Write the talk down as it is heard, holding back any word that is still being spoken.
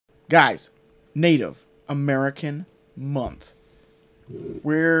Guys, Native American Month.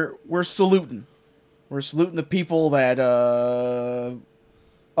 We're saluting. We're saluting the people that us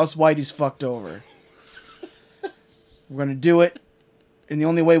whiteys fucked over. We're going to do it in the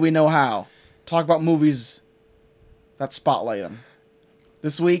only way we know how. Talk about movies that spotlight them.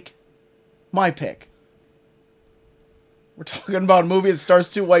 This week, my pick. We're talking about a movie that stars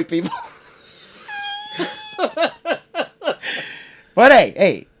two white people. But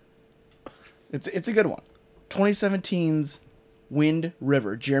hey, it's a good one. 2017's Wind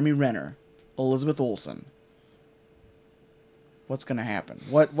River, Jeremy Renner, Elizabeth Olsen. What's gonna happen?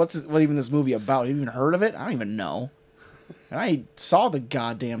 What even this movie about? Have you even heard of it? I don't even know. And I saw the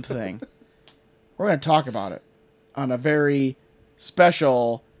goddamn thing. We're gonna talk about it on a very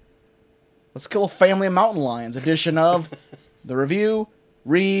special Let's Kill a Family of Mountain Lions edition of the review.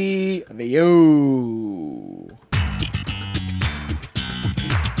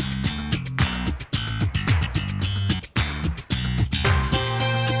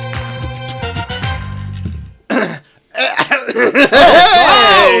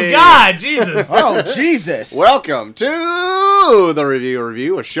 Oh, God, Jesus. Oh, Jesus. Welcome to the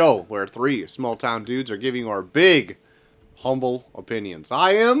Review, a show where three small-town dudes are giving our big, humble opinions.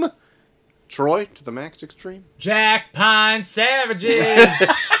 I am Troy to the max extreme. Jack Pine Savages.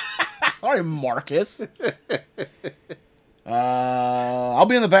 All right, Marcus. I'll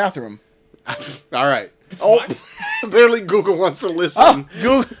be in the bathroom. All right. Oh, apparently Google wants to listen. Oh,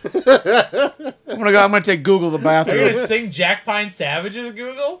 Google. I'm gonna take Google to the Are you bathroom. going to sing Jack Pine Savages,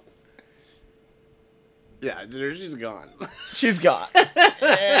 Google? Yeah, she's gone. She's gone.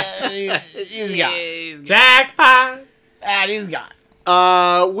 She's gone. Jack Pine. She's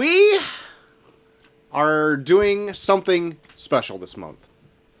gone. We are doing something special this month.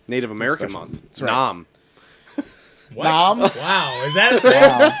 Native American special? Month. That's right. Nam. What? Nom? Wow, is that a thing?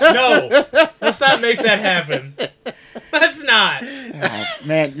 Wow. No, let's not make that happen. Let's not. Oh,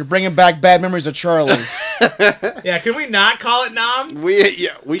 man, you're bringing back bad memories of Charlie. Yeah, can we not call it Nom?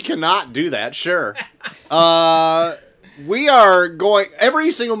 We cannot do that, sure. We are going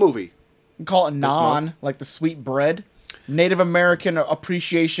every single movie. You call it month. naan, like the sweet bread. Native American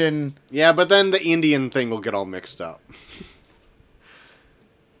appreciation. Yeah, but then the Indian thing will get all mixed up.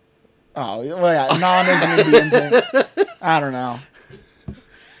 Oh, well, yeah, naan is an Indian thing. I don't know.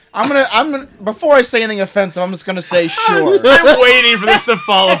 I'm gonna. Before I say anything offensive, I'm just gonna say sure. I'm waiting for this to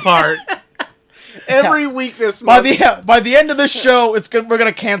fall apart. Every week this month. By the end of this show, we're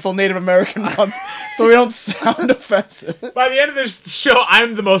gonna cancel Native American Month, so we don't sound offensive. By the end of this show,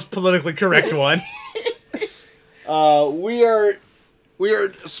 I'm the most politically correct one. We are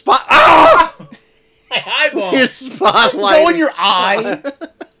spot. Ah! My eyeball. We're spotlighting. Go in your eye.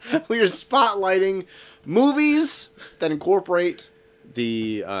 We are spotlighting movies that incorporate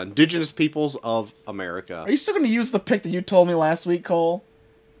the indigenous peoples of America. Are you still gonna use the pick that you told me last week, Cole?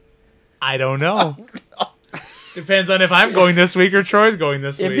 I don't know. Depends on if I'm going this week or Troy's going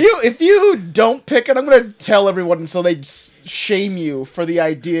this week. If you don't pick it, I'm gonna tell everyone so they shame you for the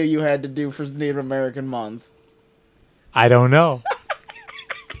idea you had to do for Native American Month. I don't know.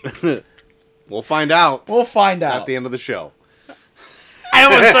 We'll find out We'll find out. at the end of the show. I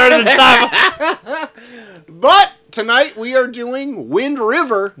almost started to stop. But tonight we are doing Wind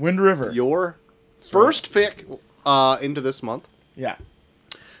River, Wind River. your first pick into this month. Yeah.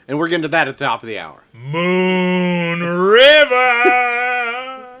 And we're getting to that at the top of the hour. Moon River.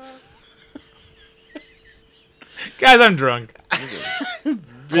 Guys, I'm drunk.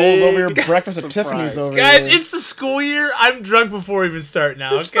 Cole's over here, breakfast at surprise. Tiffany's over Guys, here. it's the school year. I'm drunk before we even start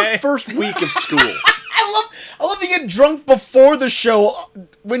now, This okay? is the first week of school. I love to get drunk before the show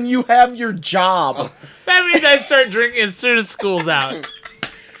when you have your job. That means I start drinking as soon as school's out.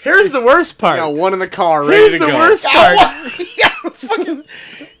 Here's the worst part. Got one in the car ready Here's to the go. worst part.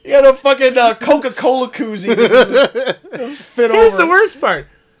 You got a fucking Coca-Cola koozie. Just fit Here's over. the worst part.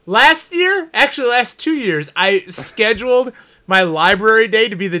 Last 2 years, I scheduled my library day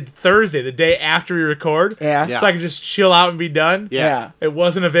to be the Thursday, the day after we record. Yeah. Yeah. So I could just chill out and be done. Yeah. It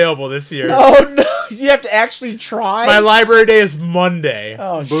wasn't available this year. Oh no! You have to actually try. My library day is Monday.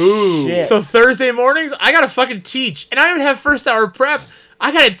 Oh Boo. shit! So Thursday mornings, I gotta fucking teach. And I don't even have first hour prep.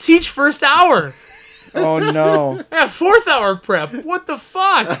 I gotta teach first hour. oh no! I got fourth hour prep. What the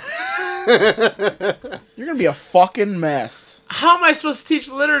fuck? You're gonna be a fucking mess. How am I supposed to teach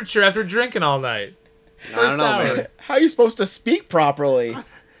literature after drinking all night? I don't know, hour. man. How are you supposed to speak properly?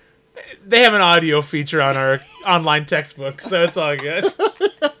 They have an audio feature on our online textbook, so it's all good.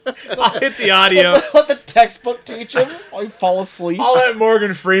 I'll hit the audio. Let the textbook teach him while you fall asleep. I'll let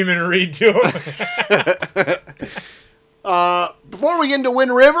Morgan Freeman read to him. before we get into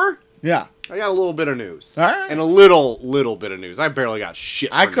Wind River, Yeah. I got a little bit of news. All right. And a little bit of news. I barely got shit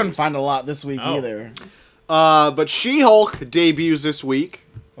for I couldn't news. find a lot this week Oh. either. But She-Hulk debuts this week.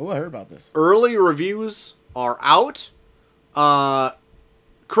 Oh, I heard about this. Early reviews are out.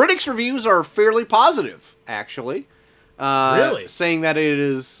 Critics' reviews are fairly positive, actually. Really? Saying that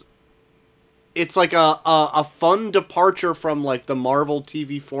it's like a fun departure from like the Marvel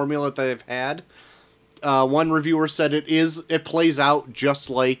TV formula that they've had. One reviewer said it plays out just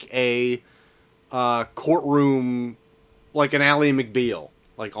like a courtroom, like an Ally McBeal,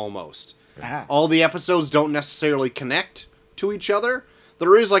 like almost. Ah. All the episodes don't necessarily connect to each other.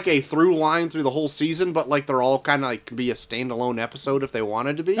 There is like a through line through the whole season, but like they're all kind of like can be a standalone episode if they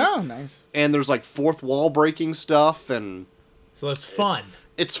wanted to be. Oh, nice. And there's like fourth wall breaking stuff, and So it's fun.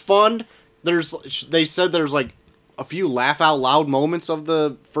 it's fun. They said there's like a few laugh out loud moments of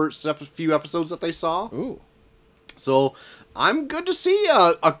the first few episodes that they saw. Ooh. So I'm good to see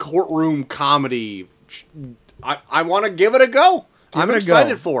a courtroom comedy. I want to give it a go. I'm it a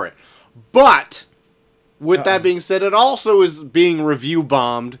excited go. for it. But with that being said, it also is being review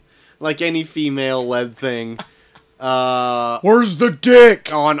bombed like any female led thing. Where's the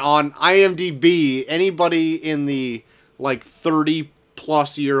dick? On IMDb, anybody in the like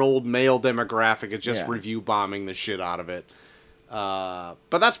 30-plus-year-old male demographic is just Yeah. review bombing the shit out of it. But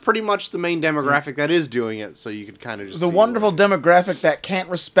that's pretty much the main demographic that is doing it, so you can kind of just The see wonderful what it is. demographic that can't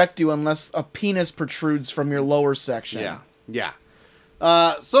respect you unless a penis protrudes from your lower section. Yeah.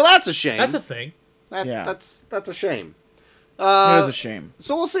 So that's a shame. That's a thing. Yeah. That's a shame. It is a shame.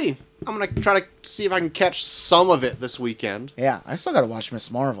 So we'll see. I'm gonna try to see if I can catch some of it this weekend. Yeah, I still gotta watch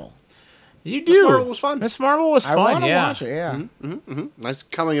Miss Marvel. You do. Marvel was fun. Miss Marvel was I fun, wanna yeah. watch it, yeah. Nice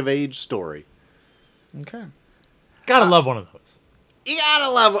coming of age story. Okay. Gotta love one of those. You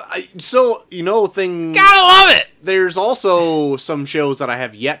gotta love. So thing. Gotta love it! There's also some shows that I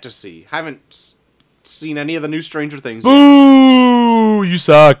have yet to see. Haven't seen any of the new Stranger Things yet. Boo! You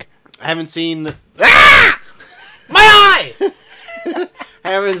suck. I haven't seen. My eye!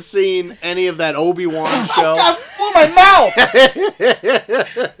 Haven't seen any of that Obi-Wan show. God, oh my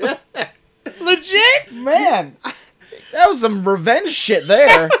mouth! Legit? Man, that was some revenge shit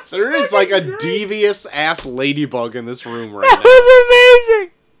there. There is like a devious ass ladybug in this room right That now. was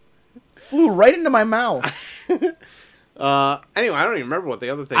amazing! Flew right into my mouth. Anyway, I don't even remember what the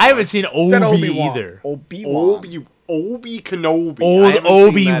other thing I haven't was. seen Said Obi Obi-Wan. either. Obi-Wan. Obi Kenobi. I Old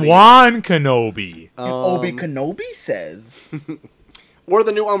haven't seen that Obi-Wan Kenobi. either. Obi Kenobi says. Or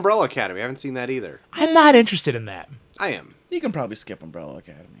the new Umbrella Academy. I haven't seen that either. I'm not interested in that. I am. You can probably skip Umbrella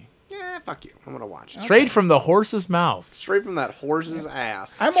Academy. Yeah, fuck you. I'm gonna watch it. Straight from the horse's mouth. Straight from that horse's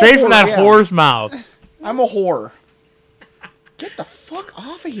ass. I'm a Straight from whore, that yeah. whore's mouth. I'm a whore. Get the fuck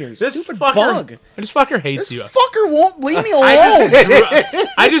off of here, you This stupid fucker, bug. this fucker hates This you. fucker won't leave me alone.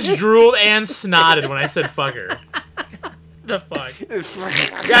 I just drooled and snotted when I said fucker. The fuck?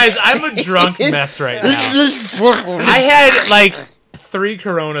 Guys, I'm a drunk mess right now. I had like 3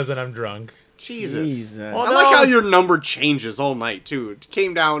 Coronas and I'm drunk. Jesus. Jesus. Well, I like how no. your number changes all night too. It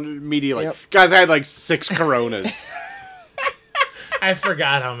came down immediately. Yep. Guys, I had like 6 Coronas. I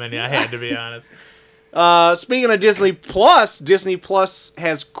forgot how many I had, to be honest. Speaking of Disney Plus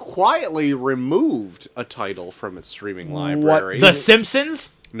has quietly removed a title from its streaming library. The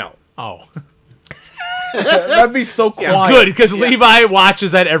Simpsons? No. Oh. That'd be so quiet. Good, because Levi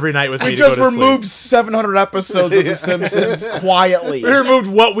watches that every night with me We to just go to removed 700 episodes of The Simpsons quietly. sleep. We removed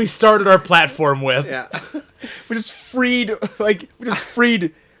what we started our platform with. Yeah. We just freed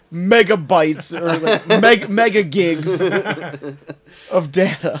megabytes or like mega gigs of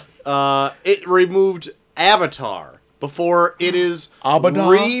data. It removed Avatar before it is Abaddon?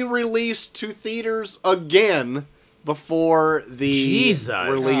 re-released to theaters again before the Jesus.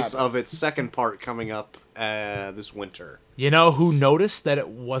 release of its second part coming up this winter. You know who noticed that it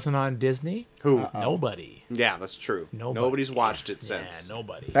wasn't on Disney? Who? Nobody. Yeah, that's true. Nobody. Nobody's watched it since. Yeah,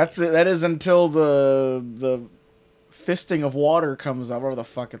 nobody. That's it. That is until the fisting of water comes out, whatever the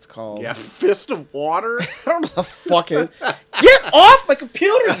fuck it's called. Yeah, Fist of Water. I don't know what the fuck it is. Get off my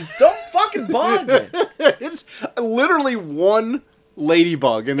computers! Don't fucking bug. It's literally one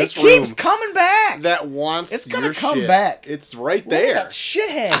ladybug in It this room keeps coming back. that wants It's gonna your come shit. back. It's right Look there. at that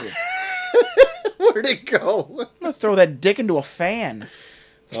shithead. Where'd it go? I'm gonna throw that dick into a fan.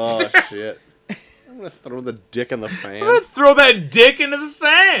 Oh shit! I'm gonna throw the dick in the I'm gonna fan. throw that dick into the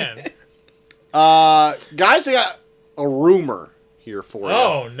fan. Guys, I got a rumor here for you.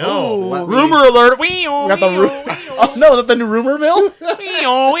 Oh no! Ooh. Rumor alert! We We got the Oh no, is that the new rumor mill?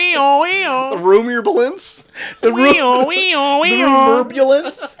 The rumor blints. The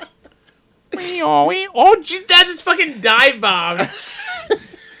rumorbulence? Oh, geez, that's his fucking dive bomb.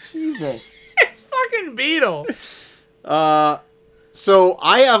 Jesus. It's fucking Beetle. So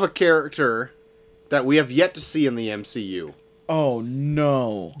I have a character that we have yet to see in the MCU. Oh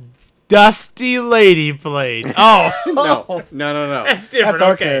no. Dusty Lady Blade. Oh, No. that's different. That's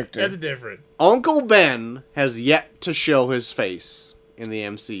our okay. character. That's different. Uncle Ben has yet to show his face in the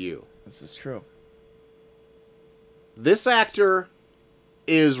MCU. This is true. This actor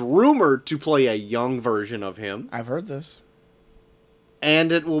is rumored to play a young version of him, I've heard this.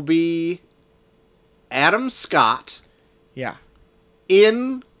 and it will be Adam Scott Yeah.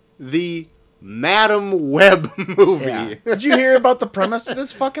 in the Madam Web movie. Yeah. Did you hear about the premise of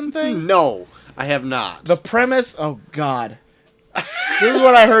this fucking thing? No, I have not. The premise, oh god. This is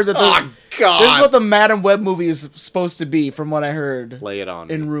what I heard that Oh, God. this is what the Madam Web movie is supposed to be, from what I heard Lay it on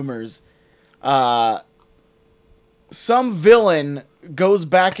in me. rumors. Some villain goes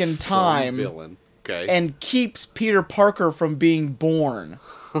back in Some time villain. Okay. and keeps Peter Parker from being born.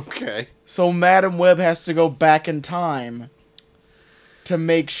 Okay. So Madam Web has to go back in time to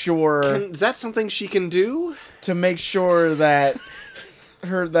make sure Is that something she can do?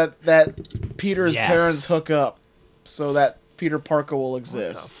 that that Peter's Yes. parents hook up so that Peter Parker will What the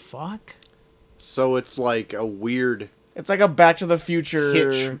exist. fuck? So it's like a weird It's like a Back to the Future.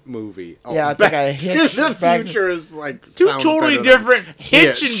 Hitch movie. Oh, Yeah, it's like a Back Hitch- to the Back- Future is like Two sounds totally better than different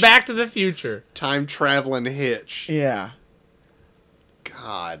Hitch Hitch. and Back to the Future. time traveling Hitch. Yeah.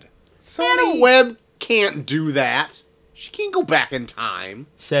 God. Sony Madam Web can't do that. She can't go back in time.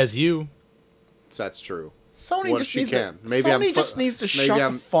 Says you. So that's true. Sony What just she needs can. to. Maybe Sony I'm just fu- needs to maybe shut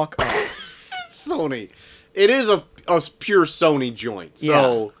I'm- the fuck up. Sony. It is a pure Sony joint.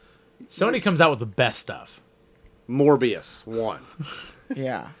 So Sony comes out with the best stuff. Morbius 1.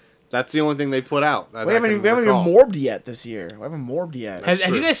 Yeah. That's the only thing they put out. that We I haven't, can we haven't even recall. morbed yet this year. We haven't morbed yet. Have you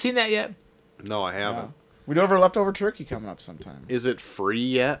true. guys seen that yet? No, I haven't. No. We do have our leftover turkey coming up sometime. Is it free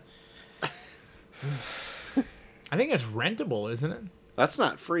yet? I think it's rentable, isn't it? That's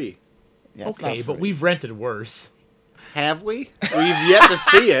not free. Yeah, it's Okay, not but free. we've rented worse. Have we? We've yet to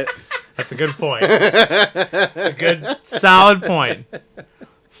see it. That's a good point. That's a good, solid point.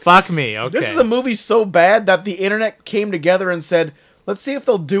 Fuck me. Okay. This is a movie so bad that the internet came together and said, "Let's see if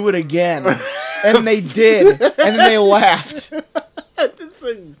they'll do it again," and they did, and then they laughed. It's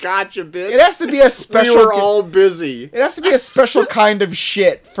a gotcha, bitch. It has to be a special. We were all busy. It has to be a special kind of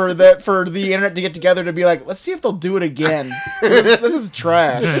shit for the internet to get together to be like, let's see if they'll do it again. This is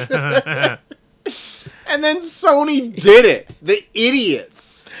trash. And then Sony did it. The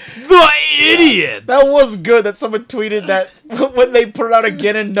idiots. the idiot. That was good that someone tweeted that when they put it out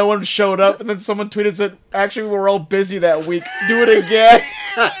again and no one showed up, and then someone tweeted and said, actually, we were all busy that week. Do it again.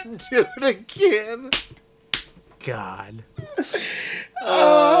 Do it again. God.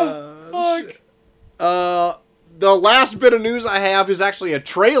 Fuck. The last bit of news I have is actually a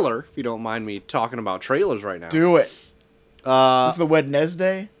trailer, if you don't mind me talking about trailers right now. Do it. This Uh, is the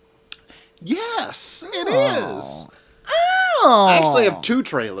Wednesday? yes, it is. Oh. I actually have 2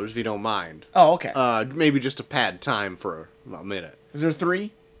 trailers, if you don't mind. Oh, okay. Maybe just to pad time for a minute. Is there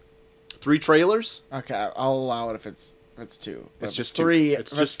 3? 3 trailers? Okay, I'll allow it if it's 2. But It's if just 3.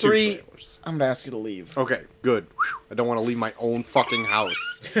 It's if just it's 2 3, trailers. I'm gonna ask you to leave. Okay, good. I don't want to leave my own fucking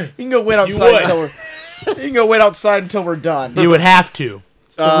house. You can go wait You outside would. until we're. You can go wait outside until we're done. You would have to.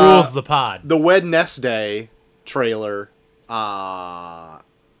 It's the rules of the pod. The Wednesday trailer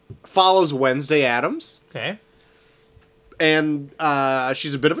follows Wednesday Addams, Okay. and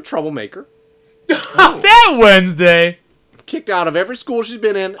she's a bit of a troublemaker. That Wednesday. Kicked out of every school she's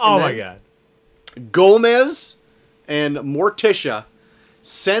been in. Oh and my then god. Gomez and Morticia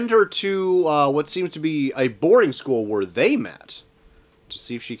send her to what seems to be a boarding school where they met to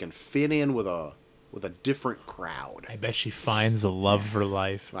see if she can fit in with a different crowd. I bet she finds the love of her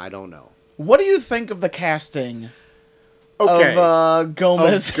life. I don't know. What do you think of the casting Okay, of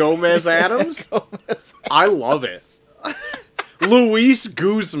Gomez? Of Gomez Adams? Gomez. I love it. Luis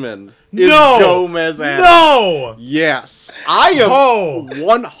Guzman is No! Gomez Adams. No! Yes, I am Oh.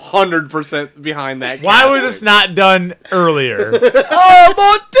 100% behind that. Why was casting. this not done earlier?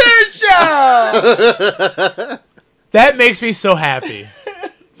 Oh, Morticia! That makes me so happy.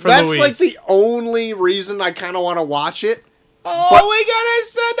 For That's Louise. like the only reason I kind of want to watch it. Oh, we gotta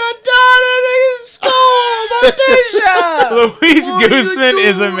send a daughter to school, Morticia! Louise What are you Guzman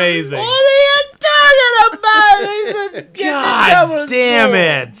is doing? amazing. What are you talking about? He said, "Get the devil God to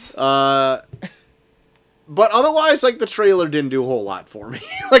damn school." it. But otherwise, like, the trailer didn't do a whole lot for me.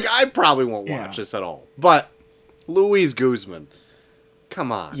 Like, I probably won't watch Yeah. this at all. But Luis Guzman,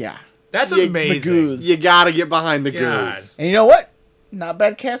 come on. Yeah. That's Yeah, the amazing. goose. You gotta get behind the God. goose. And you know what? Not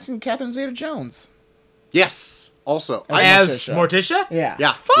bad casting, Catherine Zeta-Jones. Yes. Also, As Morticia? Yeah.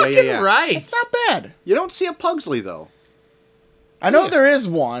 yeah, Fucking right. It's not bad. You don't see a Pugsley though. I know there is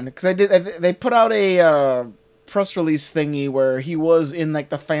one because they put out a press release thingy where he was in like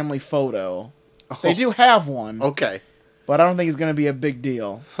the family photo. They do have one, Okay. but I don't think it's gonna be a big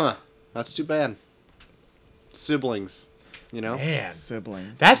deal. Huh. That's too bad. Siblings, Man,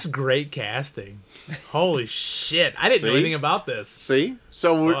 Siblings. that's great casting. Holy shit. I didn't know See? anything about this. See?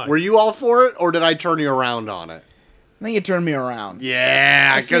 So Fuck. were you all for it, or did I turn you around on it? I think you turned me around.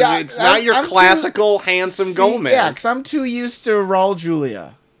 Yeah, See, because it's not your I'm classical handsome See, Gomez. Yeah, because I'm too used to Raul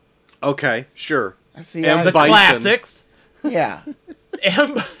Julia. Okay, sure. See, And The Bison. classics. yeah.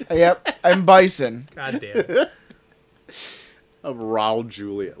 And- Yep, I'm Bison. God damn it. Of Raul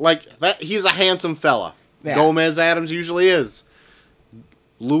Julia. Like, that. He's a handsome fella. Yeah. Gomez Adams usually is.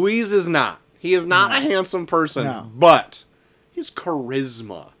 Luis is not. He is not a handsome person, No. but his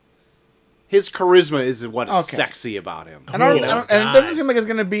charisma. His charisma is what is Okay. sexy about him. And, and it doesn't God. seem like it's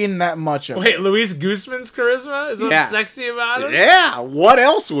going to be in that much of Wait, it. Luis Guzman's charisma is what's Yeah. sexy about him? Yeah, what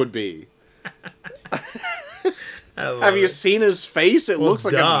else would be? I love Have you it. seen his face? It looks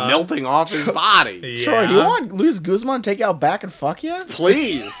like duh. it's melting off his body. Yeah. Troy, do you want Luis Guzman to take you out back and fuck you?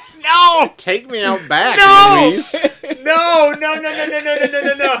 Please, No! take me out back, No! Luis. No! No! No! No! No! No! No! No!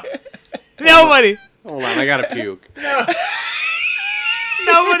 No! No! Nobody! Hold on, I gotta puke. No!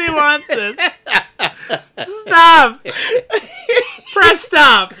 Nobody wants this. Stop! Press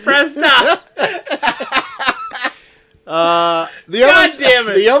stop! Press stop! God damn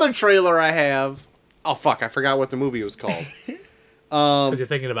it. The other trailer I have. Oh fuck! I forgot what the movie was called. Because you're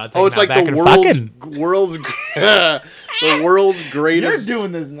thinking about taking Oh, it's out like back the and world's the world's You're greatest.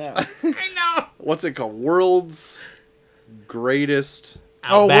 doing this now. I know. What's it called? World's greatest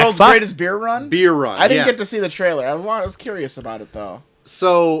Outback World's fuck. Greatest Beer Run? beer run. I didn't yeah. get to see the trailer. I was curious about it, though.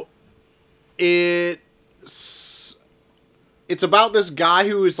 So it's about this guy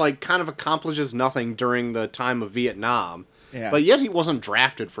who is like kind of accomplishes nothing during the time of Vietnam, Yeah. but yet he wasn't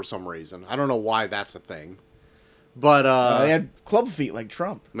drafted for some reason. I don't know why that's a thing. But They had club feet like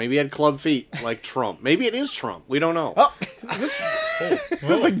Trump. maybe he had club feet like Trump. Maybe it is Trump. We don't know. Oh, is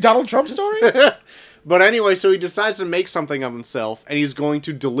this like Donald Trump story? But anyway, so he decides to make something of himself, and he's going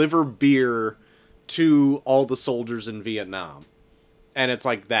to deliver beer to all the soldiers in Vietnam. And it's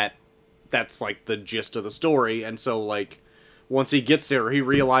like that's like the gist of the story. And so like once he gets there, he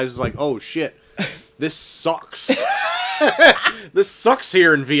realizes like, oh shit, this sucks. This sucks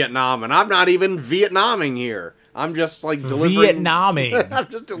here in Vietnam, and I'm not even Vietnaming here. I'm just like delivering Vietnaming. I'm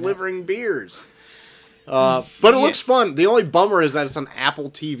just delivering beers. But it looks fun. The only bummer is that it's an Apple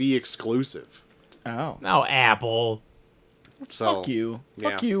TV exclusive. Oh. No, Apple. So Fuck you.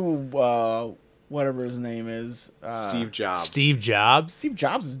 yeah. Fuck you, whatever his name is. Steve Jobs. Steve Jobs. Steve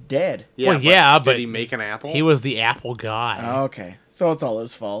Jobs is dead. Well, yeah, did but he make an Apple? He was the Apple guy. Oh, okay. So it's all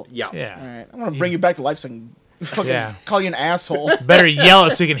his fault. Yeah. All Yeah. right. I'm going to bring you back to life so I can fucking Yeah. call you an asshole. Better yell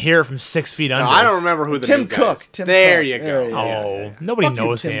it so you can hear it from 6 feet under. No, I don't remember who the Tim new guy Cook. is. Tim there Cook. you go. There he is. Oh, nobody Fuck you,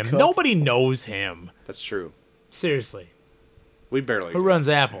 knows Tim him. Cook. Nobody knows him. That's true. Seriously. We barely. Who do. runs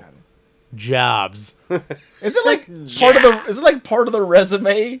Apple? Jobs. Is it like part of the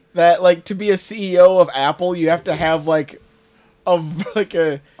resume that like to be a CEO of Apple you have to have like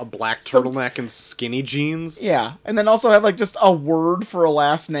a black some- turtleneck and skinny jeans? yeah, and then also have like just a word for a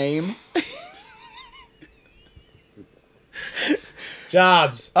last name.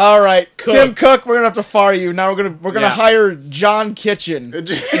 Jobs. All right, Cook. Tim Cook, we're gonna have to fire you. Now we're gonna Yeah. hire John Kitchen.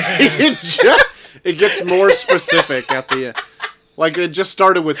 It gets more specific at the like it just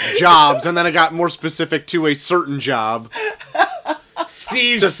started with jobs and then it got more specific to a certain job.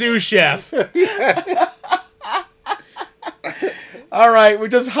 Steve Sous Chef. All right, we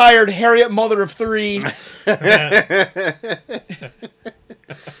just hired Harriet, mother of three.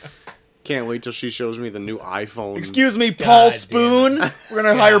 Can't wait till she shows me the new iPhone. Excuse me, Paul God damn Spoon. We're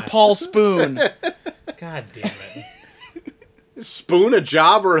gonna hire Paul Spoon. God damn it. Spoon a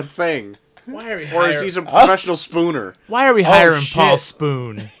job or a thing? Why are we Or is hiring, he a professional spooner? why are we hiring shit. Paul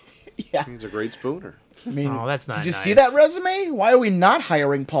Spoon? Yeah, He's a great spooner. I mean, Oh, that's not did you nice. see that resume? Why are we not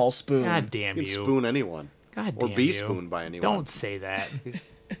hiring Paul Spoon? God damn He you. can spoon anyone. God Or damn be you. spooned by anyone. Don't say that.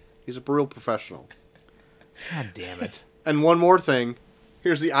 He's a real professional. God damn it. And one more thing.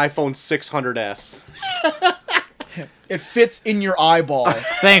 Here's the iPhone 600s. It fits in your eyeball.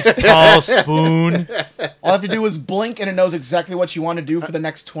 Thanks, Paul Spoon. All I have to do is blink, and it knows exactly what you want to do for the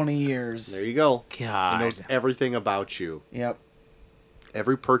next 20 years. There you go. God. It knows everything about you. Yep.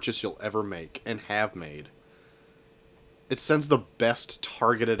 Every purchase you'll ever make and have made. It sends the best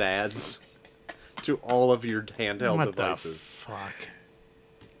targeted ads to all of your handheld What devices. the fuck?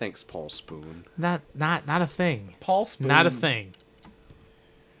 Thanks, Paul Spoon. Not a thing. Paul Spoon. Not a thing.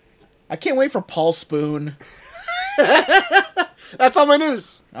 I can't wait for Paul Spoon. That's all my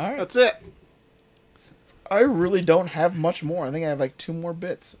news. All right. That's it. I really don't have much more. I think I have like 2 more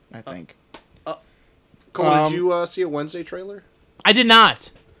bits, I think. Cole, did you see a Wednesday trailer? I did not.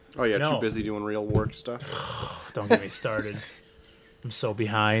 Oh, yeah, No. too busy doing real work stuff. Don't get me started. I'm so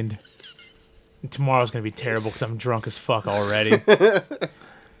behind. And tomorrow's gonna be terrible because I'm drunk as fuck already.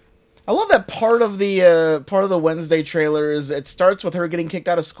 I love that part of the Wednesday trailer is it starts with her getting kicked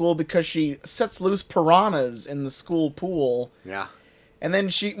out of school because she sets loose piranhas in the school pool. Yeah. And then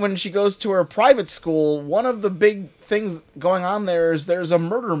when she goes to her private school, one of the big things going on there is there's a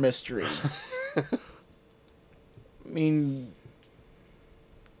murder mystery. I mean,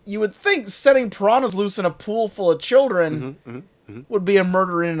 you would think setting piranhas loose in a pool full of children would be a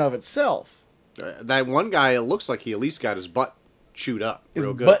murder in and of itself. That one guy, it looks like he at least got his butt chewed up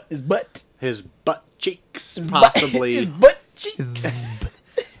real good. His butt Cheeks, possibly. His butt cheeks.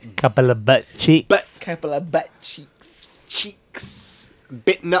 Couple of butt cheeks. Couple of butt cheeks. Cheeks.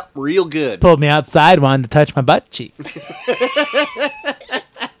 Bitten up real good. Pulled me outside, wanted to touch my butt cheeks. This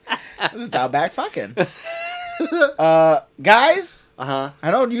is not back fucking. Guys, I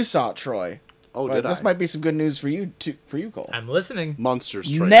know you saw it, Troy. Oh, But did this I? might be some good news for you, Cole. I'm listening. Monsters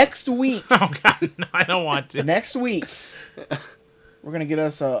trailer. Next week, Oh god, no, I don't want to. next week, we're gonna get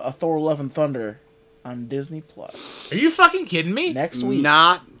us a Thor: Love and Thunder on Disney Plus. Are you fucking kidding me? Next week.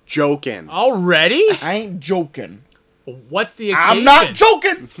 Not joking. Already? I ain't joking. What's the occasion? I'm not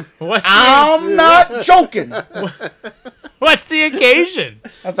joking. What's I'm not joking. What's the occasion?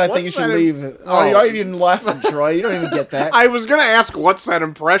 That's I think you What's should that leave. Oh. Are you even laughing, Troy? You don't even get that. I was going to ask what's that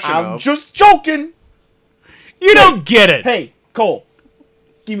impression I'm of. just joking. You don't get it. Hey, Cole,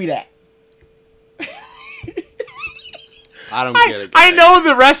 give me that. I don't get it. I know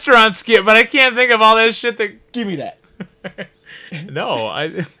the restaurant skit, but I can't think of all that shit that. Give me that. No,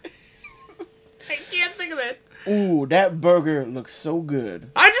 I can't think of it. Ooh, that burger looks so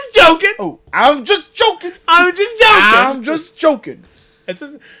good. I'm just joking. Oh, I'm just joking. I'm just joking. I'm just joking. It's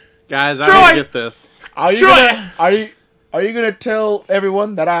just, Guys, I Troy! don't get this. Are you Troy! gonna are you gonna tell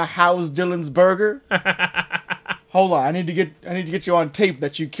everyone that I housed Dylan's burger? Hold on, I need to get you on tape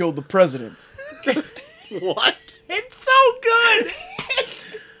that you killed the president. What? it's so good.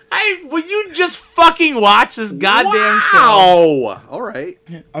 Will you just fucking watch this goddamn show? Wow. All right.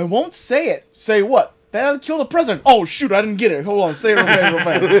 I won't say it. Say what? That I'll kill the president. Oh shoot, I didn't get it. Hold on, say it real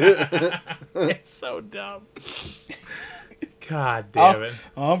fast. It's so dumb. God damn it.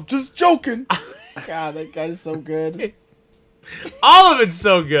 I'm just joking. God, that guy's so good. All of it's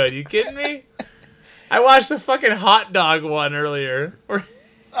so good. You kidding me? I watched the fucking hot dog one earlier. Where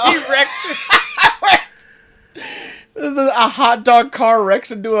he wrecked This is a hot dog car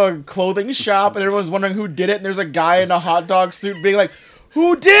wrecks into a clothing shop, and everyone's wondering who did it. And there's a guy in a hot dog suit being like,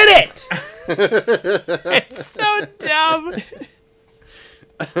 "Who did it?" It's so dumb.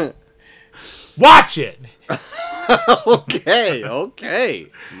 Watch it. Okay.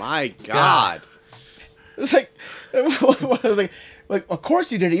 My God. It was like, I was like, of course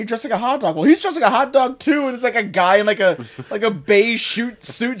you did it. You're dressed like a hot dog. Well, he's dressed like a hot dog too, and it's like a guy in like a beige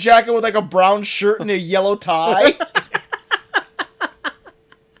suit jacket with like a brown shirt and a yellow tie.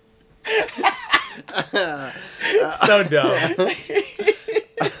 So dumb.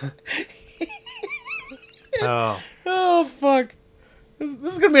 Oh. Oh fuck.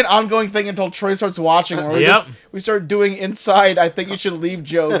 This is gonna be an ongoing thing until Troy starts watching, where Yep. we start doing inside I think you should leave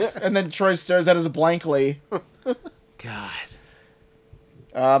jokes, and then Troy stares at us blankly. God.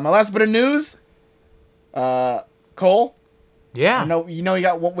 My last bit of news. Cole, Yeah.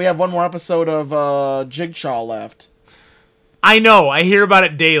 we have one more episode of Jigsaw left. I know. I hear about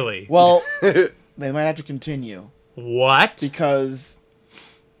it daily. Well, they might have to continue What? because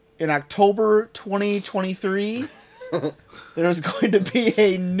in October 2023 there's going to be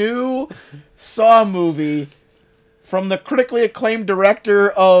a new Saw movie from the critically acclaimed director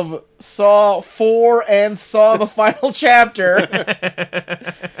of Saw 4 and Saw the Final Chapter.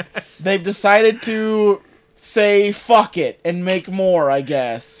 They've decided to say fuck it and make more, I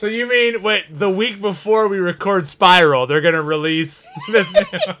guess. So you mean, wait, the week before we record Spiral, they're going to release this new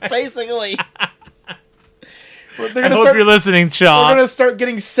Basically. I hope you're listening, We're Shaw. gonna start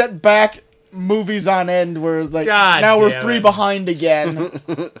getting set back movies on end where it's like God now we're damn 3 it. behind again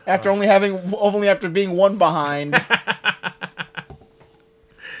after only being 1 behind.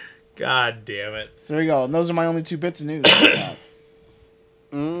 God damn it. So there you go. And those are my only 2 bits of news.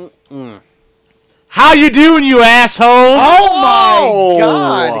 How you doing, you asshole? Oh my Oh.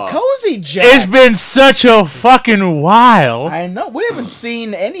 god. Palsy Jack. It's been such a fucking while. I know. We haven't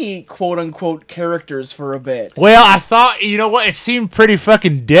seen any quote-unquote characters for a bit. Well, I thought, you know what? It seemed pretty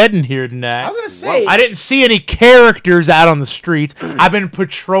fucking dead in here tonight. I was going to say... I didn't see any characters out on the streets. I've been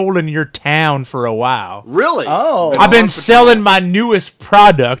patrolling your town for a while. Really? Oh. I've been selling my newest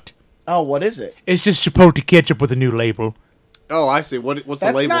product. Oh, what is it? It's just Chipotle ketchup with a new label. Oh, I see. What's the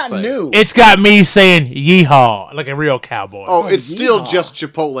That's label not say? new. It's got me saying yeehaw like a real cowboy. Oh, it's still yeehaw. just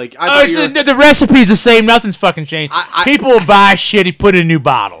Chipotle. I thought you were... the recipe's the same. Nothing's fucking changed. People will buy shit. He put in a new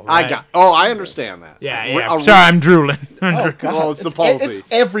bottle. Right? I understand that. Yeah. Sorry, I'm drooling. Oh, God. Well, it's the palsy. It's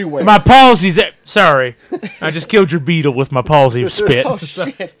everywhere. My palsy's... Sorry. I just killed your beetle with my palsy spit. Oh,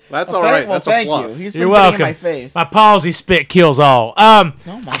 shit. That's all right. That's a thank plus. you. He's You're been welcome. getting in my face. My palsy spit kills all.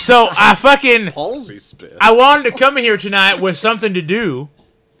 my So I fucking... Palsy spit. I wanted to come here tonight with something to do.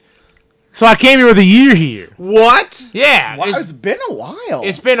 So I came here with a year here. What? Yeah. Wow, it's been a while.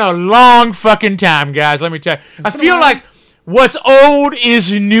 It's been a long fucking time, guys. Let me tell you. I been a feel while. like what's old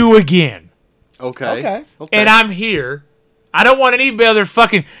is new again. Okay. And I'm here. I don't want any other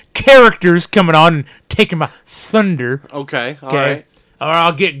fucking characters coming on and taking my thunder. Okay. All Okay. right. Or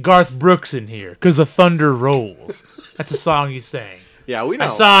I'll get Garth Brooks in here because the thunder rolls. That's a song he sang. Yeah, we know. I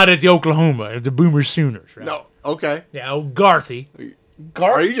saw it at the Oklahoma, at the Boomer Sooners. Right? No. Okay. Yeah, old Garthy.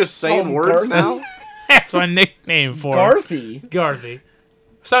 Are you just saying him words Garthy? now? That's my nickname for him. Garthy. Garthy.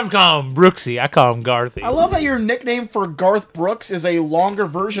 Some call him Brooksy. I call him Garthy. I love that your nickname for Garth Brooks is a longer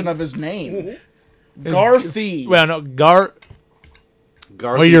version of his name. Garthy. Well, no, Garthy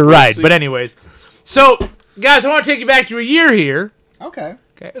Well, you're right. Brooksy. But anyways. So, guys, I want to take you back to a year here. Okay.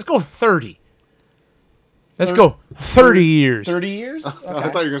 Okay, let's go 30. Let's go 30 years. 30 years? Okay. I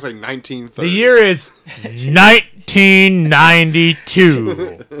thought you were going to say 1930. The year is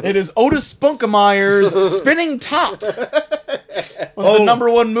 1992. It is Otis Spunkmeyer's Spinning Top. Was the number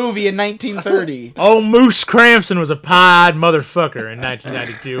one movie in 1930. Old Moose Crampson was a pied motherfucker in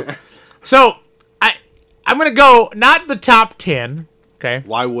 1992. So, I'm going to go not the top 10, okay?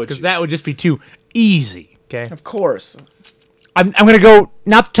 Why would Because you? that would just be too easy, okay? Of course. I'm going to go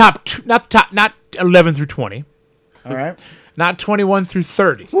not not 11 through 20, All right. not 21 through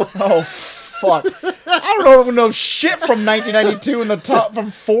 30. Oh, fuck. I don't know shit from 1992 in the top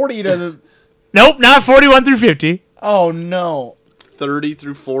from 40 to the... Nope, not 41 through 50. Oh, no. 30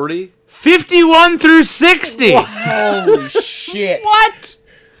 through 40? 51 through 60. Holy shit. What?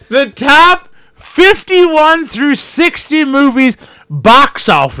 The top 51 through 60 movies box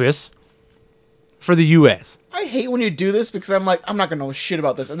office for the U.S. I hate when you do this because I'm like, I'm not going to know shit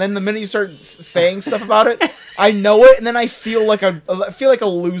about this. And then the minute you start saying stuff about it, I know it, and then I feel like a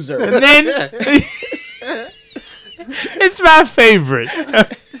loser. And then it's my favorite.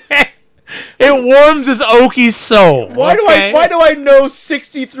 It warms his Okie soul. Why okay? do I know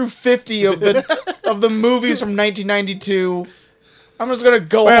 60 through 50 of the movies from 1992? I'm just gonna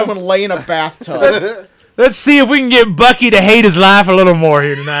go home and lay in a bathtub. Let's see if we can get Bucky to hate his life a little more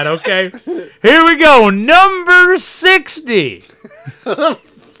here tonight, okay? Here we go. Number 60.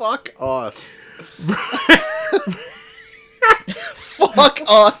 Fuck us. Fuck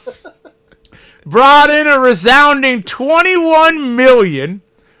us. Brought in a resounding 21 million.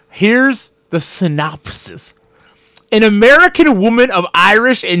 Here's the synopsis. An American woman of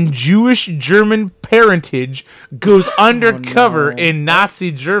Irish and Jewish German parentage goes undercover in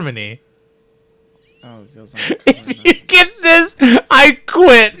Nazi Germany. Oh, it goes If you get this, I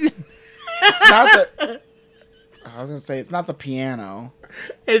quit. It's not the. I was gonna say it's not the piano.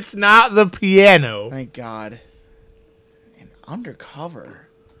 It's not the piano. Thank God. And undercover.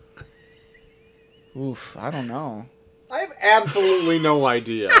 Oof, I don't know. I have absolutely no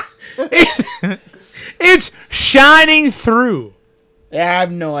idea. It's Shining Through. Yeah, I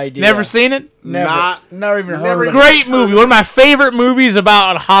have no idea. Never seen it? Never even heard of it. Great movie. One of my favorite movies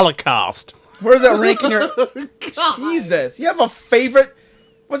about Holocaust. Where's that rank in your... Jesus, you have a favorite...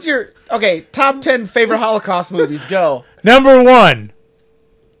 What's your... Okay, top 10 favorite Holocaust movies, go. Number 1.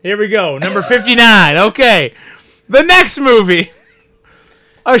 Here we go. Number 59. Okay. The next movie.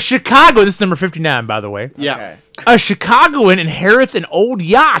 A Chicago... This is number 59, by the way. Yeah. Okay. A Chicagoan inherits an old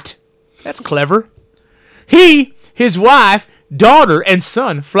yacht. That's clever. He, his wife, daughter, and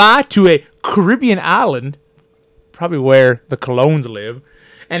son fly to a Caribbean island, probably where the Colognes live,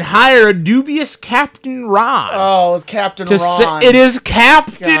 and hire a dubious Captain Ron. Oh, it's Captain to Ron. it is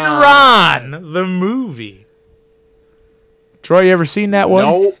Captain God. Ron, the movie. Troy, you ever seen that one?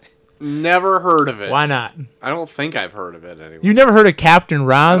 Nope. Never heard of it. Why not? I don't think I've heard of it anyway. You never heard of Captain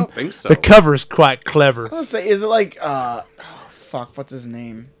Ron? I don't think so. The cover's quite clever. I was gonna say, is it like... oh, fuck, what's his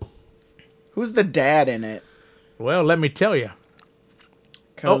name? Who's the dad in it? Well, let me tell you.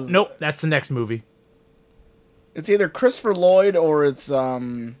 Oh, nope. That's the next movie. It's either Christopher Lloyd or it's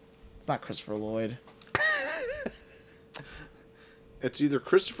not Christopher Lloyd. It's either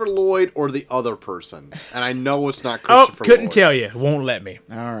Christopher Lloyd or the other person, and I know it's not Christopher Lloyd. Couldn't tell you. Won't let me.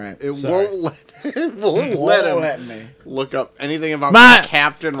 All right. It won't let him look up anything about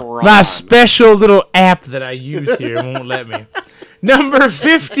Captain Ron. My special little app that I use here won't let me. Number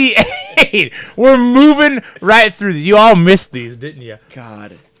 58. We're moving right through. You all missed these, didn't you?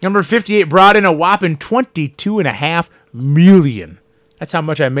 God. Number 58 brought in a whopping $22.5 million. That's how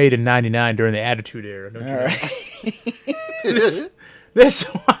much I made in '99 during the Attitude Era. Don't you know? Right. This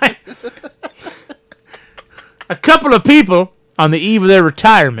one. A couple of people on the eve of their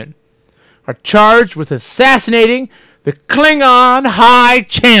retirement are charged with assassinating the Klingon High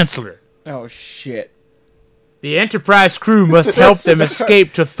Chancellor. Oh, shit. The Enterprise crew must help them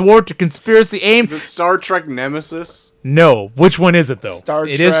escape to thwart the conspiracy aimed... Is it Star Trek Nemesis? No. Which one is it, though?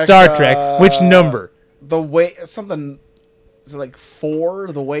 It is Star Trek. Which number? The way... Something... Is it like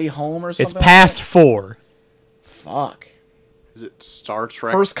 4? The Way Home or something? It's past 4. Fuck. Is it Star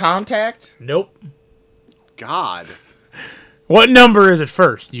Trek? First Contact? Nope. God. What number is it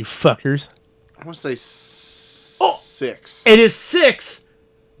first, you fuckers? I want to say 6. It is 6.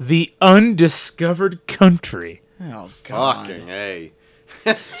 The Undiscovered Country. Oh, God. Fucking A.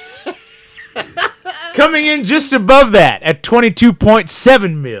 Coming in just above that at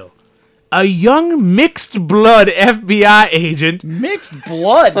 22.7 mil. A young mixed blood FBI agent. Mixed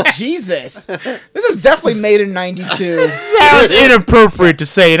blood? Jesus. This is definitely made in 92. Sounds inappropriate to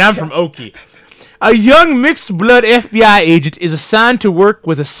say, and I'm from Okie. A young mixed blood FBI agent is assigned to work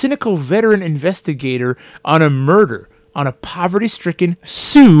with a cynical veteran investigator on a murder on a poverty-stricken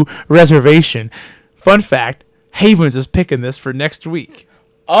Sioux reservation. Fun fact, Havens is picking this for next week.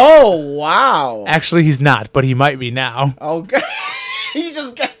 Oh, wow. Actually, he's not, but he might be now. Oh, God. You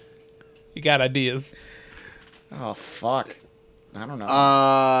just got... You got ideas. Oh, fuck. I don't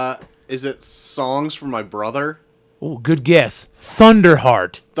know. Is it Songs for My Brother? Oh, good guess.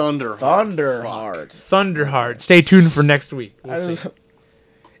 Thunderheart. Thunderheart. Thunderheart. Stay tuned for next week.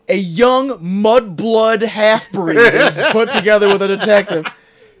 A young mudblood half-breed is put together with a detective.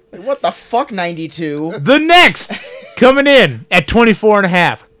 Like, what the fuck, 92? The next, coming in at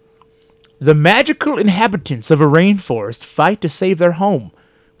 24.5. The magical inhabitants of a rainforest fight to save their home,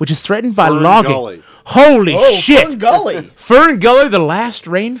 which is threatened by Fern logging. Gully. Holy shit! Fern Gully. Fern Gully, the last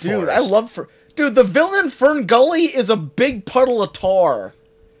rainforest. Dude, I love Dude, the villain in Fern Gully is a big puddle of tar.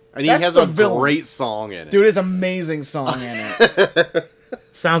 And he has a great song in it. Dude, it's an amazing song in it.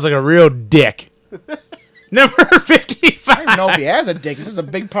 Sounds like a real dick. Number 55. I don't even know if he has a dick. It's just a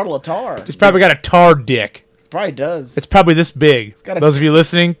big puddle of tar. He's probably got a tar dick. It probably does. It's probably this big. got a Those of you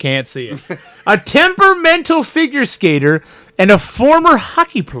listening can't see it. A temperamental figure skater and a former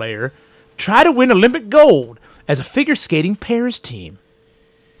hockey player try to win Olympic gold as a figure skating pairs team.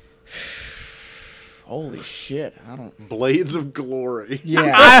 Holy shit. I don't... Blades of Glory.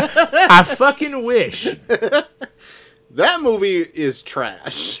 Yeah. I fucking wish. That movie is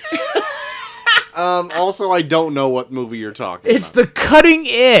trash. Also, I don't know what movie you're talking It's about. the cutting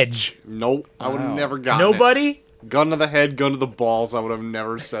edge. Nope, I would have never gotten Nobody? it. Gun to the head, gun to the balls, I would have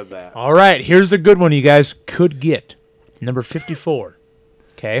never said that. All right, here's a good one you guys could get. Number 54.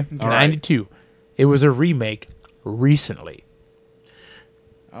 Okay, 92. It was a remake recently.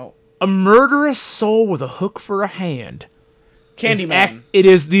 Oh. A murderous soul with a hook for a hand. Candyman. It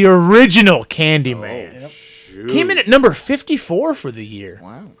is the original Candyman. Shoot. Came in at number 54 for the year.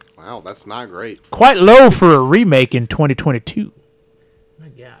 Wow. Wow, that's not great. Quite low for a remake in 2022. My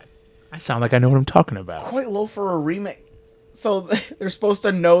God. I sound like I know what I'm talking about. Quite low for a remake. So they're supposed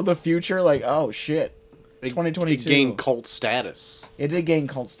to know the future? Like, oh, shit. 2022. It gained cult status. It did gain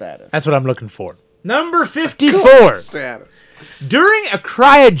cult status. That's what I'm looking for. Number 54. Status. During a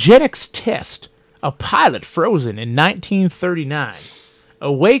cryogenics test, a pilot frozen in 1939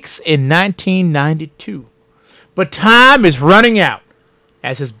 awakes in 1992. But time is running out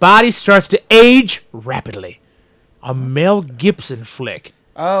as his body starts to age rapidly. A Mel Gibson flick.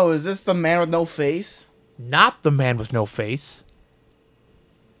 Oh, is this the man with no face? Not the man with no face.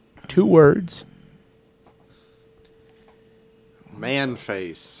 2 words. Man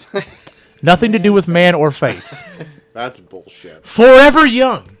face. Nothing to do with man or face. That's bullshit. Forever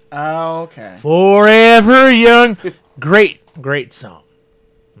Young. Oh, okay. Forever Young. Great song.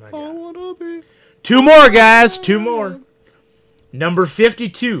 My God. 2 more, guys. 2 more. Number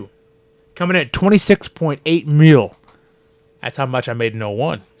 52. Coming in at 26.8 mil. That's how much I made in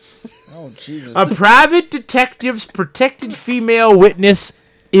 01. Oh, Jesus. A private detective's protected female witness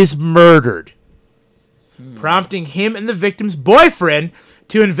is murdered, prompting him and the victim's boyfriend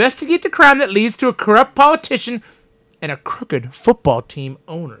to investigate the crime that leads to a corrupt politician and a crooked football team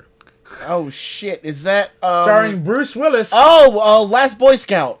owner. Oh shit! Is that Starring Bruce Willis. Last Boy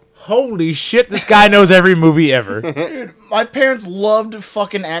Scout. Holy shit, this guy knows every movie ever. Dude, my parents loved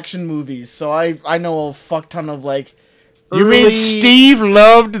fucking action movies, so I know a fuck ton of like. You mean Steve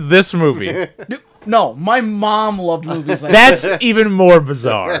loved this movie? Dude, no, my mom loved movies like That's even more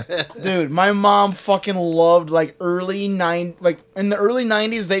bizarre. Dude, my mom fucking loved like in the early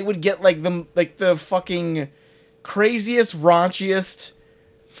 90s they would get like the fucking craziest, raunchiest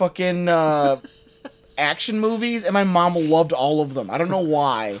fucking action movies, and my mom loved all of them. I don't know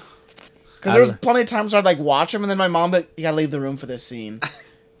why. Because there was plenty of times where I'd like watch them, and then my mom would, you gotta leave the room for this scene.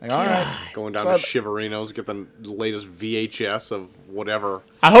 Like, all right. Going down to Chivarino's, get the latest VHS of whatever.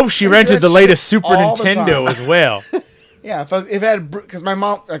 I hope she rented the latest Super all the Nintendo time. as well. Yeah, if it had, because my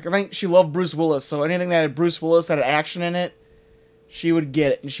mom, like, I think she loved Bruce Willis, so anything that had Bruce Willis that had action in it, she would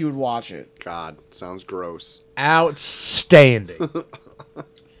get it and she would watch it. God, sounds gross. Outstanding.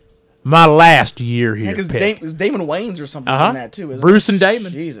 My last year here. Yeah, because Damon Wayans or something in that too, isn't Bruce it? and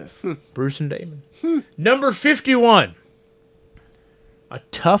Damon. Jesus. Bruce and Damon. Number 51. A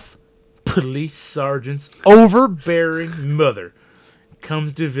tough police sergeant's overbearing mother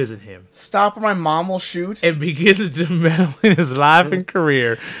comes to visit him Stop or my mom will shoot. and begins to meddle in his life and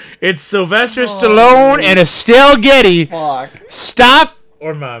career. It's Sylvester Stallone and Estelle Getty. Fuck. Stop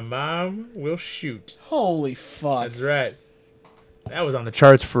or my mom will shoot. Holy fuck. That's right. That was on the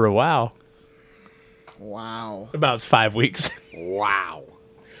charts for a while. Wow. About 5 weeks. Wow.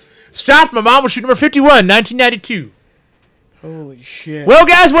 Stop, my mom will shoot. Number 51, 1992. Holy shit. Well,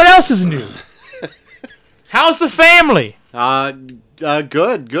 guys, what else is new? How's the family?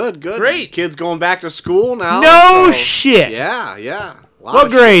 Good. Great. Kids going back to school now. No so- shit. Yeah.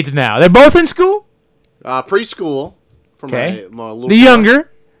 What grades now? They're both in school? Preschool for Okay. my little The boy,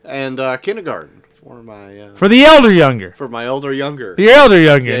 younger? and kindergarten for my For the elder younger? for my elder younger. The elder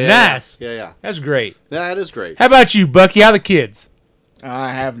younger. Yeah, Nice. Yeah. That's great. That is great. How about you, Bucky? How are the kids?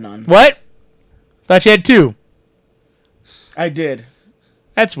 I have none. What? Thought you had 2. I did.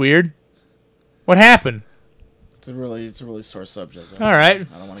 That's weird. What happened? It's a really sore subject. All right.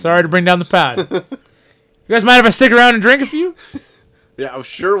 I don't wanna Sorry get to bring down the pod. You guys mind if I stick around and drink a few? Yeah,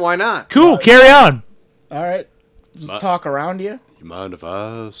 sure. Why not? Cool. Carry on. All right. Just talk around you. You mind if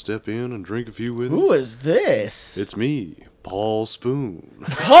I step in and drink a few with you? Who is this? It's me, Paul Spoon.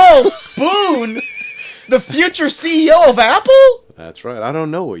 Paul Spoon, the future CEO of Apple. That's right. I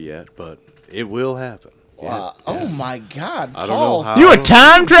don't know it yet, but it will happen. Wow. Oh my God. I don't Paul know how- You a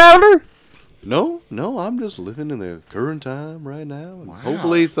time traveler? No, I'm just living in the current time right now. And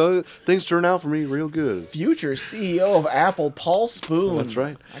hopefully things turn out for me real good. Future CEO of Apple, Paul Spoon. That's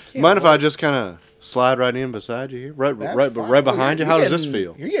right. I can't Mind if wait. I just kind of slide right in beside you here? That's Right fine. behind you? You're How does this getting-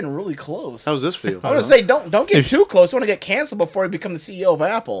 feel? You're getting really close. How does this feel? I want to say, don't get too close. You want to get canceled before you become the CEO of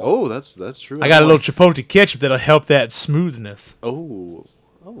Apple. Oh, that's true. I got a little chipotle ketchup that'll help that smoothness. Oh,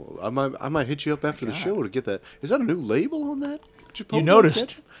 I might hit you up after the show to get that. Is that a new label on that? Chipotle You noticed.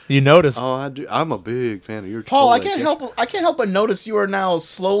 ketchup? You noticed. Oh, I do. I'm a big fan of your Paul, Chipotle I can't ketchup. help but notice you are now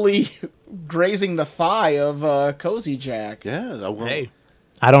slowly grazing the thigh of Cozy Jack. Yeah, well, Hey,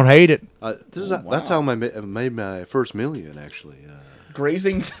 I don't hate it. That's how I made my first million, actually.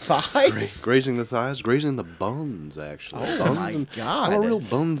 Grazing the thighs? Grazing the thighs, grazing the buns, actually. Oh buns my and, God. I'm a real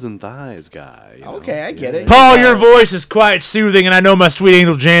buns and thighs guy. You know? Okay, I get it. Paul, your voice is quite soothing, and I know my sweet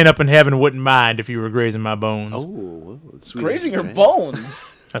angel Jan up in heaven wouldn't mind if you were grazing my bones. Oh, well, it's sweet. Grazing your Jane.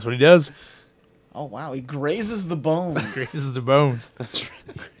 bones. That's what he does. Oh wow, he grazes the bones. Grazes the bones. That's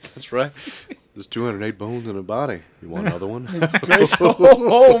right. That's right. There's 208 bones in a body. You want another one?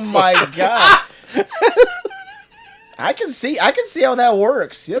 Oh my God. I can see how that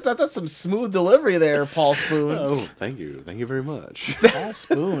works. Yeah, that's some smooth delivery there, Paul Spoon. Oh, thank you. Thank you very much. Paul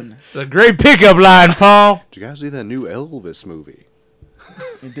Spoon. It's a great pickup line, Paul. Did you guys see that new Elvis movie?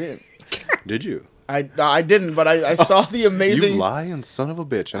 You did. Did you? I didn't, but I saw the amazing. You lying son of a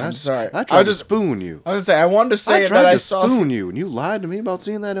bitch. And I'm sorry. I I tried just- to spoon you. I was gonna say I wanted to say I tried that I to saw. spoon you, and you lied to me about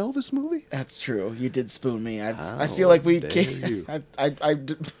seeing that Elvis movie? That's true. You did spoon me. I How feel like we dare can't. you. I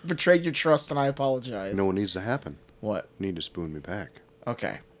betrayed your trust, and I apologize. You know what needs to happen? What? You need to spoon me back.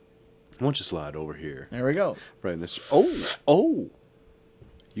 Okay. Why don't you slide over here? There we go. Right in this. Oh!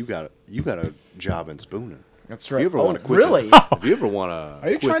 You got a job in spooning. That's If right. you ever Oh, want to quit really? This, if you ever want to,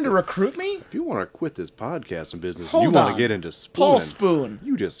 Are you trying to recruit me? If you want to quit this podcasting business, Hold and you want on. to get into spooning, Paul Spoon.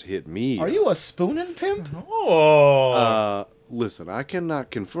 you just hit me. Are you a spooning pimp? Oh. Listen, I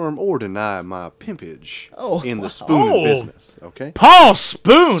cannot confirm or deny my pimpage Oh, in the wow. spooning Oh. business. Okay, Paul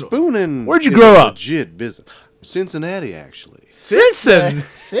Spoon. spooning. Where'd you is grow a up? Legit business. Cincinnati, actually. Simpson.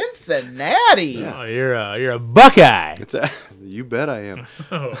 Cincinnati. Oh, you're a Buckeye. You bet I am.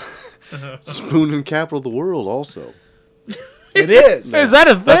 Oh. Spooning capital of the world, also. It is. Is that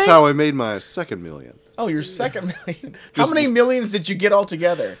a thing? That's how I made my second million. Oh, your second million. How many millions did you get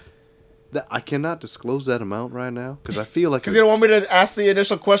altogether? I cannot disclose that amount right now because I feel like Because you don't want me to ask the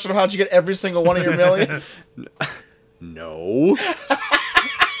initial question of how'd you get every single one of your millions? No.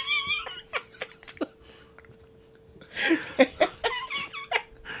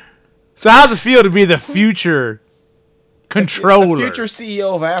 So how's it feel to be the future controller? The future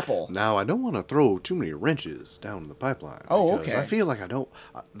CEO of Apple. Now, I don't want to throw too many wrenches down the pipeline. Oh, because okay. I feel like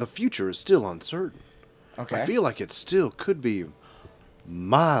the future is still uncertain. Okay. I feel like it still could be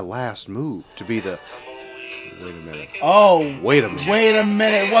my last move to be the... Wait a minute. Oh. Wait a minute. Wait a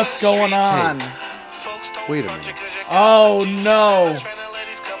minute. What's going on? Wait a minute. Oh, no.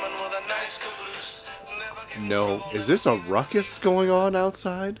 No. Is this a ruckus going on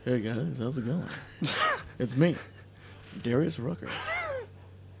outside? Hey, guys. How's it going? It's me, Darius Rucker.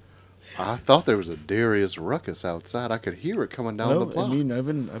 I thought there was a Darius ruckus outside. I could hear it coming down the block. I mean, I've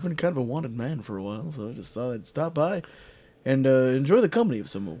been kind of a wanted man for a while, so I just thought I'd stop by and enjoy the company of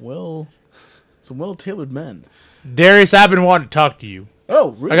some well-tailored men. Darius, I've been wanting to talk to you.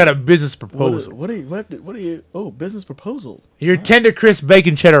 Oh, really? I got a business proposal. What are you? Oh, business proposal. Your tender crisp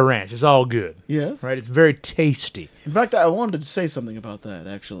bacon cheddar ranch is all good, Yes. right? It's very tasty. In fact, I wanted to say something about that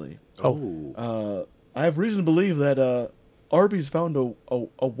actually. Oh. I have reason to believe that Arby's found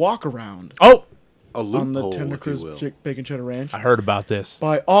a walk around Oh, A on the loophole, tender if you crisp will. bacon cheddar ranch I heard about this.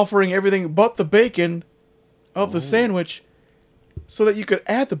 by offering everything but the bacon of the sandwich, so that you could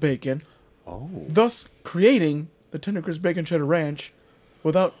add the bacon, Oh. thus creating the tender crisp bacon cheddar ranch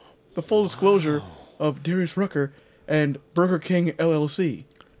without the full disclosure of Darius Rucker and Burger King LLC.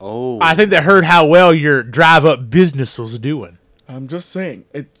 Oh. I think they heard how well your drive-up business was doing. I'm just saying,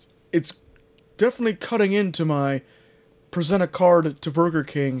 it's definitely cutting into my present a card to Burger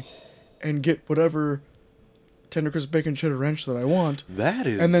King and get whatever tender crisp bacon cheddar ranch that I want, That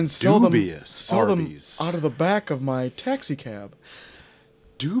is and then sell dubious, them Arby's. out of the back of my taxi cab.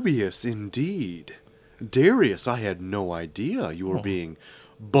 Dubious indeed. Darius, I had no idea you were being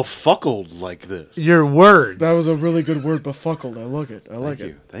befuckled like this. Your words. That was a really good word, befuckled. I like it. I like Thank it.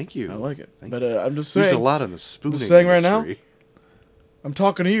 you. Thank you. I like it. Thank But you. I'm just There's a saying. lot in the spooning saying right now? industry. I'm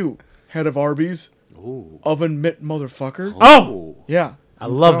talking to you, head of Arby's, Oh. oven mitt motherfucker. Oh! Yeah. I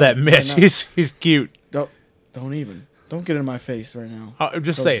love that Mitch. Right now. He's cute. Don't even. Don't get in my face right now. I'm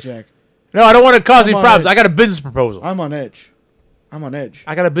just Brother saying. Jack. No, I don't want to cause any Come on, problems. Mitch. I got a business proposal. I'm on edge.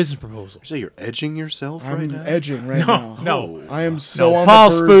 I got a business proposal. You say you're edging yourself right I'm now? edging right No, now. no. I am so No, on Paul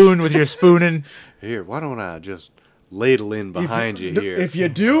the verge. Spoon with your spooning. Here, why don't I just ladle in behind you here? If you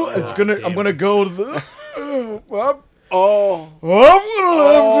do, it's gonna. I'm damn gonna go to the. Well, Oh.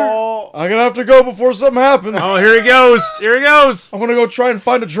 I'm gonna have to go before something happens. Oh, here he goes. Here he goes. I'm gonna go try and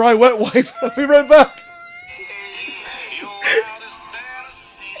find a dry wet wipe. I'll be right back.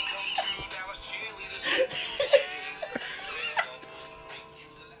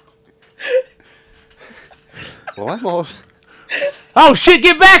 Well, I'm also... Oh, shit,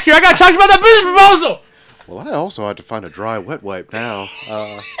 get back here. I got to talk to you about that business proposal. Well, I also have to find a dry wet wipe now.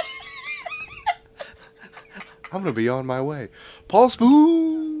 I'm gonna be on my way. Paul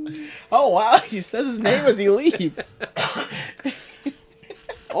Spoon. Oh wow, he says his name as he leaves.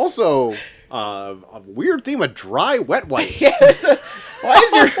 Also, a weird theme of dry wet wipes.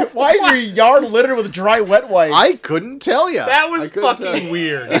 Why is your yard littered with dry wet wipes? I couldn't tell you. That was fucking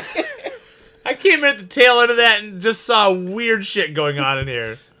weird. I came in at the tail end of that and just saw weird shit going on in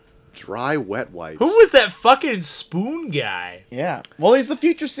here. Dry wet wipes. Who was that fucking Spoon guy? Yeah. Well, he's the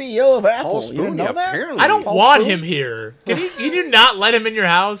future CEO of Apple. Paul You Spoon? didn't know Yeah, that? apparently. I don't Paul want Spoon? him here. Can you not let him in your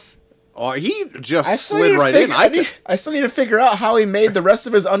house? Oh, he just I still slid need to right in. figure- I still need to figure out how he made the rest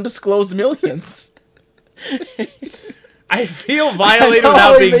of his undisclosed millions. I feel violated I know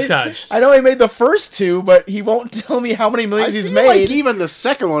without he being made- touched. I know he made the first two, but he won't tell me how many I millions he's feel made. like even the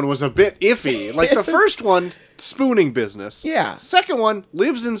second one was a bit iffy. Like the first one, spooning business. Yeah. Second one,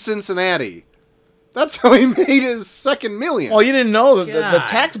 lives in Cincinnati. That's how he made his second million. Well, you didn't know that the God.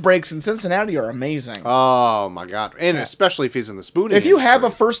 tax breaks in Cincinnati are amazing. Oh my god! And especially if he's in the spooning. If you have a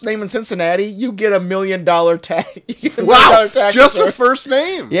industry. first name in Cincinnati, you get $1 million tax. wow, just a first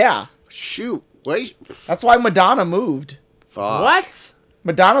name. Yeah, Shoot, wait. that's why Madonna moved. Fuck. What?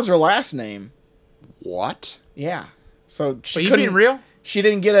 Madonna's her last name. What? Yeah, so she Are you couldn't. being real? She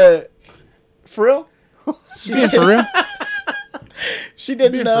didn't get a. For real? You being for real? She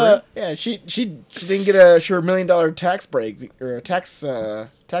didn't. Yeah, she didn't get her $1 million tax break or a tax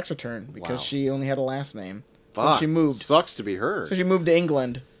return because Wow. she only had a last name. since she moved. Sucks to be her. So she moved to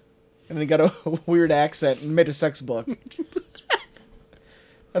England, and then got a weird accent and made a sex book.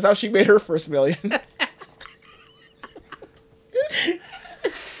 That's how she made her first million.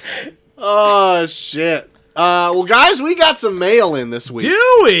 Oh, shit. Well, guys, we got some mail in this week.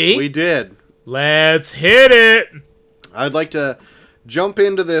 Do we? We did. Let's hit it. I'd like to jump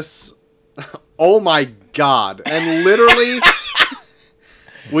into this. Oh, my God. And literally,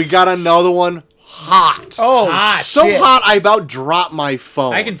 we got another one hot. Oh, Hot. So shit. hot, I about dropped my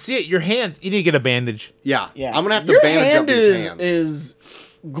phone. I can see it. Your hands. You need to get a bandage. Yeah. Yeah. I'm going to have to Your bandage up hand these hands. is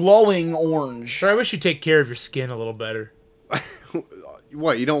glowing orange. Sure, I wish you'd take care of your skin a little better.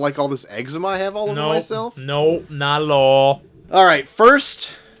 What, you don't like all this eczema I have all over No, myself? no, not at all. All right,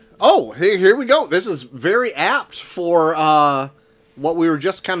 first. Oh, here we go. This is very apt for what we were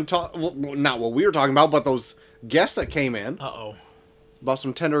just kind of talking. Not what we were talking about, but those guests that came in Uh-oh. about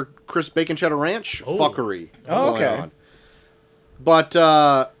some tender crisp bacon cheddar ranch Oh. fuckery. Oh, going okay. on.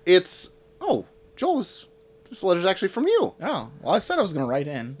 But it's Joel, this letter's actually from you. Oh, well, I said I was going to write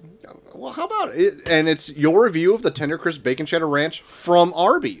in. Well, how about it? And it's your review of the tender crisp bacon cheddar ranch from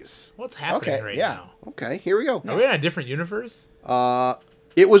Arby's. What's happening Okay, right yeah. now? Okay, here we go. Are we in a different universe?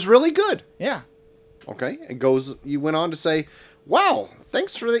 It was really good. Yeah. Okay, it goes. You went on to say, "Wow,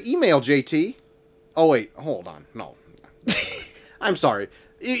 thanks for the email, JT." Oh wait, hold on. No, I'm sorry.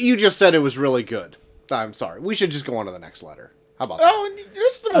 You just said it was really good. I'm sorry. We should just go on to the next letter. How about that? Oh,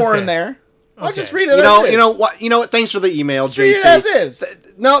 there's some more in Okay. there. I'll Okay. just read it You know, as is. you know what? You know what? Thanks for the email, Just read JT. it as is.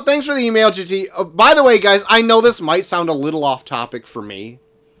 No, thanks for the email, JT. By the way, guys, I know this might sound a little off topic for me,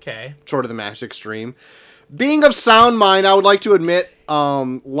 Okay. short of the Mash Extreme. Being of sound mind, I would like to admit,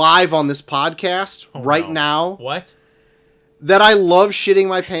 live on this podcast right no. now, What? that I love shitting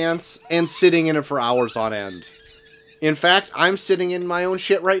my pants and sitting in it for hours on end. In fact, I'm sitting in my own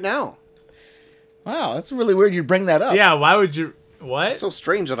shit right now. Wow, that's really weird you'd bring that up. Yeah, why would you... What? It's so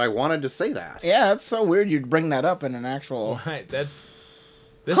strange that I wanted to say that. Yeah, that's so weird you'd bring that up in an actual... Right, that's...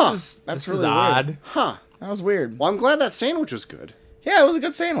 This Huh, is... that's this really is weird. odd. Huh. That was weird. Well, I'm glad that sandwich was good. Yeah, it was a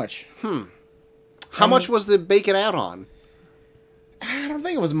good sandwich. How much was the bacon add-on? I don't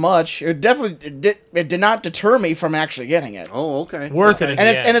think it was much. It definitely it did not deter me from actually getting it. Oh, okay. Worth it.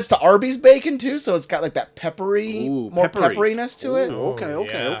 And it's the Arby's bacon too, so it's got like that peppery, Ooh, more peppery. pepperiness to it. Ooh, okay, Oh,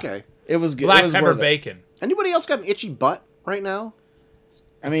 okay, yeah. okay. It was good. Black it was pepper worth it. bacon. Anybody else got an itchy butt right now?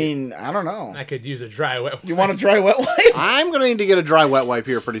 I mean, I don't know. I could use a dry wet. You want a dry wet wipe? I'm going to need to get a dry wet wipe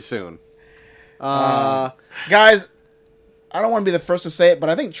here pretty soon. Guys, I don't want to be the first to say it, but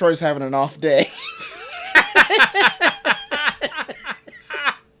I think Troy's having an off day.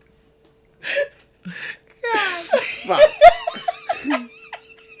 Fuck.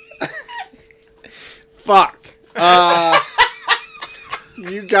 Fuck.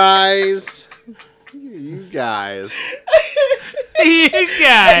 You guys. You guys. You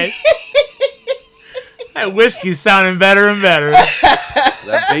guys. That whiskey's sounding better and better.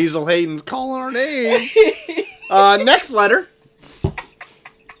 That Basil Hayden's calling our name. Next letter.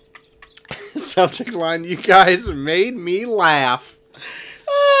 Subject line, you guys made me laugh.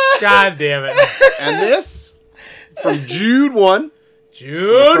 God damn it. And this, from Jude 1.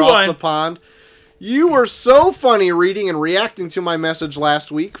 Jude Across one. the pond. You were so funny reading and reacting to my message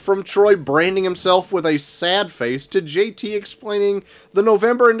last week, from Troy branding himself with a sad face to JT explaining the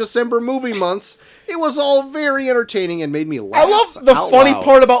November and December movie months. It was all very entertaining and made me laugh. I love the out funny loud.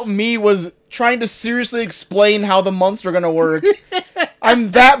 part about me was trying to seriously explain how the months are gonna work.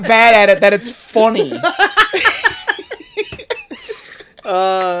 I'm that bad at it that it's funny.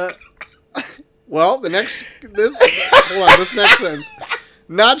 Well, this next sentence.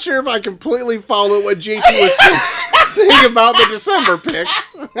 Not sure if I completely followed what JT was saying about the December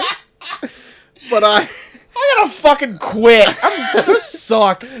picks, but I gotta fucking quit. I'm just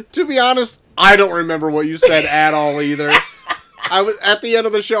suck. to be honest, I don't remember what you said at all either. I was at the end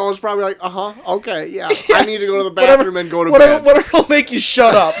of the show. I was probably like, okay, yeah. I need to go to the bathroom and go to bed. Whatever will make you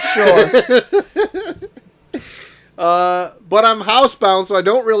shut up. Sure. But I'm housebound, so I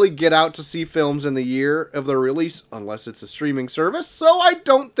don't really get out to see films in the year of their release unless it's a streaming service. So I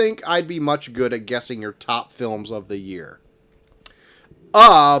don't think I'd be much good at guessing your top films of the year.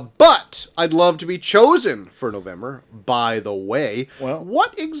 But I'd love to be chosen for November. By the way, Well-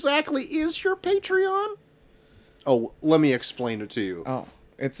 what exactly is your Patreon? Oh, let me explain it to you. Oh,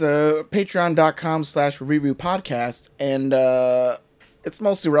 it's a patreon.com/review podcast, and it's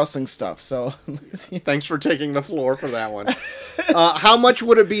mostly wrestling stuff. So Thanks for taking the floor for that one. How much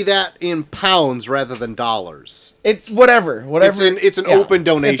would it be that in pounds rather than dollars? it's whatever. It's an open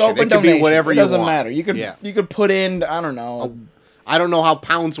donation. It's open It could be donation. whatever it you doesn't want. matter. You could Yeah. you could put in, I don't know. I don't know how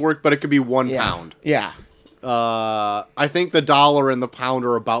pounds work, but it could be 1 yeah. pound. Yeah. I think the dollar and the pound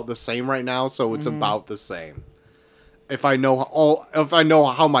are about the same right now, so it's about the same. If I know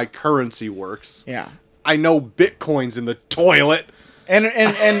how my currency works. Yeah. I know Bitcoin's in the toilet. And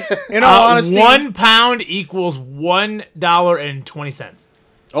in all honesty, 1 pound equals $1.20.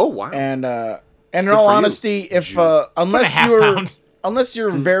 Oh wow. and in Good all for you, honesty, if Jew. unless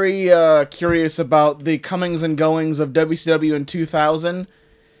you're very curious about the comings and goings of WCW in 2000,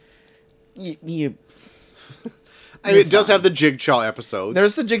 you I mean, it does have the Jigsaw episodes.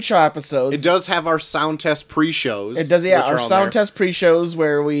 there's the Jigsaw episodes. It does have our sound test pre-shows. It does, yeah. which are Our on sound there. test pre-shows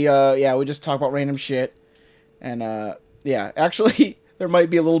where we just talk about random shit, and yeah, actually, there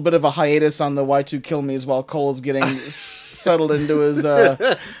might be a little bit of a hiatus on the Y2 Kill Me's while Cole's getting settled into his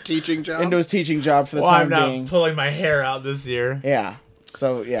teaching job. teaching job for the Well, I'm time not being. pulling my hair out this year. Yeah.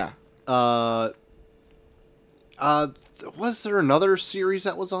 So yeah. Was there another series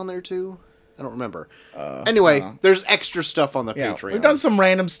that was on there too? I don't remember. Anyway, there's extra stuff on the Yeah, Patreon. we've done some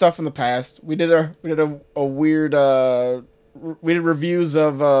random stuff in the past. We did a weird we did reviews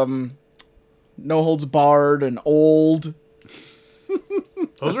of No Holds Barred and Old.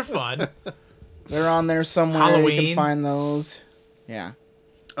 Those are fun. They're on there somewhere. You Halloween. can find those. Yeah.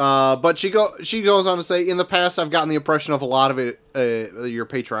 But she goes on to say, in the past, I've gotten the impression of a lot of it. Your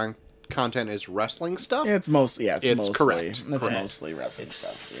Patreon content is wrestling stuff. It's mostly It's mostly, correct. It's Correct. mostly wrestling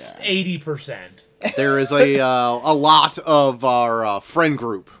stuff. Yeah. 80%. There is a lot of our friend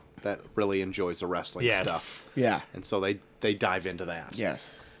group that really enjoys the wrestling Yes. stuff, Yeah. and so they dive into that.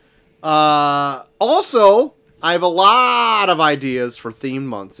 Yes. Also, I have a lot of ideas for themed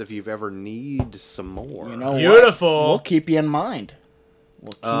months if you've ever need some more. You know Beautiful. what? We'll keep you in mind.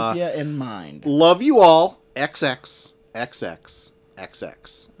 We'll keep you in mind. Love you all. XX, XX,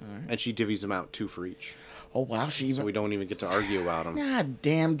 XX. And she divvies them out 2 for each. Oh wow, she So even. we don't even get to argue about them. God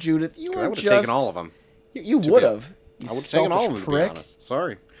damn, Judith, you I were would have just. taken all of them. You would have. I would have taken all of them, to be prick. honest.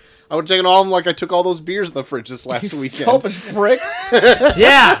 Sorry. I would have taken all of them like I took all those beers in the fridge this last You weekend. selfish prick.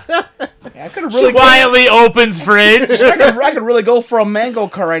 Yeah. I could have She really. quietly opens fridge. I could really go for a mango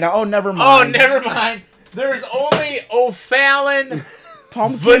car right now. Oh, never Oh, mind. never mind. There's only O'Fallon.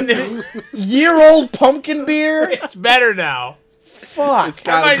 Pumpkin. Year-old pumpkin beer. It's better now. Fuck. It's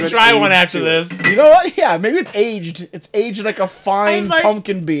got I a might good try one age after to it. this. You know what? Yeah, maybe it's aged. It's aged like a fine I might-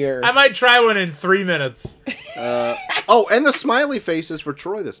 pumpkin beer. I might try one in 3 minutes. Oh, and the smiley faces for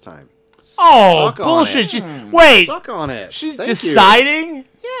Troy this time. Oh, Suck on bullshit. it. Wait, Suck on it. she's Thank you. deciding?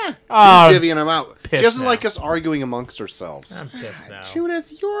 Yeah. Oh, She's divvying them out. She pissed doesn't now. like us arguing amongst ourselves. I'm pissed now.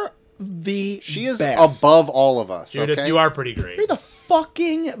 Judith, you're the She is best. above all of us. Judith, okay? you are pretty great. You're the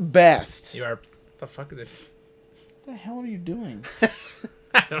fucking best. You are. The fuck is this? What the hell are you doing?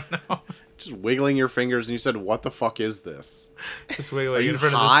 I don't know. just wiggling your fingers, and you said, "What the fuck is this?" Just wiggling you in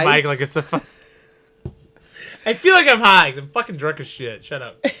front high? of this mic like it's a. I feel like I'm high. 'Cause I'm fucking drunk as shit. Shut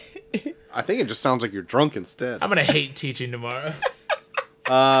up. I think it just sounds like you're drunk instead. I'm gonna hate teaching tomorrow.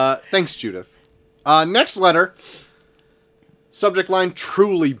 Thanks, Judith. Next letter. Subject line: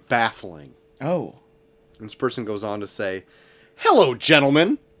 truly baffling. Oh. This person goes on to say, "Hello,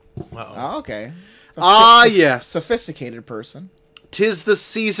 gentlemen. Uh-oh. Oh, okay. Ah, yes. Sophisticated person. 'Tis the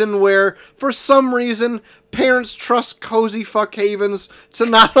season where, for some reason, parents trust cozy fuck havens to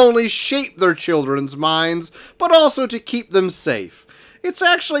not only shape their children's minds, but also to keep them safe. It's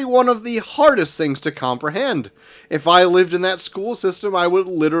actually one of the hardest things to comprehend. If I lived in that school system, I would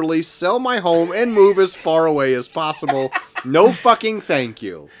literally sell my home and move as far away as possible. No fucking thank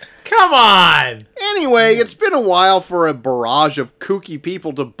you. Come on. Anyway, it's been a while for a barrage of kooky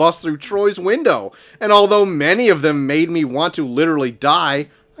people to bust through Troy's window, and although many of them made me want to literally die,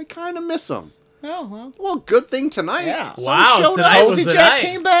 I kind of miss them. Oh, well. Well, good thing tonight. Yeah. Some Wow, showed tonight up. was Cozy the Jack night.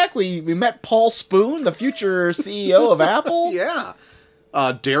 came back. We met Paul Spoon, the future CEO of Apple. Yeah.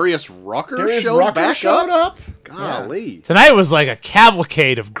 Darius Rucker Darius showed Rucker back showed up. up. Golly. Tonight was like a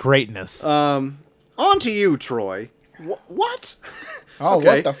cavalcade of greatness. On to you, Troy. What? Oh, Okay.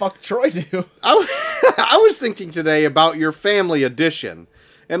 what the fuck Troy do? I was thinking today about your family edition.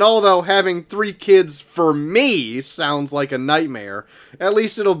 And although having 3 kids for me sounds like a nightmare, at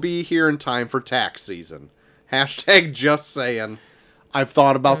least it'll be here in time for tax season. Hashtag just saying. I've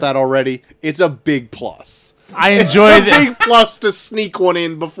thought about that already. It's a big plus. I It's enjoy a the. big plus to sneak one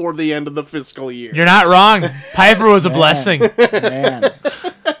in before the end of the fiscal year. You're not wrong. Piper was a blessing. Man.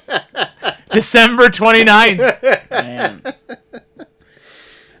 December 29th. Man.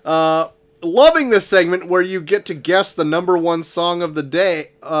 Loving this segment where you get to guess the number 1 song of the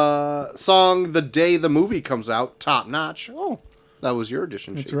day, song the day the movie comes out. Top notch. Oh, that was your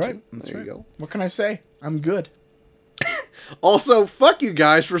edition. That's sheet, right. too. That's there right. you go. What can I say? I'm good. Also, fuck you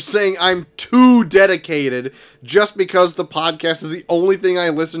guys for saying I'm too dedicated just because the podcast is the only thing I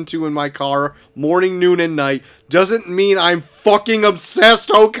listen to in my car morning, noon, and night. Doesn't mean I'm fucking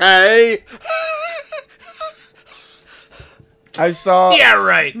obsessed, okay? I saw. Yeah,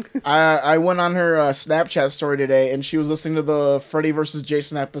 right. I went on her Snapchat story today, and she was listening to the Freddy vs.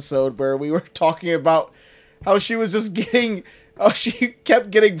 Jason episode where we were talking about how she was just getting. Oh, she kept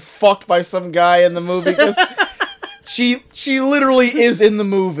getting fucked by some guy in the movie because she literally is in the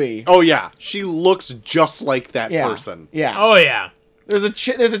movie. Oh yeah, she looks just like that Yeah. person. Yeah. Oh yeah. There's a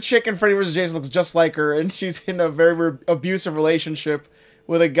chick in Freddy vs. Jason looks just like her, and she's in a very abusive relationship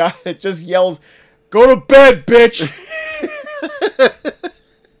with a guy that just yells, "Go to bed, bitch!"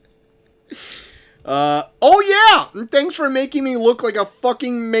 Oh yeah! Thanks for making me look like a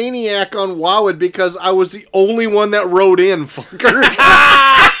fucking maniac on Wowed because I was the only one that wrote in, fuckers.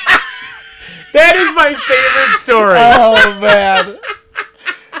 That is my favorite story. Oh man.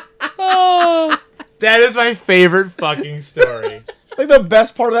 Oh. That is my favorite fucking story. I think the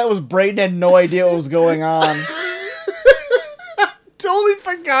best part of that was Brayden had no idea what was going on. Totally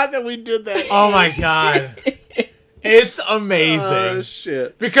forgot that we did that. Oh my god. It's amazing. Oh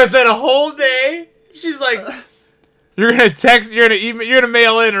shit. Because that whole day, she's like, "You're gonna text, you're gonna email, you're gonna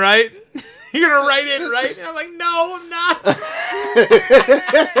mail in, right? You're gonna write in, right?" And I'm like, "No, I'm not."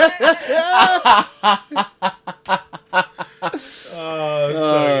 Oh,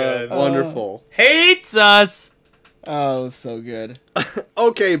 so good. Wonderful. Hates us. Oh, it was so good.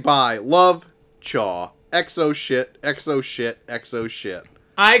 Okay, bye. Love, Chaw. Exo shit, exo shit, exo shit.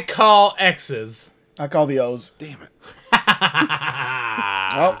 I call X's. I call the O's. Damn it.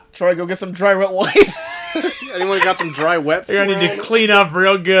 Oh, Troy, go get some dry wet wipes. Anyone got some dry wet? You're gonna need to clean up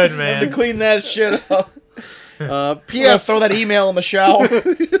real good, to man. clean that shit up. P.S. Yeah, throw that email in the shower.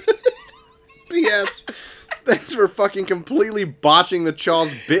 P.S. Thanks for fucking completely botching the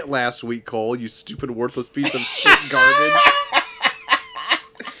Chaw's bit last week, Cole, you stupid worthless piece of shit garbage.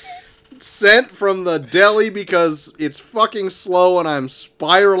 Sent from the deli because it's fucking slow and I'm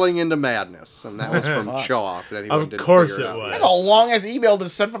spiraling into madness. And that was from Fuck. Chaw, if anyone Of didn't course figure it it out. was. That's a long ass email to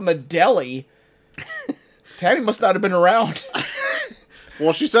send from the deli. Tammy must not have been around.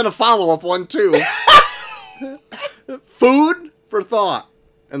 Well, she sent a follow-up one, too. Food for thought.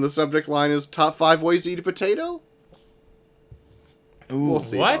 And the subject line is top 5 ways to eat a potato? Ooh, We'll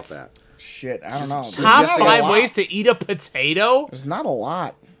see What? about that. shit, I don't know. Top Top Suggesting a 5 lot. ways to eat a potato? There's not a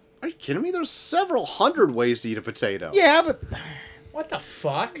lot. Are you kidding me? There's several hundred ways to eat a potato. Yeah, but What the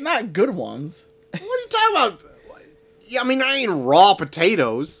fuck? not good ones. What are you talking about? Yeah, I mean, I ain't raw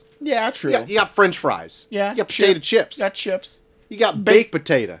potatoes. Yeah, true. You got French fries. Yeah, You got potato chips. Got chips. You got baked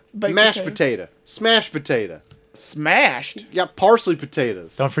potato. baked Mashed potato. potato. Smashed potato. Smashed. You got parsley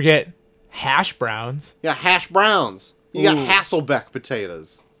potatoes. Don't forget hash browns. You got hash browns. You got Ooh. Hasselbeck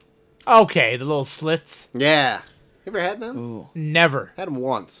potatoes. Okay, the little slits. Yeah. You ever had them? Ooh. Never. Had them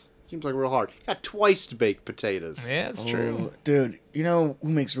once. Seems like real hard. You got twice baked potatoes. Yeah, that's true. Ooh. Dude, you know who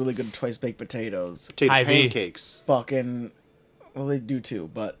makes really good twice baked potatoes? Potato Hy-Vee. pancakes. Fucking, well, they do too,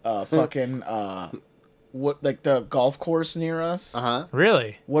 but fucking what, like the golf course near us, Uh-huh.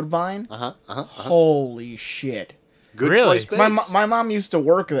 Really? Woodbine. Uh-huh. Uh-huh. Holy shit! Good Really? twice My bakes. my mom used to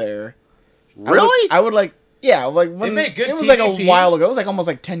work there. Really? I would like. Yeah, like when make good it was like a TVPs. while ago. It was like almost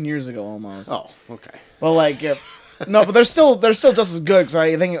like 10 years ago, almost. Oh, okay. But like, no, but they're still just as good because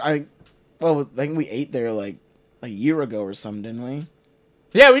I think I think we ate there like a year ago or something, didn't we?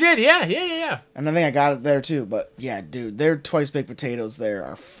 Yeah, we did. Yeah. And I think I got it there too. But yeah, dude, their twice baked potatoes there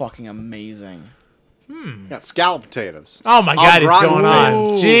are fucking amazing. You got scallop potatoes. Oh my god, it's rotten going on.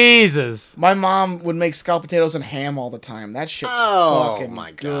 potatoes. Jesus. My mom would make scalloped potatoes and ham all the time. That shit's Oh, fucking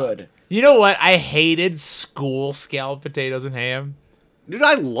my God. good. You know what? I hated school scalloped potatoes and ham. Dude,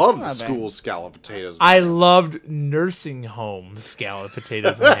 I love the Not bad. school scallop potatoes. I loved nursing home scalloped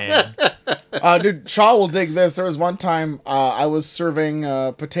potatoes and ham. Dude, Shaw will dig this. There was one time I was serving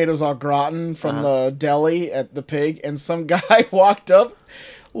potatoes au gratin from the deli at the Pig, and some guy walked up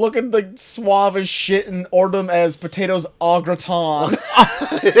looking like suave as shit and ordered them as potatoes au gratin.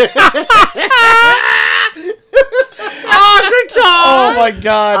 Oh my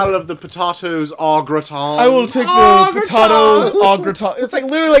god. Out of the potatoes au gratin. I will take Au the gratin. potatoes au gratin. It's like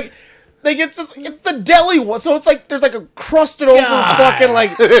literally like it's the deli one, so it's like there's like a crusted over God. fucking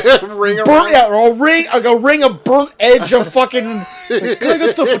like ring around. burnt, yeah, or a ring of burnt edge of fucking. Like, can I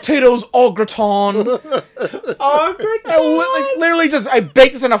get the potatoes au gratin? I literally just I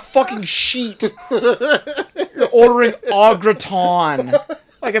baked this in a fucking sheet. You're ordering au gratin,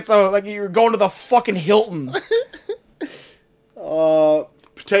 like it's like you're going to the fucking Hilton.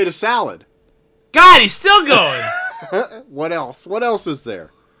 Potato salad. God, he's still going. What else? What else is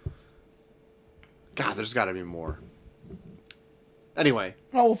there? God, there's got to be more. Anyway,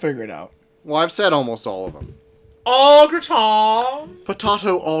 Oh, we'll figure it out. well, I've said almost all of them. Au gratin.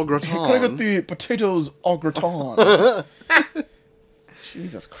 Potato au gratin. Can I get the potatoes au gratin?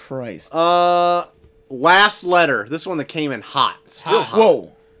 Jesus Christ. Last letter. This one that came in hot. Still hot.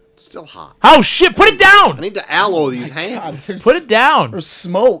 Whoa. Still hot. Oh shit! Put it I down. need to aloe these God, hands. Put it down. There's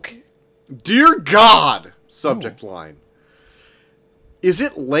smoke. Dear God. Subject line. Is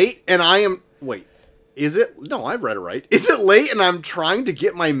it late and I am... Wait. Is it... No, I read it right. Is it late and I'm trying to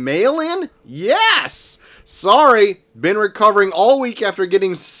get my mail in? Yes! Sorry. Been recovering all week after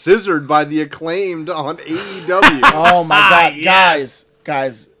getting scissored by the Acclaimed on AEW. Oh my God, Yes.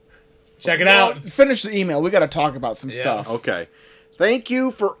 guys. Check it out. Finish the email. We got to talk about some Yeah. stuff. Okay. Thank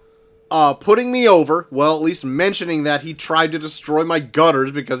you for putting me over. Well, at least mentioning that he tried to destroy my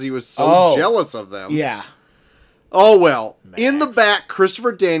gutters because he was so Oh. jealous of them. Yeah. Oh, well. Max. In the back,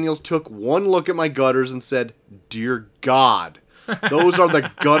 Christopher Daniels took one look at my gutters and said, Dear God, those are the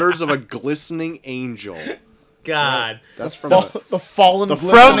gutters of a glistening angel. God. That's from... The fallen The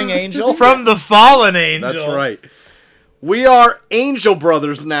glistening angel. From the fallen angel. That's right. We are Angel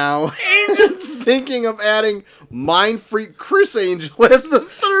Brothers now. Thinking of adding Mind Freak Chris Angel as the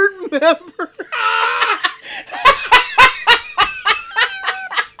third member.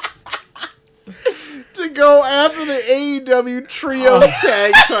 To go after the AEW Trio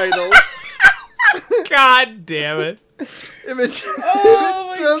Tag titles. God damn it. If it,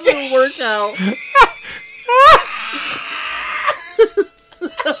 if it doesn't work out.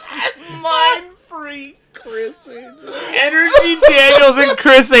 Mind Freak Chris Angel. Energy Daniels and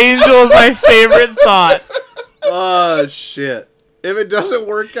Chris Angel is my favorite thought. Oh, shit. If it doesn't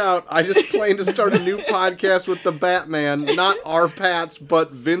work out, I just plan to start a new podcast with the Batman. Not our Pats,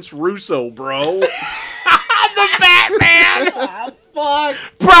 but Vince Russo, bro. The Batman. Fuck.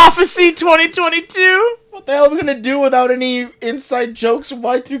 Prophecy 2022. What the hell are we gonna do without any inside jokes from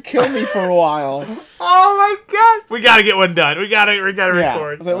Y2 Kill Me for a while? Oh my god. We gotta get one done. We gotta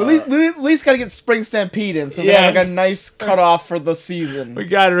record. So we at least gotta get Spring Stampede in, so we Yeah. have like a nice cutoff for the season. We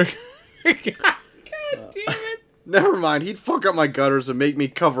gotta God damn it. Never mind, he'd fuck up my gutters and make me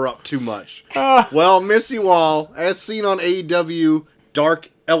cover up too much. Oh. Well, miss you all, as seen on AEW Dark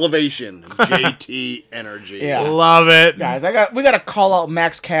Elevation, JT Energy. Yeah. Love it. Guys, we gotta call out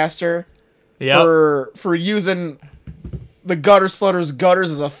Max Caster Yep. for using the Gutter Slutter's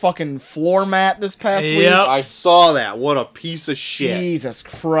gutters as a fucking floor mat this past Yep. week. I saw that. What a piece of shit. Jesus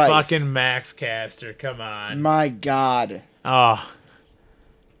Christ. Fucking Max Caster. Come on. My God. Oh.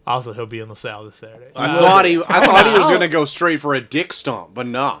 Also, he'll be in LaSalle this Saturday. I thought he was gonna go straight for a dick stomp, but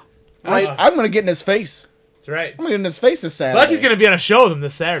nah. I'm gonna get in his face. That's right. I'm gonna get in his face this Saturday. Lucky's gonna be on a show with him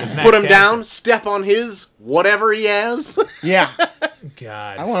this Saturday. Max Put him Caster. down, step on his whatever he has. Yeah.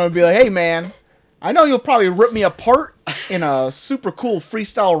 God. I want to be like, hey man, I know you'll probably rip me apart in a super cool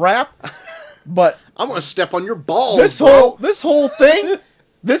freestyle rap, but I'm gonna step on your balls. this whole thing,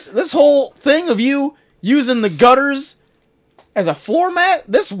 this whole thing of you using the gutters as a floor mat,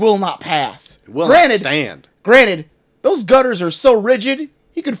 this will not pass. will not stand. Granted, those gutters are so rigid,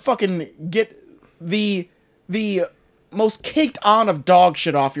 you could fucking get the most caked on of dog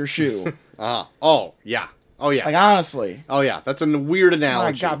shit off your shoe. Oh yeah. Oh yeah. Like honestly. Oh yeah. That's a weird Oh my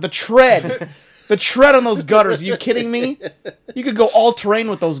analogy. God, the tread. The tread on those gutters. Are you kidding me? You could go all terrain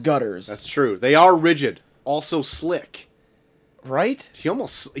with those gutters. That's true. They are rigid, also slick. right? He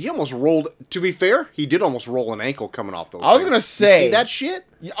almost rolled. To be fair, he did almost roll an ankle coming off those. I was things. gonna You say- see that shit?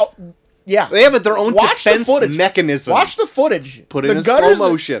 Yeah. They have their own Watch the defense footage. mechanism. Watch the footage. Put it The in gutters- slow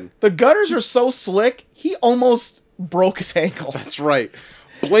motion. The gutters are so slick, he almost broke his ankle. That's right.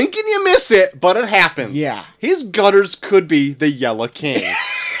 Blink and you miss it, but it happens. Yeah. His gutters could be the Yellow King.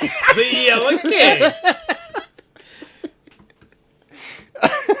 The Yellow King.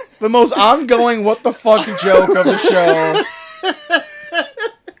 The most ongoing what the fuck joke of the show.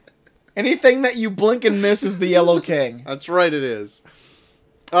 Anything that you blink and miss is the Yellow King. That's right, it is.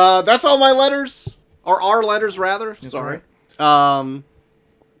 That's all my letters. Or our letters, rather. Sorry.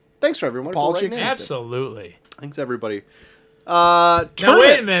 Thanks for everyone Paul for writing Chicks in. Absolutely. Thanks, everybody. Now Tournament.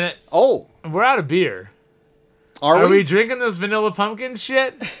 wait a minute. Oh, We're out of beer. are we we? drinking this vanilla pumpkin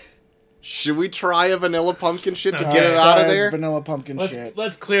shit? Should we try a vanilla pumpkin shit to All get right. it out of Try there? Vanilla pumpkin shit.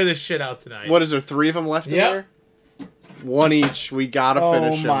 Let's clear this shit out tonight. What is there? 3 of them left in Yep. there? One each. We gotta Oh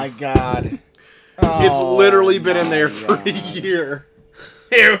finish my them. god. It's Oh literally been in there my for a God. year.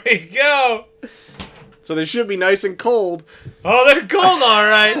 Here we go. So they should be nice and cold. Oh, they're cold, all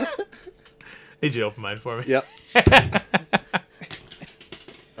right. Need you to open mine for me. Yep.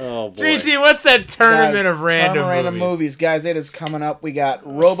 Oh boy. JT, what's that tournament of random movies? Guys, it is coming up. We got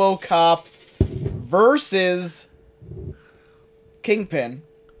RoboCop versus Kingpin,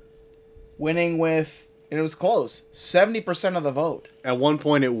 winning with, and it was close, 70% of the vote. At one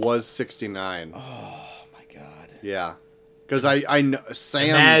point, it was 69. Oh my god. Yeah, because I know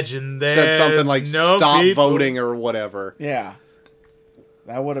Sam said something like no stop people. voting or whatever. Yeah.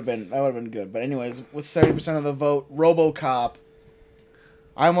 That would have been good. But anyways, with 70% of the vote, RoboCop.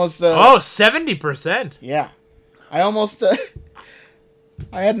 I almost 70%. Yeah. I almost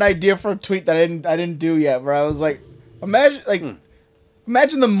I had an idea for a tweet that I didn't do yet, where I was like, imagine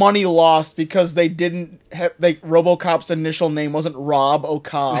the money lost because they didn't have, like, RoboCop's initial name wasn't Rob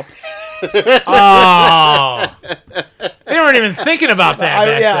O'Cop. Oh. They weren't even thinking about that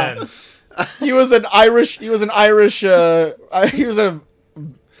back then. He was a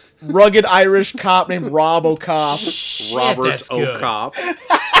rugged Irish cop named Rob O'Cop. Robert O'Cop.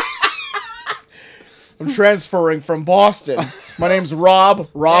 I'm transferring from Boston. My name's Rob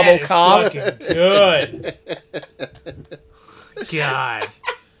That O'Cop. is fucking good. God.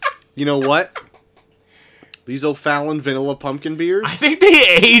 You know what? These O'Fallon vanilla pumpkin beers, I think they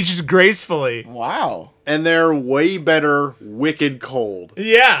aged gracefully. Wow. and they're way better wicked cold.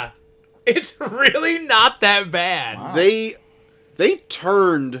 Yeah. It's really not that bad. Wow. They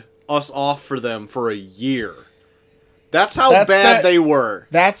turned us off for them for a year. That's how bad they were.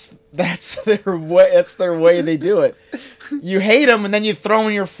 That's their way. That's their way they do it. You hate them, and then you throw them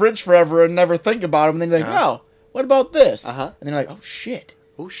in your fridge forever and never think about them. And then you're like, oh, what about this? Uh-huh. And then you're like, oh shit.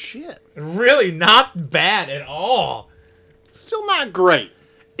 Oh shit. Really not bad at all. Still not great.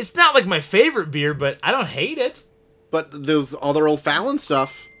 It's not like my favorite beer, but I don't hate it. But those other O'Fallon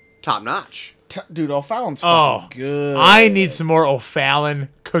stuff, top notch. Dude, O'Fallon's fucking good. I need some more O'Fallon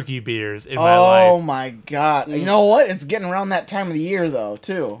cookie beers in my Oh life. my god. You know what? It's getting around that time of the year though,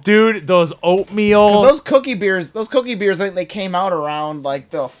 too. Dude, those oatmeal. Those cookie beers, I think they came out around like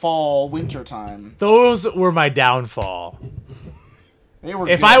the fall, winter time. Those were my downfall. They were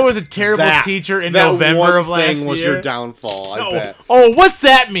If good. I was a terrible teacher in November of last year. That one thing was your downfall, I bet. Oh, what's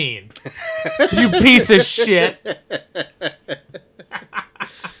that mean? You piece of shit.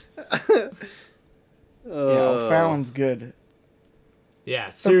 Yeah, O'Fallon's good. Yeah,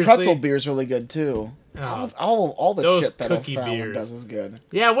 The seriously. pretzel beer's really good too. Oh. All the Those shit that cookie O'Fallon beers. does is good.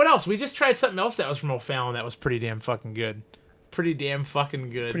 Yeah, what else? We just tried something else that was from O'Fallon that was pretty damn fucking good. Pretty damn fucking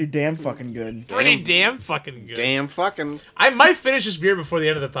good. Pretty damn fucking good. Pretty damn fucking good. Damn fucking. I might finish this beer before the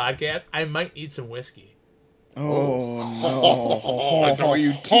end of the podcast. I might need some whiskey. Oh no! Don't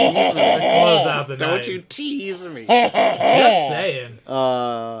you tease me. Close out the night. Don't you tease me. Just saying.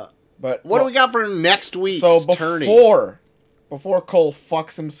 But What do we got for next week's So tourney? before Cole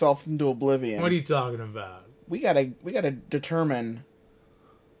fucks himself into oblivion, What are you talking about? we gotta determine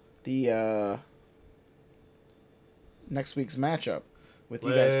the next week's matchup with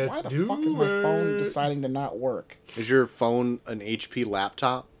you guys. Why Let's the fuck is my do phone it. deciding to not work? Is your phone an HP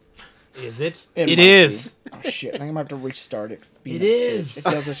laptop? Is it? It It might is. be. Oh shit! I think I'm gonna have to restart it. 'cause it's being It a is. bitch. It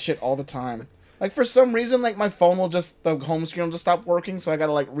does this shit all the time. Like for some reason, like my phone will the home screen will just stop working, so I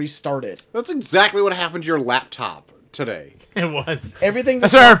gotta like restart it. That's exactly what happened to your laptop today. It was. Everything.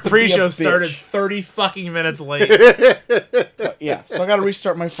 That's just why our wants to be a pre-show started bitch. 30 fucking minutes late. But yeah, so I gotta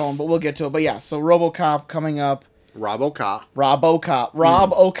restart my phone, but we'll get to it. But yeah, so RoboCop coming up. RoboCop. Rob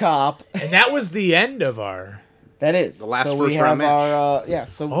O'Cop. And that was the end of our... That is The last so first we round have match. our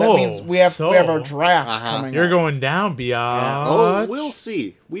so that Oh, means we have our draft Uh-huh. coming. You're up. going down, Yeah. Biatch. Oh, we'll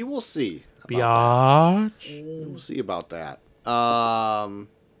see. We will see. Biatch. We'll see about that.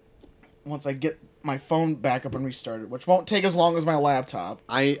 Once I get my phone back up and restarted, which won't take as long as my laptop.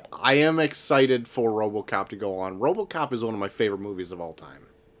 I am excited for RoboCop to go on. RoboCop is one of my favorite movies of all time.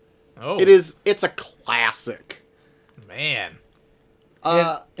 Oh, It's a classic. man.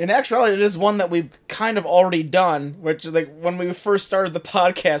 In actuality, it is one that we've kind of already done. Which is like when we first started the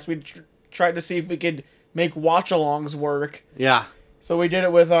podcast, we tried to see if we could make watch-alongs work. Yeah. So we did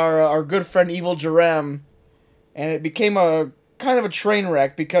it with our good friend Evil Jerem, and it became a kind of a train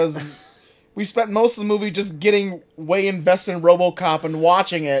wreck because we spent most of the movie just getting way invested in RoboCop and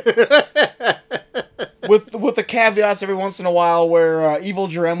watching it, with the caveats every once in a while where Evil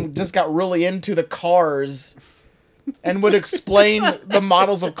Jerem just got really into the cars and would explain the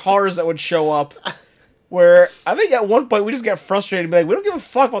models of cars that would show up. Where I think at one point we just got frustrated and be like, we don't give a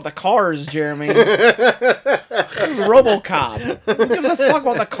fuck about the cars, Jeremy. This is RoboCop. Who gives a fuck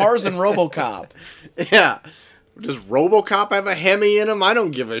about the cars in RoboCop? Yeah. Does RoboCop have a Hemi in him? I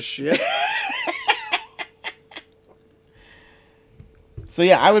don't give a shit. So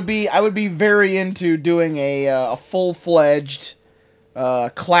yeah, I would be very into doing a full-fledged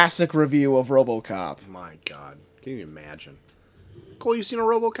classic review of RoboCop. My God, can you imagine? Cole, you seen a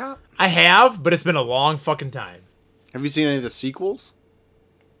RoboCop? I have, but it's been a long fucking time. Have you seen any of the sequels?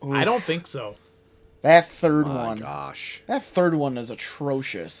 I don't think so. That third My one. gosh, That third one is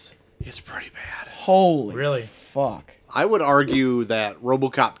atrocious. it's pretty bad. Holy Really? fuck. I would argue that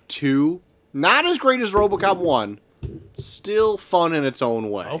RoboCop 2, not as great as RoboCop 1, still fun in its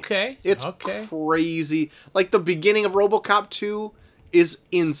own way. Okay. It's okay. crazy. Like, the beginning of RoboCop 2 is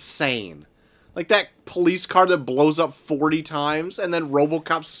insane. Like, that police car that blows up 40 times, and then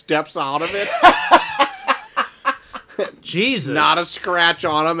RoboCop steps out of it. Jesus. Not a scratch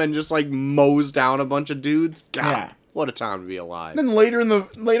on him, and just, like, mows down a bunch of dudes. God, Yeah. what a time to be alive. And then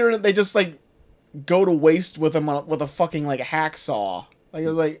later they just like go to waste with him with a fucking like hacksaw. Like it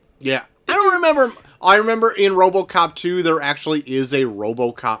was like Yeah. I remember in RoboCop 2, there actually is a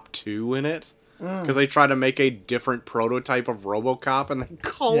RoboCop 2 in it. Because they try to make a different prototype of RoboCop, and they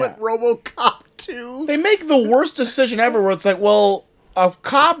call Yeah. it RoboCop 2. they make the worst decision ever. Where it's like, well, a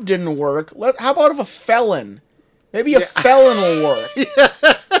cop didn't work. How about if a felon? Maybe a felon will work.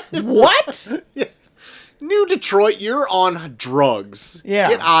 What? New Detroit, you're on drugs. Yeah.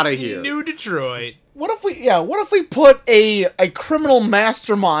 Get out of here. New Detroit. What if we put a criminal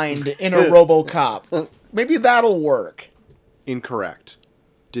mastermind in a RoboCop? Maybe that'll work. Incorrect.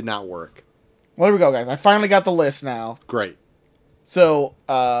 Did not work. Well, there we go, guys. I finally got the list now. Great. So,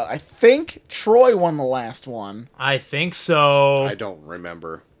 I think Troy won the last one. I think so. I don't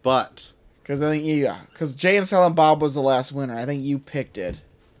remember. But, Because Jay and Silent Bob was the last winner. I think you picked it.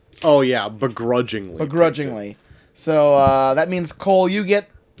 oh yeah, begrudgingly. Begrudgingly. So, that means, Cole, you get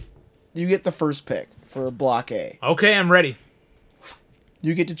the first pick for Block A. Okay, I'm ready.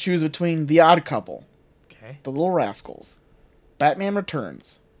 You get to choose between The Odd Couple, Okay. The Little Rascals, Batman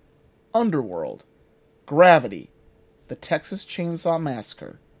Returns, Underworld, Gravity, The Texas Chainsaw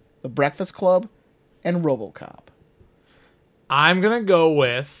Massacre, The Breakfast Club, and RoboCop. I'm going to go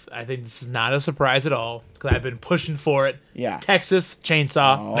with, I think this is not a surprise at all, because I've been pushing for it. Yeah. Texas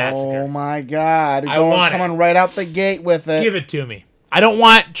Chainsaw Oh Massacre. my God! I want it. Coming right out the gate with it. Give it to me. I don't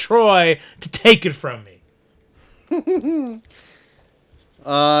want Troy to take it from me. Can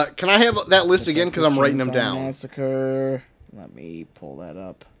I have that list again? Because I'm writing them Chainsaw down. Massacre. Let me pull that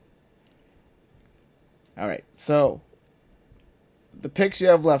up. All right, so the picks you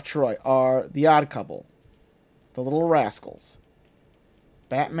have left, Troy, are The Odd Couple, The Little Rascals,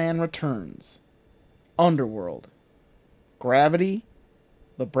 Batman Returns, Underworld, Gravity,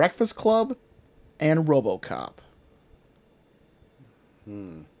 The Breakfast Club, and RoboCop.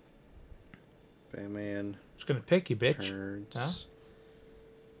 Batman Just going to pick you, bitch. Returns. Huh?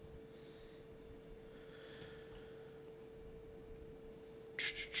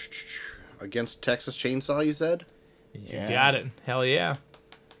 Against Texas Chainsaw, you said? You got it. Hell yeah.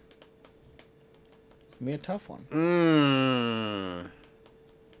 It's gonna be a tough one.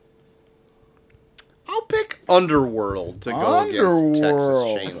 I'll pick Underworld to go against Texas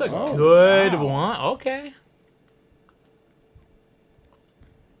Underworld. Chainsaw. That's a Oh, good wow. one. Okay.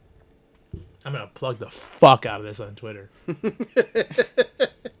 I'm going to plug the fuck out of this on Twitter.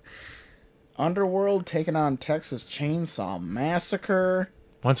 Underworld taking on Texas Chainsaw Massacre.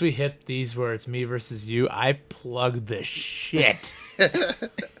 Once we hit these where it's me versus you, I plug the shit.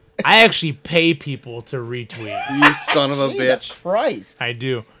 I actually pay people to retweet. You son of a Jesus bitch. Christ. I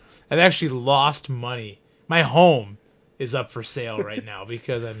do. I've actually lost money. My home is up for sale right now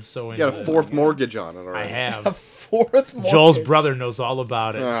because I'm so You into got a it. fourth mortgage on it I already. A have. fourth mortgage. Joel's brother knows all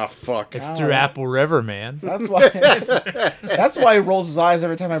about it. Ah, fuck. It's through Apple River, man. That's why. That's why he rolls his eyes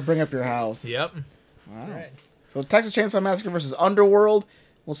every time I bring up your house. Yep. Wow. So Texas Chainsaw Massacre versus Underworld.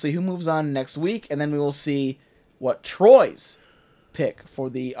 We'll see who moves on next week, and then we will see what Troy's pick for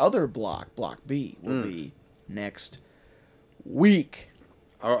the other block, Block B, will be next week.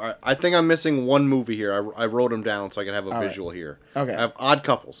 I think I'm missing one movie here. I wrote them down so I can have a right. visual here. Okay. I have Odd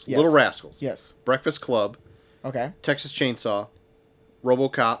Couples, Yes. Little Rascals, Yes. Breakfast Club, Okay. Texas Chainsaw,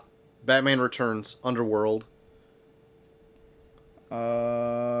 RoboCop, Batman Returns, Underworld,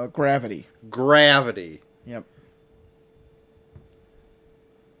 Gravity. Gravity. Yep.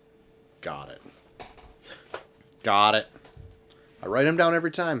 Got it. Got it. I write them down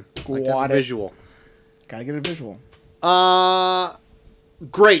every time. I like to have Got a it. visual. Gotta get a visual.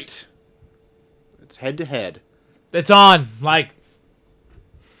 Great. It's head to head. It's on. Like,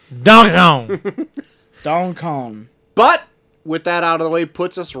 Donkey Kong. Donkey Kong. But with that out of the way,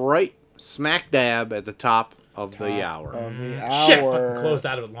 puts us right smack dab at the top of the hour. Of the Shit, I hour. fucking closed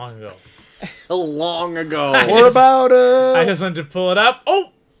out of it long ago. Long ago. What about I just wanted to pull it up. Oh!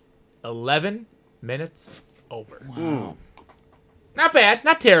 11 minutes over. Wow. Not bad.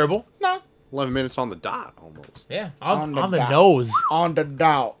 Not terrible. No. 11 minutes on the dot, almost. Yeah. On the dot. nose. On the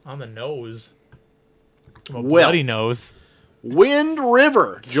dot. On the nose. A Well. bloody nose. Wind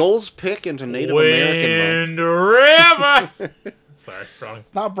River, Joel's pick into Native American Month. Wind River. Sorry, wrong.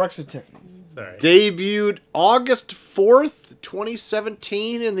 It's not Breakfast at Tiffany's. Sorry. Debuted August 4th,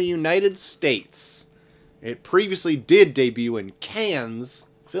 2017 in the United States. It previously did debut in Cannes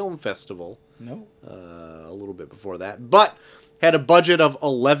Film Festival No. a little bit before that, but had a budget of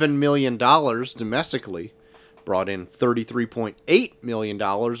 $11 million domestically, brought in $33.8 million,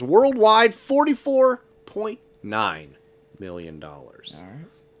 worldwide $44.9 million. All right.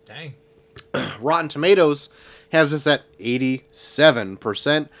 Dang. Rotten Tomatoes has this at 87%,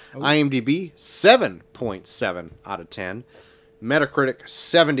 IMDb 7.7 out of 10, Metacritic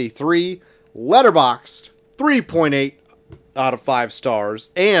 73, Letterboxd 3.8 out of 5 stars,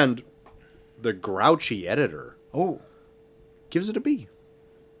 and the Grouchy Editor Oh. gives it a B.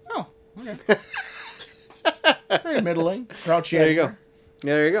 Oh. Okay. Very middling. Grouchy. There you go. Editor.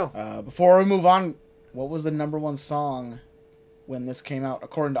 There you go. Before we move on, what was the #1 song when this came out,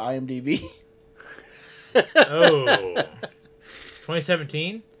 according to IMDb? Oh.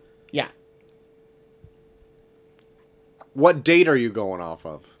 2017? Yeah. What date are you going off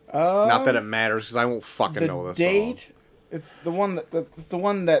of? Not that it Um, matters, because I won't fucking the know this date. song. It's the one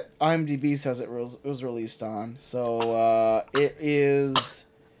that IMDb says it was released on. So it is.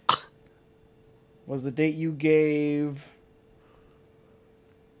 Was the date you gave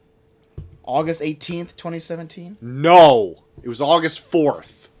August 18th, 2017? No! It was August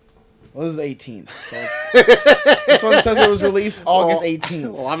 4th. Well, this is 18th. So it's, this one says it was released August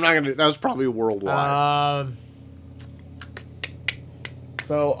 18th. Well, I'm not going to... That was probably worldwide.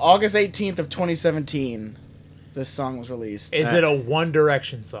 So August 18th of 2017, this song was released. Is it a One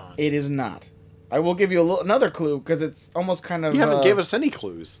Direction song? It is not. I will give you another clue because it's almost kind of. You haven't gave us any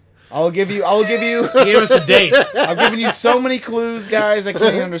clues. I'll give you. Give us a date. I'm giving you so many clues, guys. I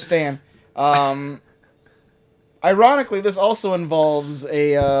can't even understand. Ironically, this also involves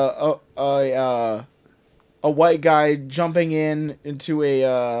a white guy jumping into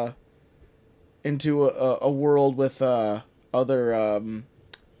a world with other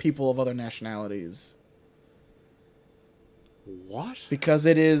people of other nationalities. What? Because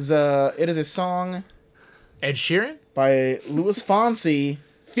it is a song Ed Sheeran? by Louis Fonsi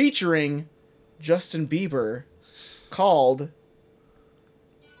featuring Justin Bieber called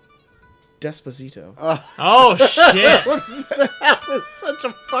Despacito. Oh, shit. That was such a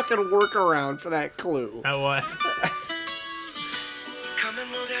fucking workaround for that clue. What?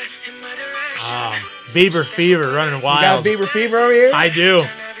 Bieber fever running You got wild. Bieber fever over here? I do.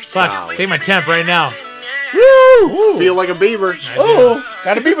 Fuck, take my temp right now. Woo! Feel like a beaver. Oh,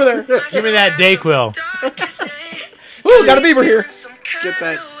 got a Bieber there. Give me that Dayquil. Ooh, got a Bieber here. Get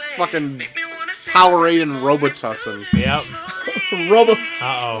that fucking Powerade and Robitussin. Yep. Robo.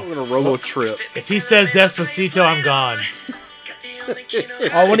 Uh-oh. I'm gonna Robo trip. If he says Despacito, I'm gone.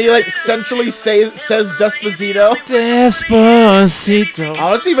 Oh, when he like centrally says Despacito. Despacito.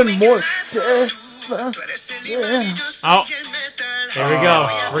 Oh, it's even more. Oh, there we go.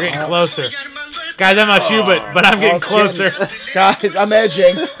 We're getting closer. Guys, I'm not you, but I'm getting closer. Guys, I'm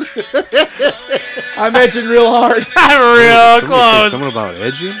edging. I'm edging real hard. I'm real close. Something about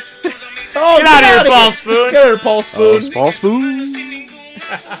edging? Oh, Get out of here, Paul Spoon. Get out of here, Paul Spoon. Paul Spoon?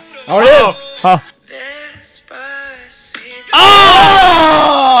 Oh, it is.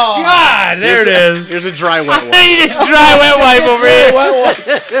 Oh! God, there it is. Here's a dry wet I one. need a dry wet wipe over here.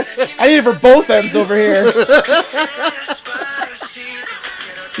 I need it for both ends over here.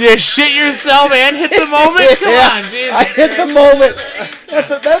 You shit yourself and hit the moment? Come on, Jesus. I hit the moment.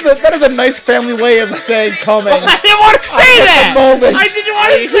 That is a nice family way of saying coming. I didn't want to say hit that. the moment. I didn't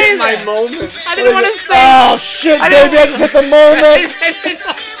want to say My that. moment. I didn't want to say Oh shit, I baby! I didn't- just hit the moment.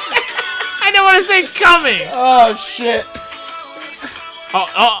 I didn't want to say coming. Oh shit!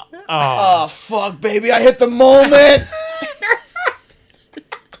 Oh. Oh fuck, baby! I hit the moment.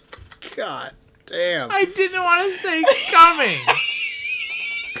 God damn. I didn't want to say coming.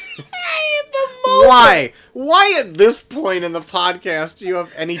 Why? Why at this point in the podcast do you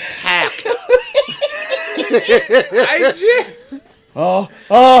have any tact? I just... Oh!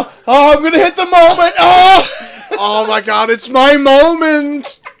 I'm gonna hit the moment. Oh! Oh my god, it's my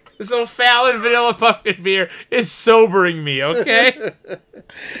moment! This little Fallon vanilla pumpkin beer is sobering me, okay?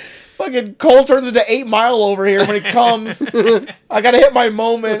 Fucking Cole turns into 8 Mile over here when it comes. I gotta hit my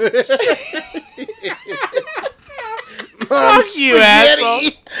moment. Fuck you,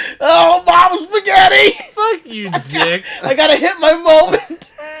 asshole. Oh, Mom Spaghetti! Fuck you, dick. I gotta hit my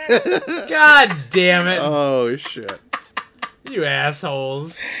moment. God damn it. Oh shit. You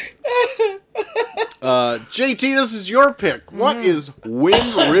assholes. JT, this is your pick. What is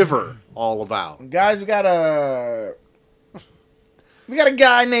Wind River all about? Guys, we got a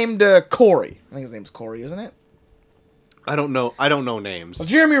guy named Corey. I think his name's Corey, isn't it? I don't know names. Well,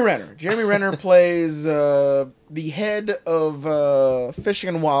 Jeremy Renner. Jeremy Renner plays the head of fishing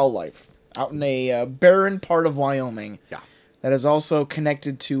and wildlife out in a barren part of Wyoming. Yeah. That is also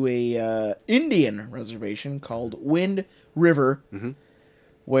connected to a Indian reservation called Wind River,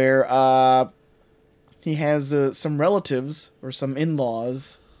 where he has some relatives or some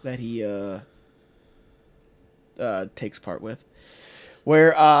in-laws that he takes part with.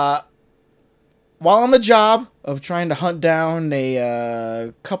 Where while on the job of trying to hunt down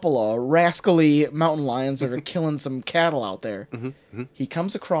a couple of rascally mountain lions that are killing some cattle out there, he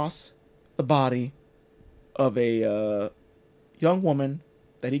comes across the body of a young woman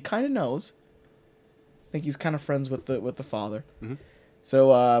that he kind of knows. I think he's kind of friends with the father.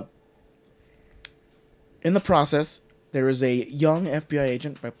 So, in the process, there is a young FBI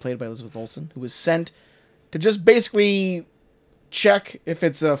agent played by Elizabeth Olsen who is sent to just basically check if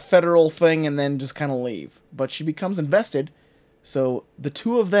it's a federal thing and then just kind of leave. But she becomes invested, so the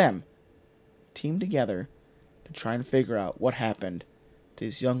two of them team together to try and figure out what happened to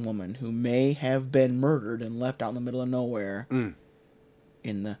this young woman who may have been murdered and left out in the middle of nowhere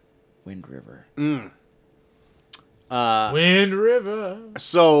in the Wind River. Wind River.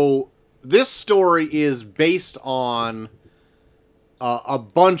 So this story is based on a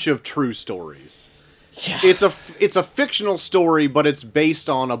bunch of true stories. Yeah. It's a fictional story, but it's based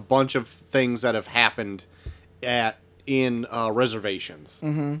on a bunch of things that have happened in reservations.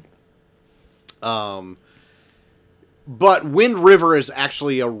 But Wind River is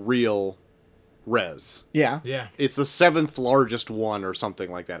actually a real res. Yeah. Yeah. It's the 7th largest one or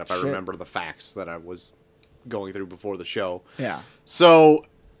something like that, if I Shit. remember the facts that I was going through before the show. Yeah. So,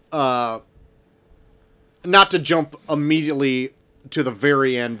 not to jump immediately to the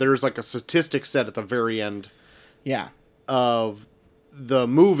very end, there's like a statistic set at the very end Yeah. of the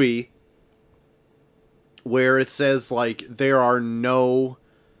movie where it says, like, there's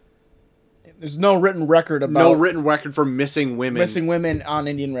no written record about for missing women on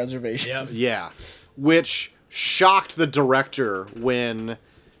Indian reservations. Yep. Yeah, which shocked the director when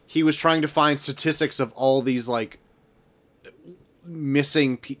he was trying to find statistics of all these, like,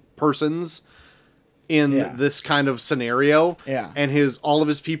 missing persons in this kind of scenario. Yeah. And all of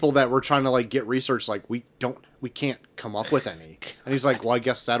his people that were trying to, like, get research, like, we can't come up with any. And he's like, well, I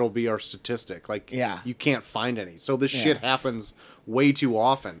guess that'll be our statistic. Like, you can't find any. So this shit happens way too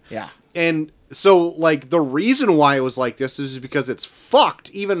often. Yeah. And so, like, the reason why it was like this is because it's fucked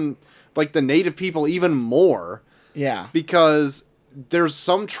even, like, the native people even more. Yeah. Because there's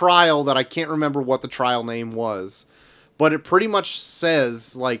some trial that I can't remember what the trial name was, but it pretty much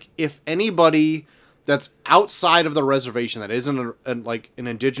says, like, if anybody that's outside of the reservation that isn't an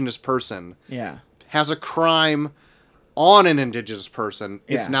indigenous person has a crime on an indigenous person,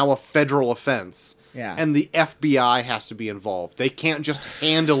 it's now a federal offense. Yeah. And the FBI has to be involved. They can't just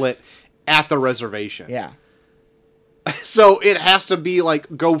handle it at the reservation. Yeah. So it has to be,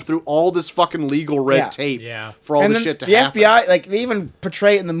 like, go through all this fucking legal red tape for all this shit to happen. The FBI, like, they even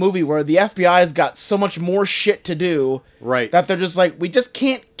portray it in the movie where the FBI's got so much more shit to do. Right. That they're just like, we just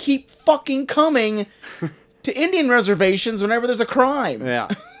can't keep fucking coming to Indian reservations whenever there's a crime. Yeah.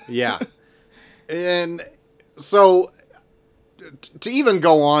 Yeah. And so to even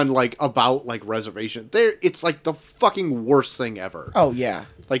go on, like, about, like, reservation, it's like the fucking worst thing ever. Oh, yeah.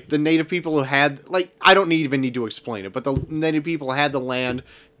 Like, the native people who had, like, I don't even need to explain it, but the native people who had the land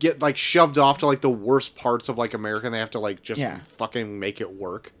get, like, shoved off to, like, the worst parts of, like, America, and they have to, like, just fucking make it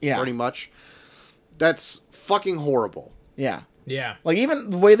work. Yeah. Pretty much. That's fucking horrible. Yeah. Yeah. Like, even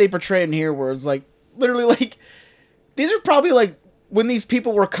the way they portray it in here, where it's, like, literally, like, these are probably, like, when these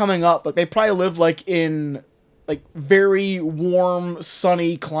people were coming up, like, they probably lived, like, in, like, very warm,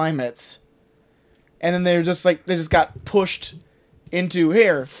 sunny climates. And then they're just, like, they just got pushed into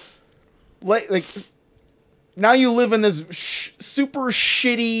here. Like now you live in this super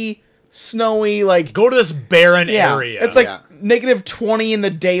shitty, snowy, like... Go to this barren area. It's like negative 20 in the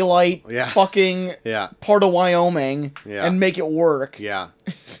daylight, fucking part of Wyoming, and make it work. Yeah.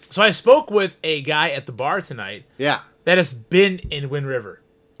 So I spoke with a guy at the bar tonight. Yeah. That has been in Wind River.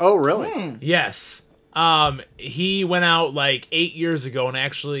 Oh, really? Yes. He went out, like, 8 years ago and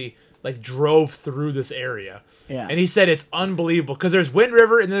actually, like, drove through this area. Yeah. And he said it's unbelievable because there's Wind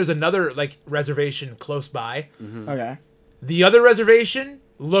River and there's another, like, reservation close by. Mm-hmm. Okay. The other reservation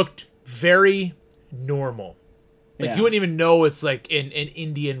looked very normal. Like, you wouldn't even know it's, like, an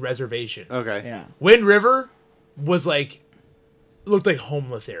Indian reservation. Okay. Yeah. Wind River was, like, looked like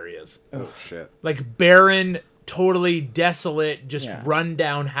homeless areas. Oh shit. Like barren, totally desolate, just Yeah. run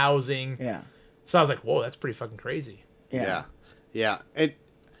down housing. Yeah. So I was like, whoa, that's pretty fucking crazy. Yeah. Yeah.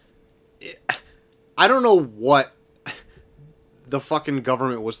 I don't know what the fucking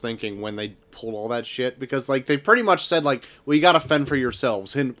government was thinking when they pulled all that shit, because like they pretty much said like, well, you got to fend for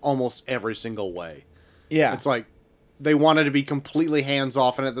yourselves in almost every single way. Yeah. It's like they wanted to be completely hands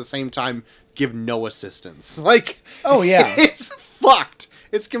off and at the same time give no assistance. Like, Oh, yeah. it's fucked.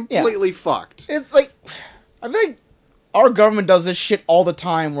 It's completely fucked. It's like, I think our government does this shit all the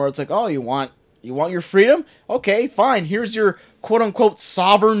time where it's like, oh, you want your freedom? Okay, fine. Here's your quote unquote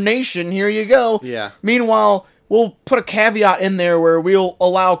sovereign nation. Here you go. Yeah. Meanwhile, we'll put a caveat in there where we'll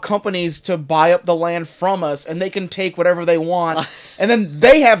allow companies to buy up the land from us and they can take whatever they want. And then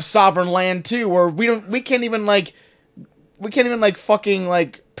they have sovereign land too, where we can't even fucking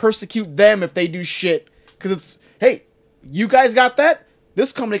like persecute them if they do shit. Cause it's, hey, you guys got that?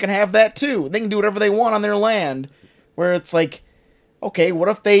 This company can have that too. They can do whatever they want on their land. Where it's like, okay, what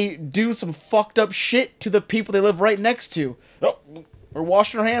if they do some fucked up shit to the people they live right next to? Oh, we're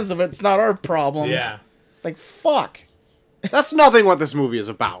washing our hands of it. It's not our problem. Yeah. It's like, fuck. That's nothing what this movie is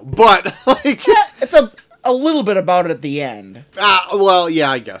about, but like, Yeah, it's a little bit about it at the end. well,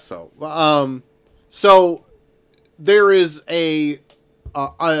 yeah, I guess so. So there is a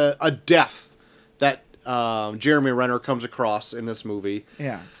death that Jeremy Renner comes across in this movie.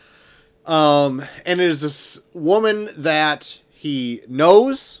 Yeah. And it is this woman that he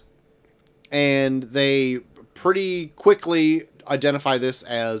knows, and they pretty quickly identify this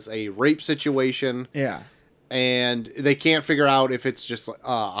as a rape situation, Yeah. and they can't figure out if it's just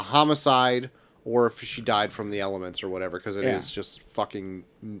a homicide or if she died from the elements or whatever, because it is just fucking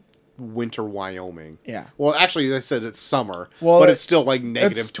winter Wyoming. Yeah. Well, actually, they said it's summer, Well, but it's still like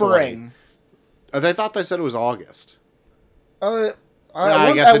negative It's 20. spring. They thought they said it was August. At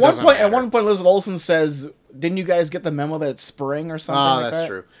guess it one doesn't point, matter. Elizabeth Olsen says, "Didn't you guys get the memo that it's spring or something?" Oh, like that's that?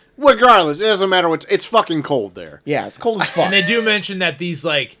 true. Regardless, it doesn't matter what. It's fucking cold there. Yeah, it's cold as fuck. And they do mention that these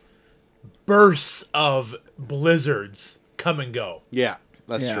like bursts of blizzards come and go. Yeah,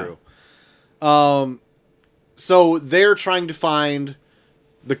 that's Yeah. true. So they're trying to find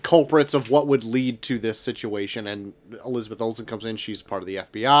the culprits of what would lead to this situation, and Elizabeth Olsen comes in. She's part of the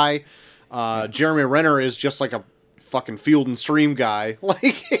FBI. Jeremy Renner is just like a fucking Field and Stream guy. Like,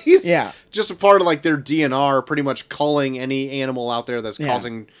 he's just a part of like their DNR, pretty much culling any animal out there that's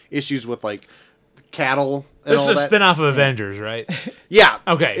causing issues with like cattle and This all is a that. spin-off of Avengers, right? Yeah.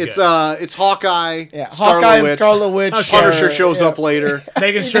 Okay, It's good. it's Hawkeye. Yeah, Scarlet Hawkeye and Witch. Scarlet Witch. Okay. Punisher shows up later.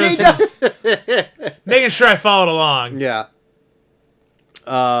 Making sure He this is, making sure I followed along. Yeah.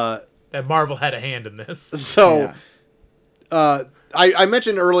 That Marvel had a hand in this. So, I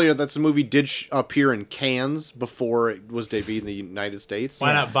mentioned earlier that the movie did appear in cans before it was debuted in the United States.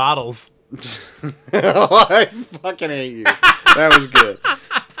 Why not bottles? I fucking hate you. That was good.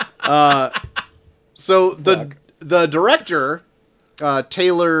 So the director,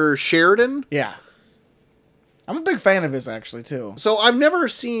 Taylor Sheridan. Yeah. I'm a big fan of his, actually, too. So I've never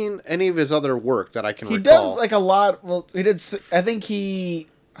seen any of his other work that I can He recall. does, like, a lot. Well, he did, I think I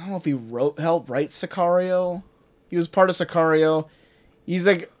don't know if he helped write Sicario. He was part of Sicario. He's,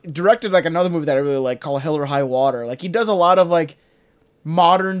 like, directed, like, another movie that I really like called Hell or High Water. Like, he does a lot of, like,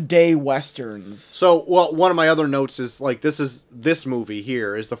 modern-day westerns. So, well, one of my other notes is, like, this movie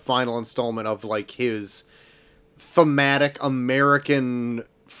here is the final installment of, like, his thematic American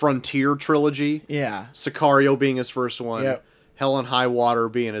frontier trilogy. Yeah. Sicario being his first one. Yep. Hell and High Water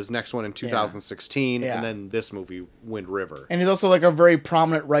being his next one in 2016. Yeah. And then this movie, Wind River. And he's also, like, a very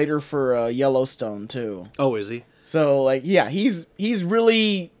prominent writer for Yellowstone, too. Oh, is he? So, like, yeah, he does a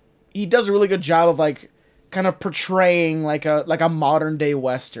really good job of, like, kind of portraying, like a modern-day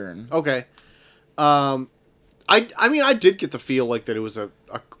western. Okay. I mean, I did get the feel like that it was a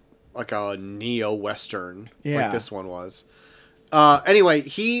neo-western, Yeah. like this one was. Anyway,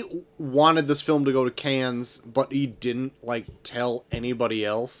 he wanted this film to go to Cannes, but he didn't, like, tell anybody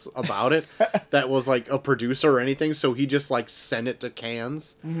else about it that was, like, a producer or anything, so he just, like, sent it to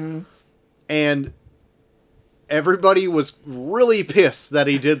Cannes. Mm-hmm. And everybody was really pissed that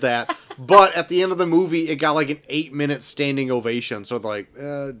he did that, but at the end of the movie, it got, like, an 8-minute standing ovation, so they're like,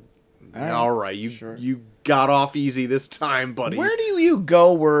 all right, you got off easy this time, buddy. Where do you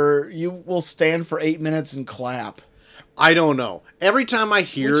go where you will stand for 8 minutes and clap? I don't know. Every time I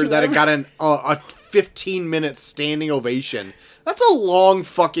hear Would you that ever- it got a 15-minute standing ovation, that's a long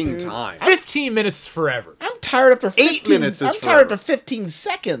fucking time. 15 minutes forever. I'm tired after 15 8 minutes is I'm tired forever. after 15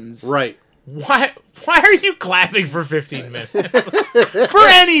 seconds. Right. Why are you clapping for 15 minutes? For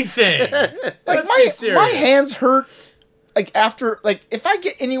anything. Like Let's be my serious. hands hurt like after like if I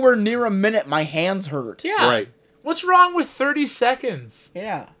get anywhere near a minute, my hands hurt. Yeah. Right. What's wrong with 30 seconds?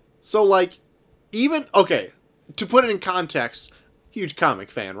 Yeah. So, like, even... Okay, to put it in context, huge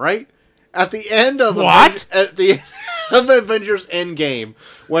comic fan, right? At the end of... What? At the end of Avengers Endgame,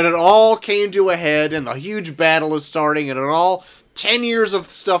 when it all came to a head and the huge battle is starting and it all... 10 years of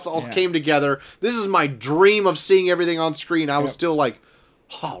stuff all came together. This is my dream of seeing everything on screen. I was still like,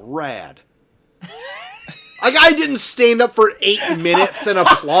 oh, rad. Like, I didn't stand up for 8 minutes and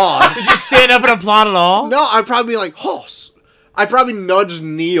applaud. Did you stand up and applaud at all? No, I'd probably be like, oh. I'd probably nudge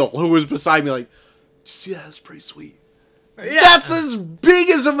Neil, who was beside me, like, see, that's pretty sweet. Yeah. That's as big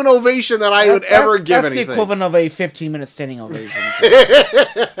as of an ovation that I would ever give That's anything. the equivalent of a 15-minute standing ovation.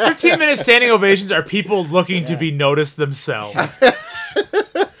 15-minute standing ovations are people looking to be noticed themselves.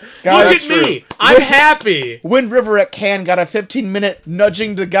 Guys, Look at me. I'm happy. Wind River at Cannes got a 15-minute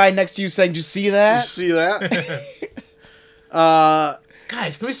nudging the guy next to you saying, "Did you see You that?" see that?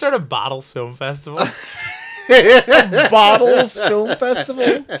 Guys, can we start a Bottles Film Festival? Bottles Film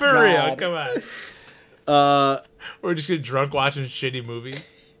Festival. For real, God. come on. Uh, We're just getting drunk watching shitty movies.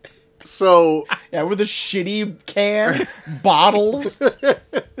 so, Yeah, with a shitty can, bottles.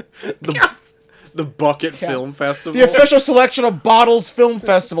 the Bucket Film Festival. The official selection of Bottles Film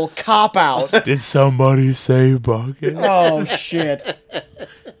Festival. Cop out. Did somebody say bucket? Oh shit!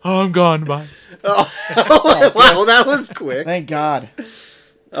 I'm gone, bye. Wow, that was quick. Thank God.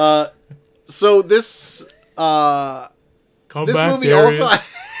 So this Come this back, movie Darius. also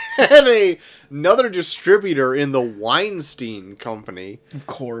had another distributor in the Weinstein Company Of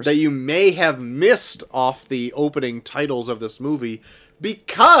course. that you may have missed off the opening titles of this movie,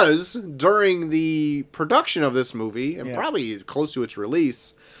 because during the production of this movie, and probably close to its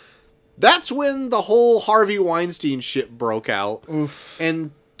release, that's when the whole Harvey Weinstein shit broke out. Oof.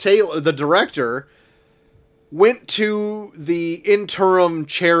 And Taylor, the director, went to the interim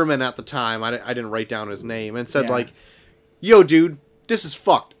chairman at the time, I didn't write down his name, and said, Yeah. like, yo, dude, this is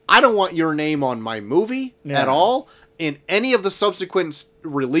fucked. I don't want your name on my movie at all, in any of the subsequent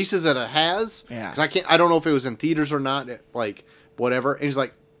releases that it has. Yeah. Because I don't know if it was in theaters or not, like, whatever. And he's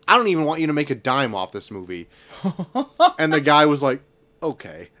like, I don't even want you to make a dime off this movie. And the guy was like,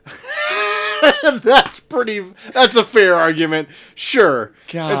 okay. That's a fair argument. Sure.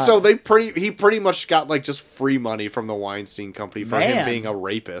 God. And so he pretty much got like just free money from the Weinstein Company for him Man. being a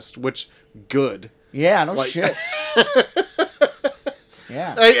rapist, which good. Yeah, no Like- shit.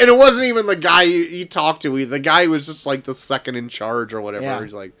 Yeah. And it wasn't even the guy he talked to. The guy was just like the second in charge or whatever. Yeah.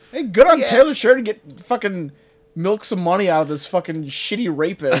 He's like, Hey, good on Taylor Sheridan to get fucking milk some money out of this fucking shitty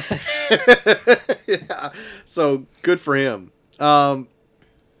rapist. yeah. So good for him.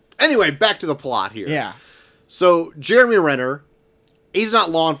 Anyway, back to the plot here. Yeah. So Jeremy Renner, he's not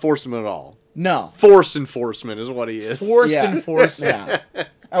law enforcement at all. No. Forced enforcement is what he is. Forced Yeah. enforcement. Yeah.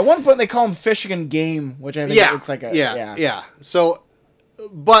 At one point they call him fishing and game, which I think Yeah. it's like a yeah. So,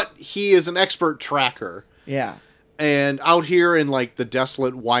 but he is an expert tracker. Yeah. And out here in like the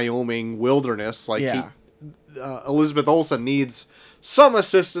desolate Wyoming wilderness, like Yeah. Elizabeth Olsen needs some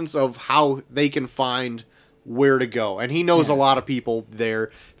assistance of how they can find where to go. And he knows a lot of people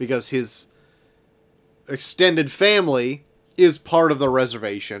there because his extended family is part of the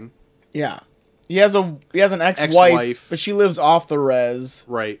reservation. Yeah. He has an ex-wife, Ex-wife. but she lives off the res.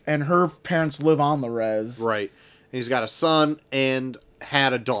 Right. And her parents live on the res. Right. And he's got a son and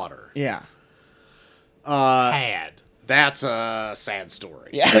had a daughter. Yeah. Had. That's a sad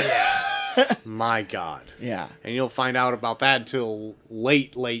story. Yeah. My God. Yeah. And you'll find out about that until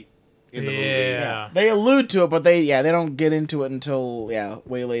late in the movie. Yeah. They allude to it, but they don't get into it until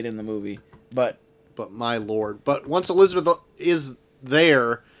way late in the movie. But My Lord. But once Elizabeth is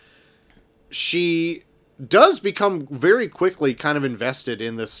there, she does become very quickly kind of invested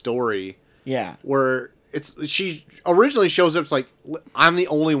in this story, yeah. where she originally shows up, it's like, I'm the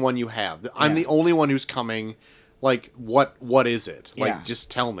only one you have. I'm the only one who's coming. Like, what is it? Like, Yeah. just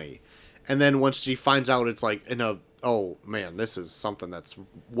tell me. And then once she finds out, it's like, oh man, this is something that's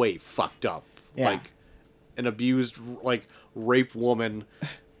way fucked up. Yeah. Like, an abused, like, raped woman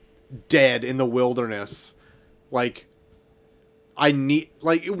dead in the wilderness. Like, I need,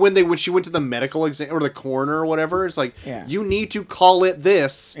 like, when she went to the medical exam, or the coroner or whatever, it's like, Yeah. you need to call it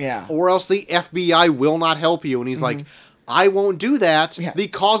this, Yeah. or else the FBI will not help you. And he's like, I won't do that. Yeah. The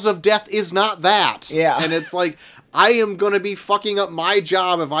cause of death is not that. Yeah. And it's like, I am going to be fucking up my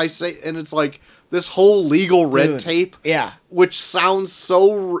job if I say, and it's like, this whole legal red Dude. tape, Yeah. which sounds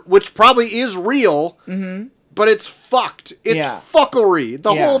which probably is real, but it's fucked. It's Yeah. fuckery.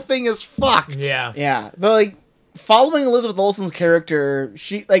 The Yeah. whole thing is fucked. Yeah. Yeah. But like following Elizabeth Olsen's character,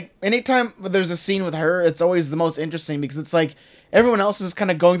 she, like, anytime there's a scene with her, it's always the most interesting because it's like everyone else is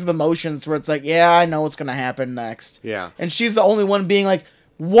kind of going through the motions where it's like, yeah, I know what's going to happen next. Yeah. And she's the only one being like,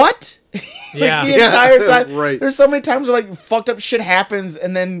 what? Yeah. The entire time. Right. There's so many times where, like, fucked up shit happens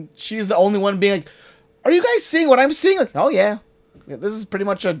and then she's the only one being like, are you guys seeing what I'm seeing? Like, oh, yeah. This is pretty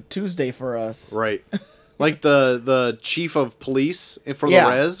much a Tuesday for us. Right. Like the chief of police for the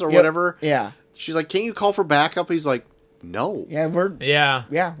res or whatever. Yeah. She's like, can't you call for backup? He's like, no. Yeah, we're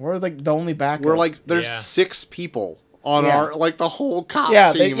like the only backup. We're like, there's Yeah. 6 people on our, like, the whole cop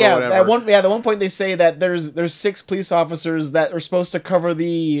team yeah, or whatever. at one point they say that there's 6 police officers that are supposed to cover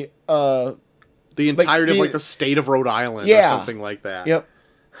the entirety of, the- like, the state of Rhode Island or Yeah. something like that. Yep.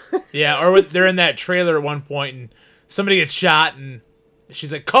 Yeah, or they're in that trailer at one point and somebody gets shot and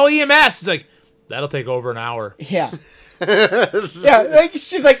she's like, call EMS. He's like, that'll take over an hour. Yeah. Yeah, like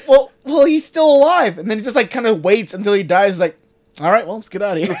she's like, well, he's still alive, and then he just like kind of waits until he dies. Like, all right, well, let's get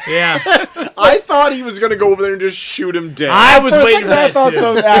out of here. Yeah. I thought he was going to go over there and just shoot him dead. I was For a waiting second, for I that thought too.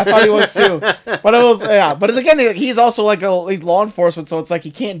 so. Yeah, I thought he was too. But it was But again, he's also like he's law enforcement, so it's like he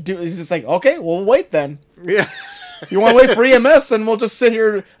can't do. He's just like, okay, we'll wait then. Yeah. You want to wait for EMS, then we'll just sit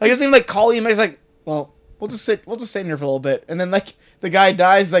here. Like, doesn't even like call EMS. Like, well, we'll just sit in here for a little bit, and then like the guy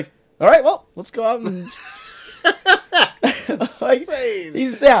dies. Like, all right, well, let's go out and. Like, Insane.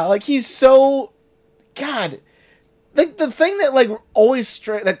 he's so, God, like the thing that like always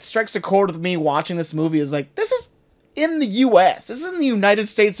strikes a chord with me watching this movie is like, this is in the U.S. This is in the United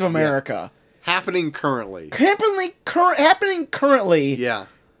States of America. Happening currently. Happening currently. Yeah.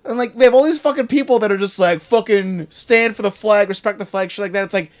 And like we have all these fucking people that are just like fucking stand for the flag, respect the flag, shit like that.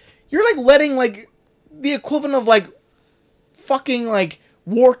 It's like you're like letting like the equivalent of like fucking like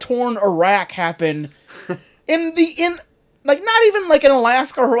war-torn Iraq happen in like not even like in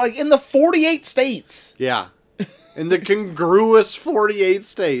Alaska or like in the 48 states. Yeah. In the congruous 48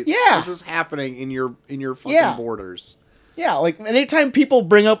 states. Yeah. This is happening in your fucking borders. Yeah, like anytime people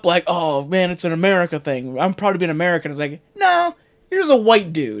bring up like, oh man, it's an America thing. I'm proud to be an American. It's like, no, you're just a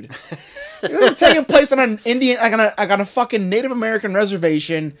white dude. This is taking place on an Indian, like on a fucking Native American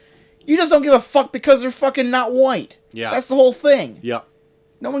reservation. You just don't give a fuck because they're fucking not white. Yeah. That's the whole thing. Yep.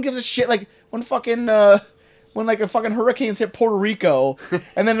 No one gives a shit. Like when fucking when like a fucking hurricanes hit Puerto Rico,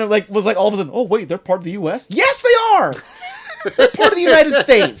 and then it like was like all of a sudden, oh wait, they're part of the U.S. Yes, they are. They're part of the United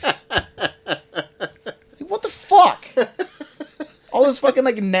States. Like, what the fuck? All this fucking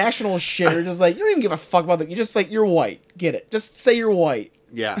like national shit. You're just like, you don't even give a fuck about that. You're just like, you're white. Get it? Just say you're white.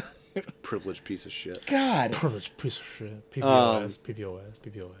 Yeah. Privileged piece of shit. God. Privileged piece of shit. PPOS. PPOS.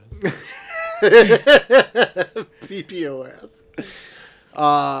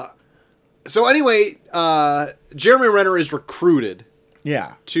 PPOS. So anyway, Jeremy Renner is recruited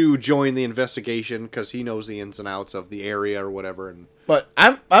Yeah. to join the investigation because he knows the ins and outs of the area or whatever. And But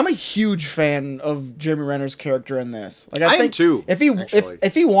I'm a huge fan of Jeremy Renner's character in this. Like I am think too, If he actually.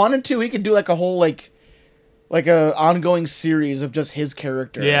 if he wanted to, he could do like a whole like a ongoing series of just his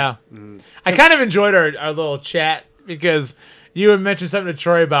character. Yeah. I kind of enjoyed our little chat because you had mentioned something to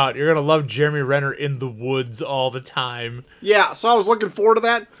Troy about you're going to love Jeremy Renner in the woods all the time. yeah, so I was looking forward to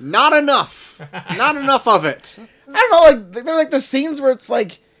that. Not enough. Not enough of it. I don't know, like they're like the scenes where it's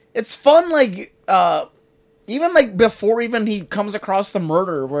like it's fun, like even like before even he comes across the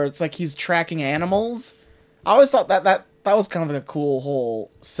murder, where it's like he's tracking animals. I always thought that was kind of like a cool whole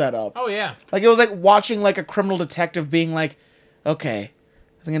setup. Oh, yeah. Like it was like watching like a criminal detective being like, okay,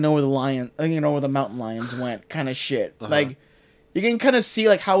 I think I know where the mountain lions went, kind of shit. Like you can kind of see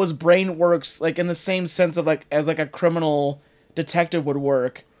like how his brain works, like in the same sense of like as like a criminal detective would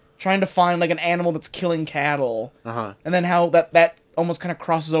work, trying to find like an animal that's killing cattle, and then how that almost kind of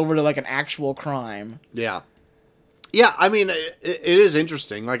crosses over to like an actual crime. Yeah. Yeah, I mean, it is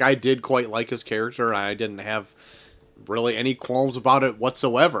interesting. Like, I did quite like his character. I didn't have really any qualms about it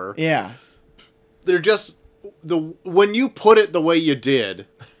whatsoever. Yeah. They're just when you put it the way you did,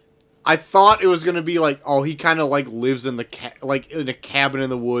 I thought it was gonna be like, oh, he kind of like lives in like in a cabin in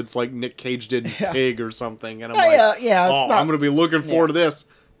the woods, like Nick Cage did in Pig or something. And I'm like, yeah, it's oh, not, I'm gonna be looking forward to this.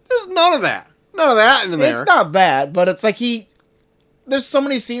 There's none of that in there. It's not bad, but it's like there's so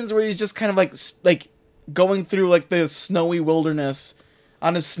many scenes where he's just kind of like going through like the snowy wilderness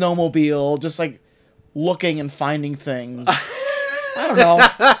on his snowmobile, just like looking and finding things. I don't know.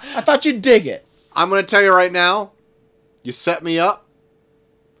 I thought you'd dig it. I'm gonna tell you right now, you set me up.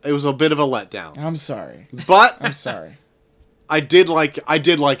 It was a bit of a letdown. I'm sorry. But I'm sorry. I did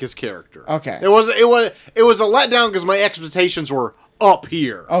like his character. Okay. It was a letdown because my expectations were up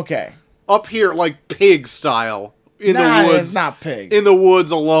here. Okay. Up here, like Pig style in the woods. It's not Pig. In the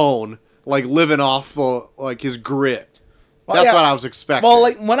woods alone. like living off like his grit. Well, That's yeah. what I was expecting. Well,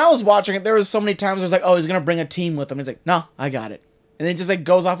 like when I was watching it, there was so many times where it was like, oh, he's gonna bring a team with him. He's like, no, I got it. And then he just like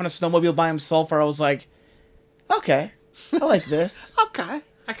goes off in a snowmobile by himself. Where I was like, okay, I like this. Okay.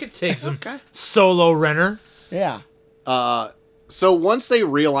 I could take some Okay. solo Renner. Yeah, So once they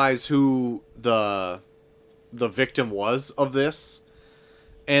realize who the victim was of this,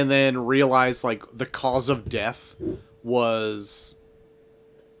 and then realize like the cause of death was,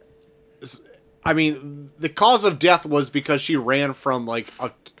 I mean, the cause of death was because she ran from like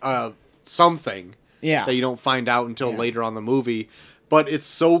a something yeah, that you don't find out until Yeah. later on the movie. But it's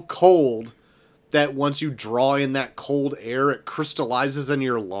so cold that once you draw in that cold air, it crystallizes in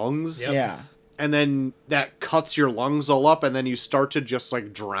your lungs. Yep. yeah, And then that cuts your lungs all up, and then you start to just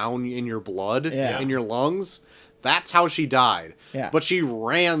like drown in your blood Yeah. in your lungs. That's how she died. Yeah. But she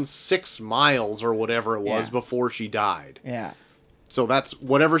ran 6 miles or whatever it was Yeah. before she died. yeah. So that's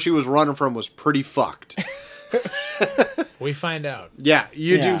whatever she was running from was pretty fucked. We find out. Yeah,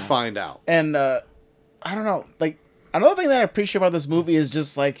 you Yeah. do find out. And I don't know, like another thing that I appreciate about this movie is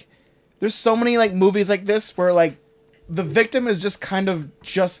just like there's so many like movies like this where like the victim is just kind of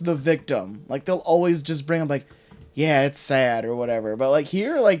just the victim. Like they'll always just bring up like, yeah, it's sad or whatever. But like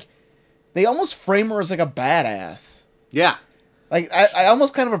here, like they almost frame her as like a badass. Yeah. Like I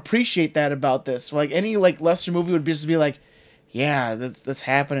almost kind of appreciate that about this. Like any like lesser movie would just be like, yeah, this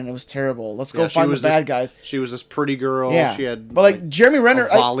happened and it was terrible. Let's go Yeah, she find the was bad guys. She was this pretty girl. Yeah, She had but like Jeremy Renner, a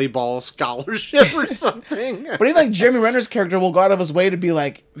volleyball scholarship or something. but even like Jeremy Renner's character will go out of his way to be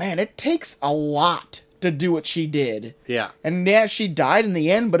like, man, it takes a lot to do what she did. Yeah. And yeah, she died in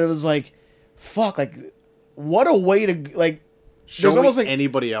the end, but it was like, fuck, like, what a way to like. Show There's me almost like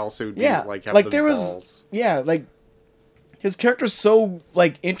anybody else who'd be, yeah, like have like the there was balls. yeah, like his character's so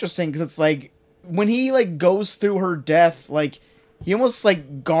like interesting because it's like when he like goes through her death, like he almost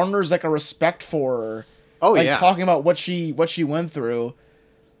like garners like a respect for her. Oh Like yeah. talking about what she went through.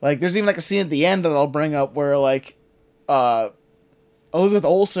 Like there's even like a scene at the end that I'll bring up where like Elizabeth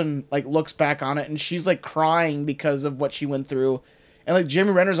Olsen like looks back on it and she's like crying because of what she went through. And like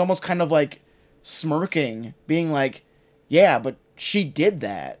Jeremy Renner's almost kind of like smirking, being like, yeah, but she did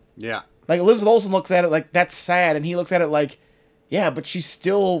that. Yeah. Like Elizabeth Olsen looks at it like that's sad, and he looks at it like, yeah, but she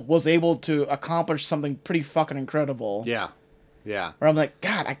still was able to accomplish something pretty fucking incredible. Yeah. Yeah. Where I'm like,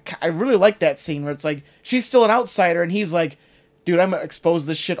 God, I really like that scene where it's like she's still an outsider, and he's like, dude, I'm exposed to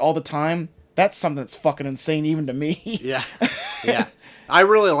this shit all the time. That's something that's fucking insane even to me. Yeah. Yeah. I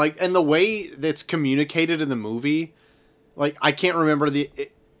really like, and the way that's communicated in the movie, like I can't remember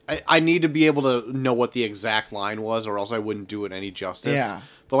I need to be able to know what the exact line was, or else I wouldn't do it any justice. Yeah.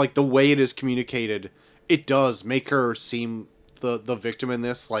 But like the way it is communicated, it does make her seem the victim in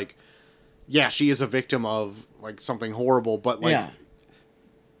this. Like, yeah, she is a victim of like something horrible, but like Yeah.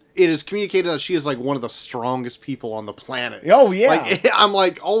 it is communicated that she is like one of the strongest people on the planet. Oh, yeah. Like I'm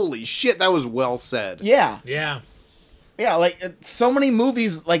like, holy shit, that was well said. Yeah. Yeah. Yeah, like so many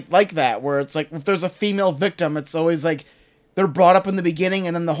movies like that where it's like if there's a female victim, it's always like they're brought up in the beginning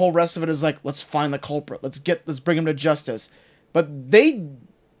and then the whole rest of it is like let's find the culprit. Let's bring him to justice. But they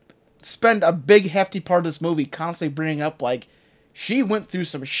spend a big hefty part of this movie constantly bringing up like she went through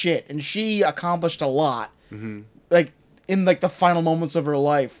some shit and she accomplished a lot. Mm-hmm. Like in like the final moments of her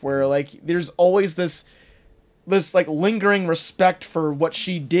life where like there's always this like lingering respect for what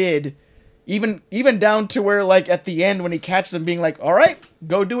she did. Even down to where, like, at the end when he catches him being like, all right,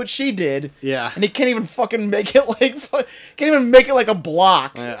 go do what she did. Yeah. And he can't even fucking make it, like, can't even make it, like, a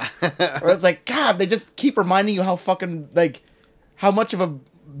block. Yeah. Where it's like, God, they just keep reminding you how fucking, like, how much of a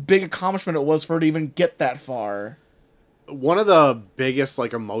big accomplishment it was for her to even get that far. One of the biggest,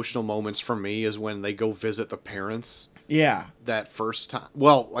 like, emotional moments for me is when they go visit the parents Yeah. that first time.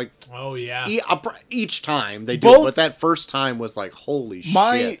 Well, like, Oh yeah. each time they do Both- it, but that first time was like, holy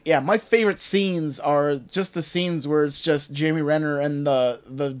My shit. my favorite scenes are just the scenes where it's just Jeremy Renner and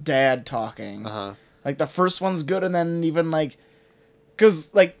the dad talking. Uh-huh. Like, the first one's good, and then even, like,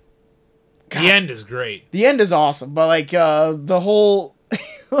 because, like, God, The end is great. the end is awesome, but like the whole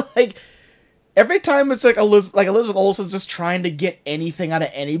like every time it's like Elizabeth Olsen's just trying to get anything out of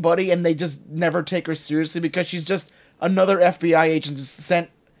anybody, and they just never take her seriously because she's just another FBI agent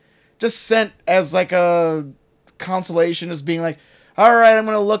just sent as like a consolation, as being like, all right, I'm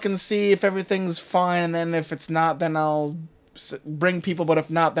gonna look and see if everything's fine, and then if it's not, then I'll bring people, but if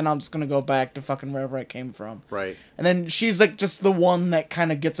not, then I'm just gonna go back to fucking wherever I came from. Right. And then she's like just the one that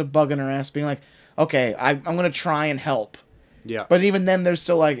kind of gets a bug in her ass, being like, okay, I'm going to try and help. Yeah. But even then, they're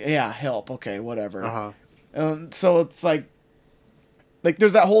still like, yeah, help. Okay, whatever. Uh-huh. So it's like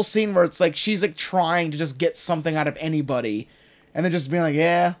there's that whole scene where it's like she's like trying to just get something out of anybody. and they're just being like,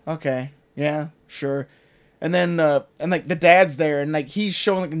 yeah, okay, yeah, sure. And then, and like the dad's there, and like he's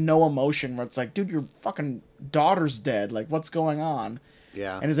showing like no emotion. Where it's like, dude, your fucking daughter's dead. Like, what's going on?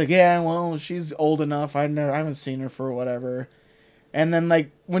 Yeah. And he's like, yeah, well, she's old enough. I haven't seen her for whatever. And then like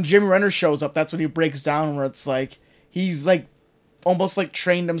when Jeremy Renner shows up, that's when he breaks down. Where it's like he's like almost like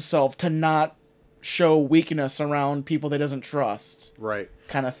trained himself to not show weakness around people that he doesn't trust. Right.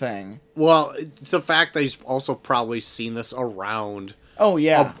 Kind of thing. Well, the fact that he's also probably seen this around. Oh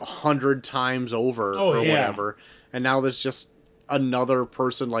yeah, 100 times over Oh, or yeah. whatever, and now there's just another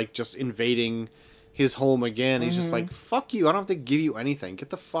person like just invading his home again. He's just like, fuck you, I don't have to give you anything,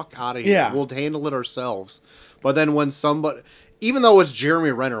 get the fuck out of here. Yeah. We'll handle it ourselves. But then when somebody, even though it's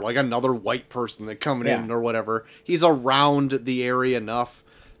Jeremy Renner, like another white person that coming in Yeah. or whatever, he's around the area enough.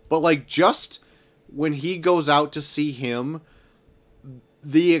 But like just when he goes out to see him,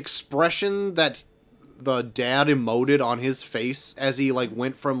 the expression that the dad emoted on his face as he like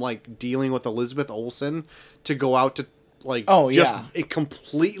went from like dealing with Elizabeth Olsen to go out to like just it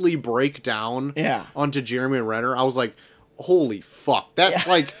completely break down onto Jeremy Renner. I was like, holy fuck. That's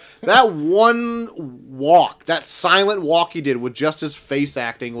like that one walk, that silent walk he did with just his face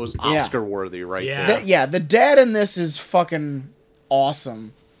acting was Oscar worthy right there. The dad in this is fucking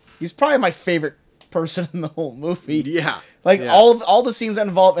awesome. He's probably my favorite person in the whole movie. Yeah. Like all the scenes that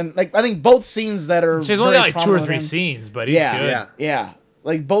involve, and like I think both scenes that are. So he's only got like 2 or 3 scenes, but he's good. Yeah.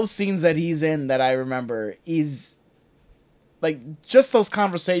 Like both scenes that he's in that I remember, he's like just those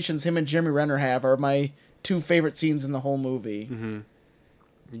conversations him and Jeremy Renner have are my 2 favorite scenes in the whole movie. Mm-hmm.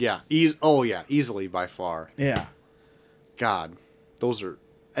 Yeah. Easily by far. Yeah. God, those are.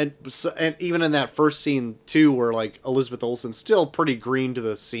 And even in that first scene too, where like Elizabeth Olsen's still pretty green to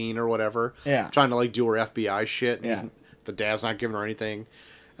the scene or whatever, trying to like do her FBI shit. And the dad's not giving her anything,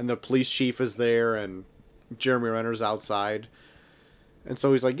 and the police chief is there, and Jeremy Renner's outside, and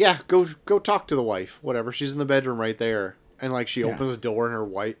so he's like, "Yeah, go talk to the wife, whatever. She's in the bedroom right there." And like she opens the door,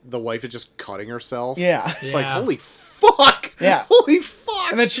 and the wife is just cutting herself. Yeah, it's like holy fuck. Yeah, holy fuck.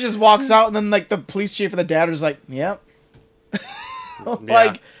 And then she just walks out, and then like the police chief and the dad are just like, "Yep."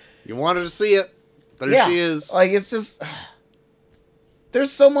 Like you wanted to see it. There she is. Like it's just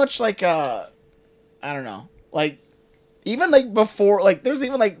there's so much like I don't know. Like even like before like there's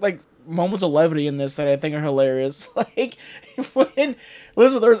even like moments of levity in this that I think are hilarious. Like when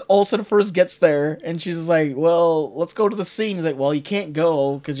Elizabeth Olsen first gets there and she's just like, "Well, let's go to the scene." He's like, "Well, you can't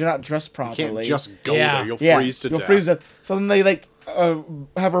go because you're not dressed properly. You can't just go there. You'll freeze to death." Freeze it. So then they like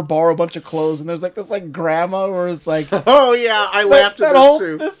have her borrow a bunch of clothes, and there's like this like grandma where it's like, oh yeah, I laughed at this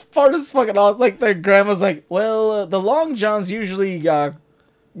too. This part is fucking awesome. Like the grandma's like, well, the long johns usually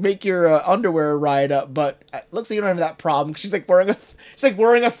make your underwear ride up, but it looks like you don't have that problem. She's like wearing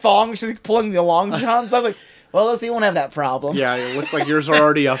a thong. She's like pulling the long johns. I was like, well, let's see, you won't have that problem. Yeah, it looks like yours are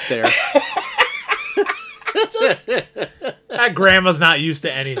already up there. That grandma's not used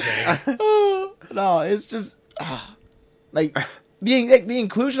to anything. No, it's just like. The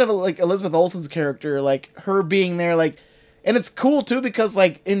inclusion of like Elizabeth Olsen's character, like her being there, like, and it's cool too because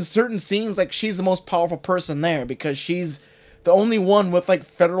like in certain scenes, like she's the most powerful person there because she's the only one with like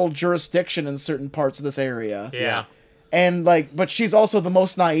federal jurisdiction in certain parts of this area. Yeah, and like, but she's also the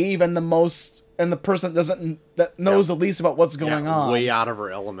most naive and the person that knows the least about what's going on. Way out of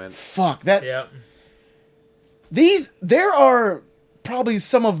her element. Fuck that. Yeah. There are probably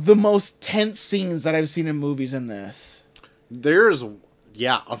some of the most tense scenes that I've seen in movies in this. There's, a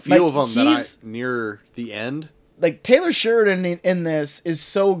few of them that near the end. Like, Taylor Sheridan in this is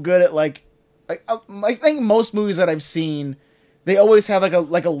so good at, like I think most movies that I've seen, they always have,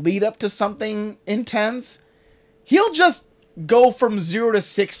 like a lead up to something intense. He'll just go from 0 to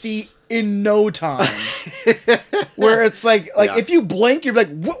 60 in no time. Where it's like if you blink, you're like,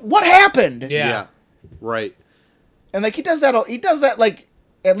 what happened? Yeah. Right. And, like, he does that, like,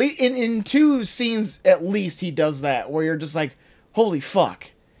 at least in 2 scenes, at least he does that where you're just like, holy fuck.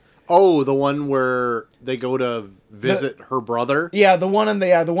 Oh, the one where they go to visit her brother. Yeah, the one in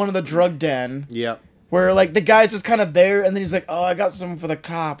the drug den. Yeah. Where like the guy's just kind of there, and then he's like, "Oh, I got something for the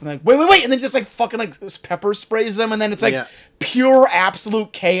cop," and like, wait, and then just like fucking like pepper sprays them, and then it's like pure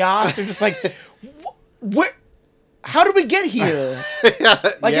absolute chaos. They're just like, what? How did we get here?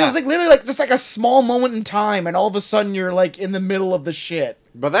 It was like literally like just like a small moment in time, and all of a sudden you're like in the middle of the shit.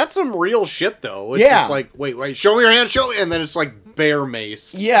 But that's some real shit, though. It's just like, wait, show me your hand, show me, and then it's like bear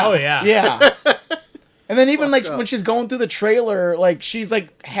mace. Yeah. Oh, yeah. Yeah. And then even like when she's going through the trailer, like she's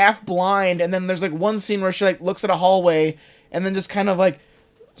like half blind, and then there's like one scene where she like looks at a hallway, and then just kind of like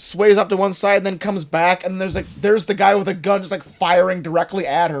sways off to one side, and then comes back, and there's the guy with a gun just like firing directly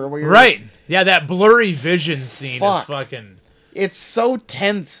at her. Where you're right. Yeah, that blurry vision scene is fucking... It's so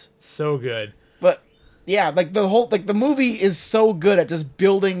tense. So good. But yeah, like the movie is so good at just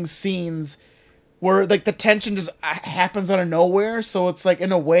building scenes where like the tension just happens out of nowhere. So it's like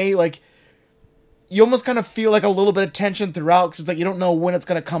in a way like you almost kind of feel like a little bit of tension throughout because it's like you don't know when it's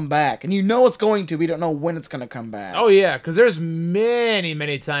gonna come back, and you know it's going to, but you don't know when it's gonna come back. Oh yeah, because there's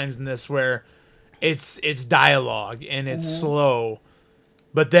many times in this where it's dialogue and it's slow,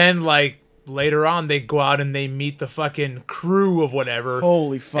 but then like later on they go out and they meet the fucking crew of whatever.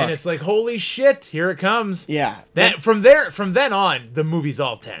 Holy fuck! And it's like, holy shit, here it comes. Yeah. That from then on, the movie's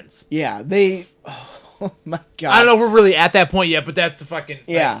all tense. Yeah, they. Oh my god! I don't know if we're really at that point yet, but that's the fucking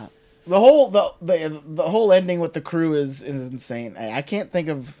yeah. The whole ending with the crew is insane. I can't think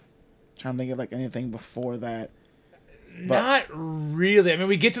of trying to think of like anything before that. But, not really. I mean,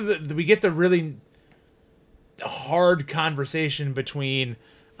 we get the really hard conversation between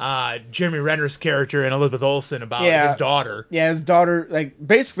Jeremy Renner's character and Elizabeth Olsen about his daughter. Yeah, his daughter like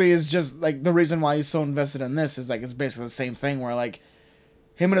basically is just like the reason why he's so invested in this is like it's basically the same thing where like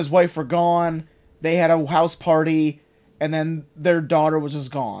him and his wife were gone. They had a house party, and then their daughter was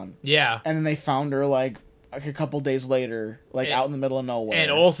just gone. Yeah. And then they found her, like a couple days later, out in the middle of nowhere.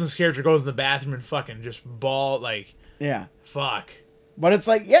 And Olsen's character goes in the bathroom and fucking just bawl, like... Yeah. Fuck. But it's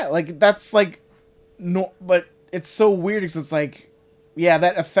like, yeah, like, that's, like... No, but it's so weird, because it's like... Yeah,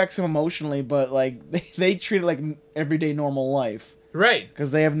 that affects him emotionally, but, like, they treat it like everyday normal life. Right. Because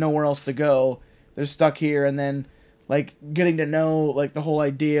they have nowhere else to go. They're stuck here, and then, like, getting to know, like, the whole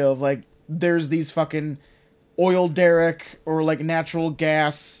idea of, like, there's these fucking oil derrick or like natural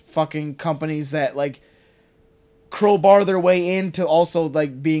gas fucking companies that like crowbar their way into also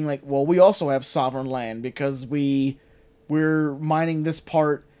like being like, well, we also have sovereign land because we're mining this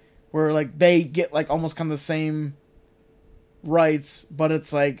part where like they get like almost kind of the same rights, but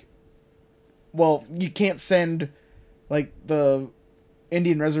it's like, well, you can't send like the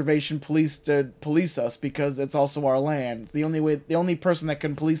Indian reservation police to police us because it's also our land. The only person that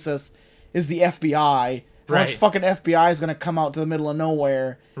can police us is the FBI. How much fucking FBI is going to come out to the middle of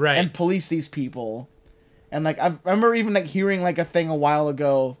nowhere and police these people? And, like, I remember even, like, hearing, like, a thing a while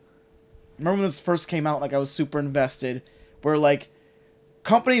ago. Remember when this first came out, like, I was super invested. Where, like,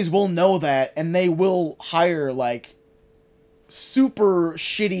 companies will know that, and they will hire, like, super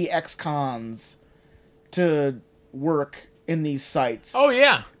shitty ex-cons to work in these sites. Oh,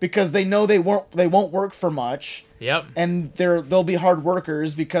 yeah. Because they know they won't work for much. Yep. And they'll be hard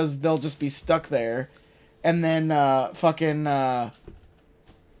workers because they'll just be stuck there. And then and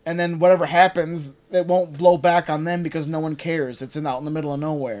then whatever happens, it won't blow back on them because no one cares. It's out in the middle of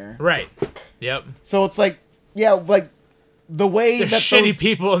nowhere. Right. Yep. So it's like, yeah, like the way they're that shitty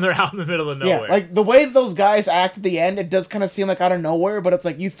people and they're out in the middle of nowhere. Yeah, like the way those guys act at the end, it does kind of seem like out of nowhere. But it's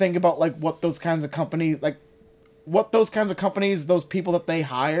like you think about like what those kinds of companies, those people that they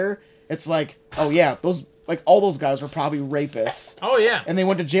hire. It's like, oh yeah, those. Like, all those guys were probably rapists. Oh, yeah. And they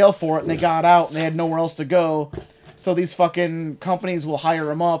went to jail for it, and they got out, and they had nowhere else to go. So these fucking companies will hire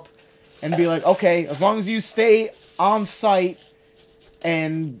them up and be like, okay, as long as you stay on site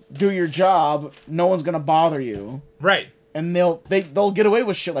and do your job, no one's going to bother you. Right. And they'll get away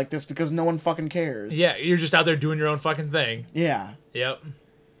with shit like this because no one fucking cares. Yeah, you're just out there doing your own fucking thing. Yeah. Yep.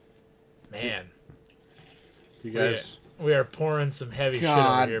 Man. You guys... We are pouring some heavy shit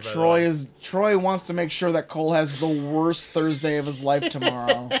over here, by the way. Troy wants to make sure that Cole has the worst Thursday of his life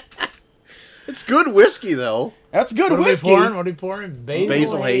tomorrow. It's good whiskey, though. That's good whiskey. What are we pouring?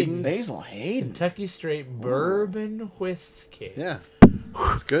 Basil Hayden's. Basil Hayden. Kentucky Straight Bourbon Whiskey. Yeah.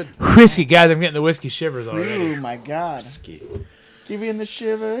 It's good. Whiskey, guys. I'm getting the whiskey shivers already. Oh, my God. Whiskey. Giving the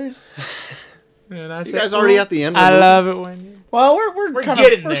shivers. And I you guys already at the end of I love it when you... Well, we're kind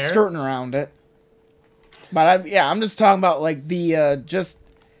of we're skirting around it. But I'm just talking about like the just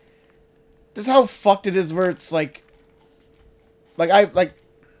how fucked it is. Where it's like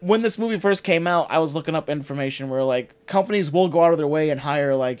when this movie first came out, I was looking up information where like companies will go out of their way and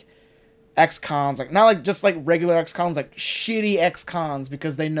hire like ex-cons, like not like just like regular ex-cons, like shitty ex-cons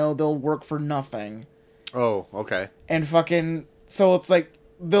because they know they'll work for nothing. Oh, okay. And fucking so it's like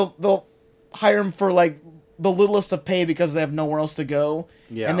they'll hire them for like the littlest of pay because they have nowhere else to go.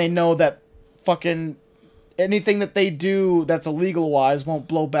 Yeah. And they know that fucking anything that they do that's illegal wise won't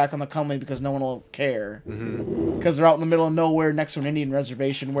blow back on the company because no one will care. Because they're out in the middle of nowhere next to an Indian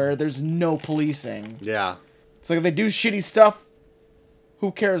reservation where there's no policing. Yeah. So if they do shitty stuff,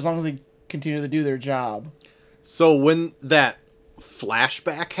 who cares as long as they continue to do their job? So when that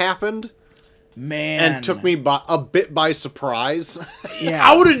flashback happened, man, and took me a bit by surprise. Yeah.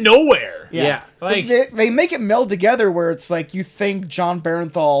 Out of nowhere. Yeah. Like they make it meld together where it's like you think John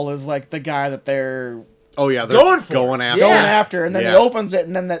Barenthal is like the guy that they're Oh yeah, they're Going for it. going after. going Yeah. after, and then Yeah. he opens it,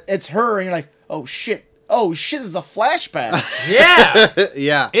 and then it's her, and you're like, oh shit, this is a flashback. Yeah.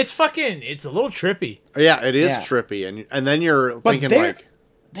 Yeah, It's a little trippy. yeah, it is Yeah. trippy, and then you're But thinking they're- like,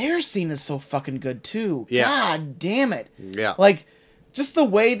 Their scene is so fucking good too. Yeah. God damn it. yeah, Like, just the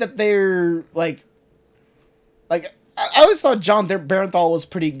way that they're like I always thought John Barenthal was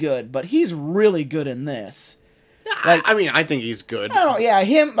pretty good, but he's really good in this. Like, I mean, I think he's good. I don't know, yeah,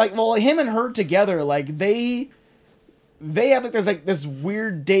 him and her together, like they have like this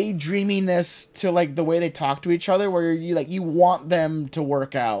weird daydreaminess to like the way they talk to each other, where you want them to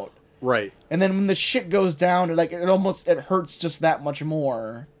work out, Right. and then when the shit goes down, it hurts just that much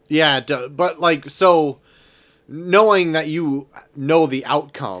more. Yeah, but like, so knowing that you know the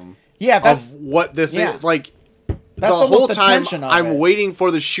outcome Yeah, that's of what this yeah. is, like, That's the almost whole the time tension of I'm it. waiting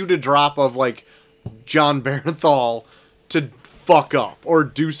for the shoe to drop of like John Barenthal to fuck up or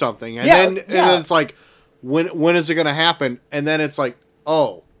do something, and Yeah, then it's like, when is it gonna happen? And then it's like,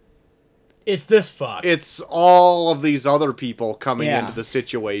 oh, It's this fuck. it's all of these other people coming Yeah. into the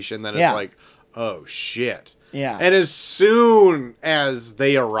situation. Then it's Yeah. like, oh shit. Yeah. And as soon as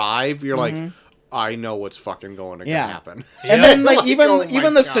they arrive, you're like, I know what's fucking going to Yeah. happen. And then like Like, even oh my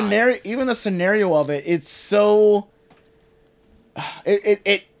even the God. scenario of it, it's so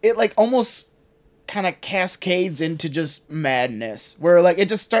it like almost kind of cascades into just madness, where like it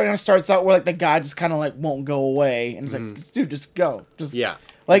just starts out where like the guy just kind of like won't go away, and it's like, dude, just go, just Yeah.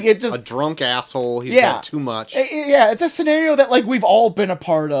 like it A just drunk asshole. He's Yeah. got too much. yeah, it's a scenario that like we've all been a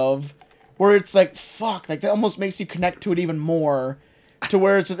part of, where it's like fuck, like that almost makes you connect to it even more, to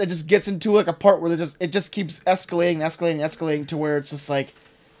where it just gets into like a part where it just keeps escalating to where it's just like,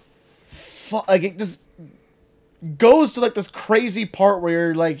 fuck, like it just goes to like this crazy part where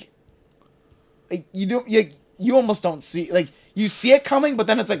you're like you almost don't see, like you see it coming, but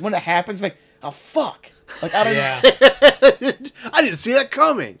then it's like when it happens, like, oh fuck, like I don't yeah. I didn't see that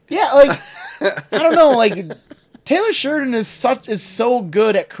coming. Yeah, like I don't know, like Taylor Sheridan is so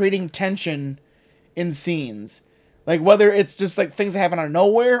good at creating tension in scenes. Like whether it's just like things that happen out of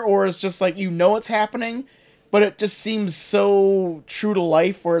nowhere, or it's just like it's happening, but it just seems so true to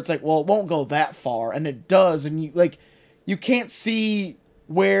life, where it's like, well, it won't go that far, and it does, and you can't see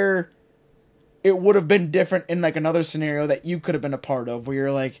where it would have been different in like another scenario that you could have been a part of, where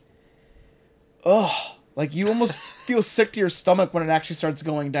you're like, ugh, like you almost feel sick to your stomach when it actually starts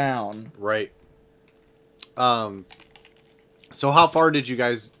going down. Right. So how far did you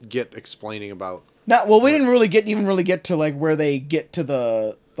guys get explaining about? Now, well, we didn't really get to like where they get to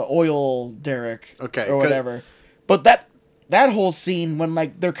the oil derrick, Okay, or whatever. But that whole scene when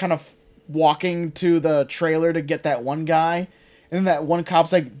like they're kind of walking to the trailer to get that one guy, and that one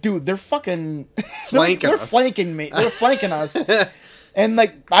cop's like, dude, they're fucking Flanking they're us. flanking me. They're flanking us. And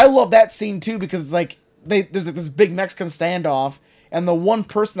like I love that scene too, because it's like there's like this big Mexican standoff, and the one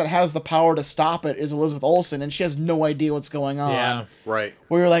person that has the power to stop it is Elizabeth Olsen, and she has no idea what's going on. Yeah. Right.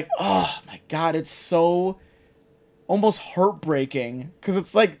 Where you're like, oh my god, it's so almost heartbreaking, because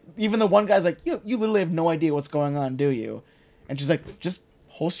it's like even the one guy's like, you literally have no idea what's going on, do you? And she's like, just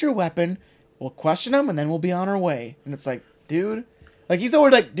holster your weapon, we'll question him, and then we'll be on our way. And it's like, dude, like he's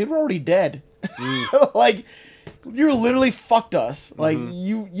already like, dude, we're already dead. Like you're literally fucked us. Like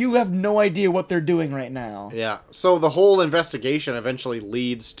you have no idea what they're doing right now. Yeah. So the whole investigation eventually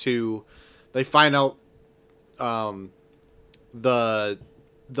leads to, they find out, the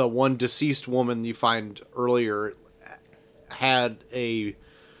one deceased woman you find earlier had a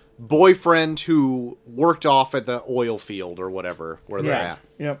boyfriend who worked off at the oil field or whatever where they're at.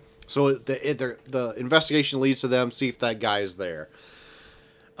 Yep. So the investigation leads to them see if that guy is there.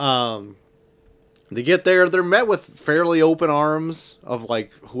 They get there, they're met with fairly open arms of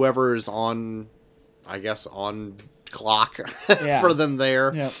like whoever is on, I guess, on clock Yeah. for them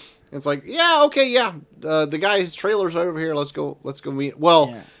there. Yep. It's like, yeah, okay, yeah. The guy's trailer's over here. Let's go meet. Well,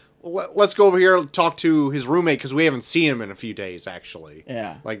 Yeah. let's go over here and talk to his roommate because we haven't seen him in a few days, actually.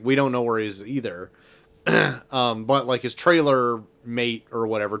 Yeah. Like, we don't know where he is either. But, like, his trailer mate or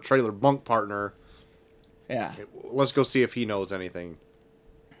whatever, trailer bunk partner, Yeah. let's go see if he knows anything.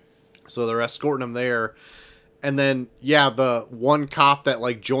 So they're escorting him there. And then, yeah, the one cop that,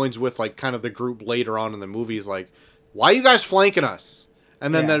 like, joins with, like, kind of the group later on in the movie is like, why are you guys flanking us?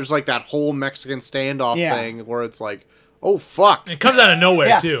 And then Yeah. there's, like, that whole Mexican standoff Yeah. thing where it's like, oh, fuck. It comes out of nowhere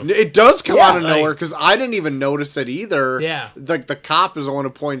Yeah. too. It does come Yeah, out of like- nowhere because I didn't even notice it either. Yeah. Like the cop is the one who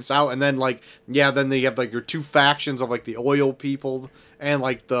points out, and then like then they have like your two factions of like the oil people and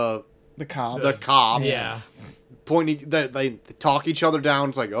like the The cops. Yeah. Pointing that they talk each other down.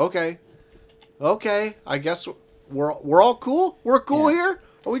 It's like okay, I guess we're all cool. We're cool Yeah. here.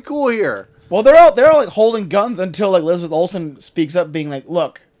 Are we cool here? Well, they're all like holding guns until like Elizabeth Olsen speaks up, being like,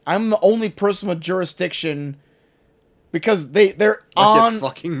 "Look, I'm the only person with jurisdiction," because they're on it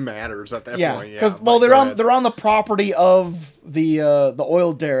fucking matters at that yeah, point. Yeah, because but they're on the property of the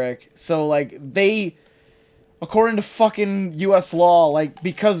oil derrick, so like they, according to fucking U.S. law, like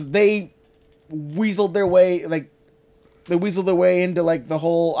because they weaseled their way into like the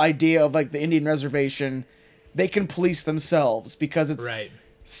whole idea of like the Indian reservation, they can police themselves because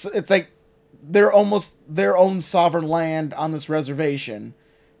it's like they're almost their own sovereign land on this reservation.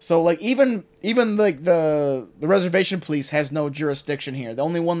 So like even like the reservation police has no jurisdiction here. The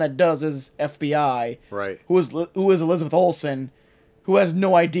only one that does is FBI, right? Who is Elizabeth Olsen, who has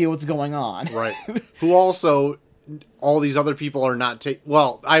no idea what's going on, right? Who also all these other people are not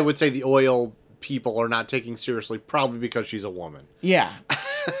well, I would say the oil people are not taking seriously, probably because she's a woman. Yeah.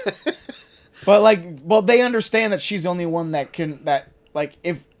 But like, well, they understand that she's the only one that like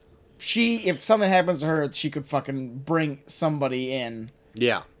if something happens to her, she could fucking bring somebody in.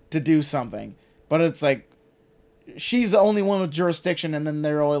 Yeah. To do something. But it's like she's the only one with jurisdiction, and then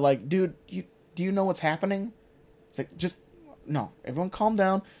they're all like, "Dude, do you know what's happening?" It's like, just no, everyone calm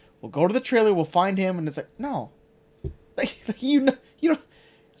down. We'll go to the trailer, we'll find him, and it's like, no. Like,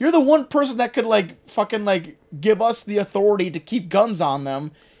 you're the one person that could like fucking like give us the authority to keep guns on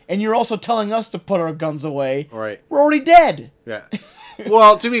them, and you're also telling us to put our guns away. Right. We're already dead. Yeah.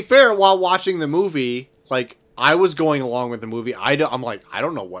 Well, to be fair, while watching the movie, like I was going along with the movie. I'm like, I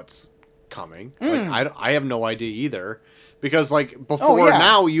don't know what's coming. Like, I have no idea either. Because, like, before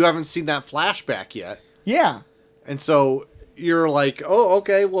now, you haven't seen that flashback yet. Yeah. And so, you're like, oh,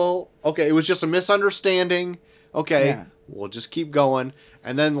 okay, well, okay, it was just a misunderstanding. Okay, we'll just keep going.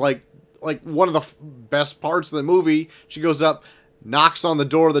 And then, like one of the best parts of the movie, she goes up, knocks on the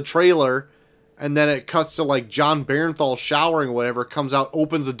door of the trailer, and then it cuts to, like, John Barenthal showering or whatever, comes out,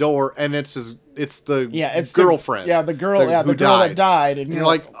 opens the door, and it's the girlfriend. The girl that died. And you're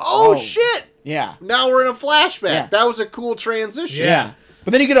like, oh, shit! Yeah. Now we're in a flashback. Yeah. That was a cool transition. Yeah.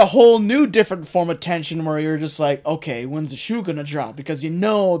 But then you get a whole new different form of tension where you're just like, okay, when's the shoe gonna drop? Because you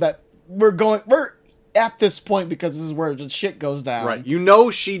know that we're at this point because this is where the shit goes down. Right. You know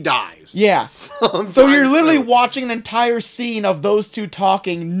she dies. Yeah. So you're literally watching an entire scene of those two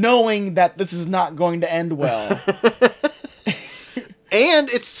talking, knowing that this is not going to end well. And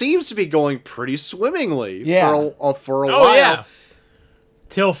it seems to be going pretty swimmingly for a while. Oh, yeah.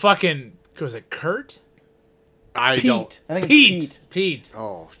 Till fucking, was it Kurt? I think it's Pete.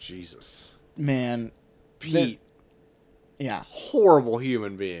 Oh, Jesus. Man. Pete. Yeah. Horrible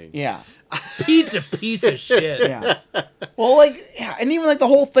human being. Yeah. Pete's a piece of shit. Yeah. Well, like, yeah, and even like the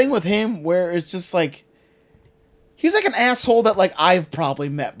whole thing with him where it's just like, he's like an asshole that like I've probably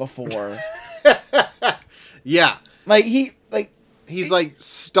met before. Yeah. Like he's like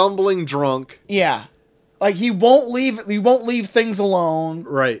stumbling drunk. Yeah. Like he won't leave things alone.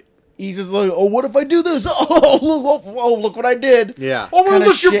 Right. He's just like, oh, what if I do this? Oh, look what I did. Yeah. Oh, I'm gonna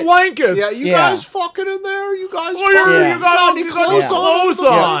lift your blankets. Yeah, you guys fucking in there? You guys you got any clothes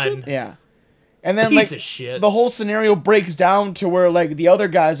on? Yeah. And then piece of shit. The whole scenario breaks down to where like the other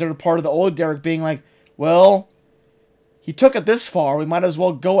guys that are part of the old derrick being like, well, he took it this far, we might as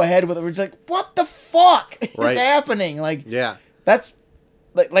well go ahead with it. We're just like, what the fuck is happening? Like, yeah. That's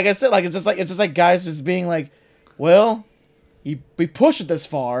like I said, like it's just like guys just being like, well, we pushed it this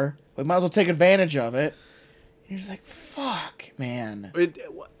far, we might as well take advantage of it. And you're just like, fuck, man.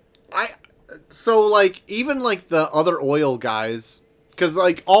 So like even like the other oil guys, because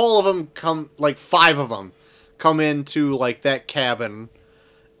like all of them come, like 5 of them come into like that cabin,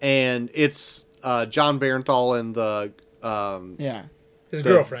 and it's John Barenthal and the his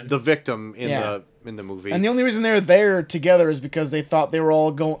girlfriend, the victim in the movie. And the only reason they're there together is because they thought they're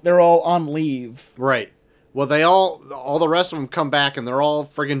all on leave. Right. Well, all the rest of them come back, and they're all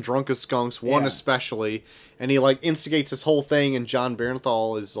friggin' drunk as skunks, one especially, and he, like, instigates this whole thing, and John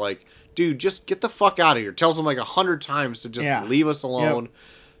Barenthal is like, dude, just get the fuck out of here. Tells him, like, 100 times to just leave us alone. Yep.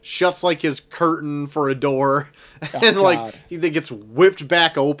 Shuts, like, his curtain for a door, and, like, he then gets whipped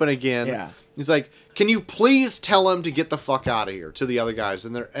back open again. Yeah. He's like, can you please tell him to get the fuck out of here, to the other guys?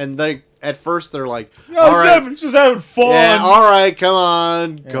 And they at first they're like, just having fun. Yeah, all right, come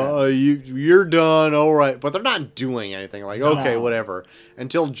on. Yeah. You're done. All right. But they're not doing anything. Like, okay, whatever.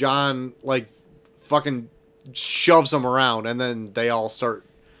 Until John, like, fucking shoves them around, and then they all start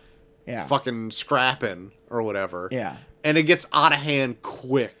fucking scrapping or whatever. Yeah. And it gets out of hand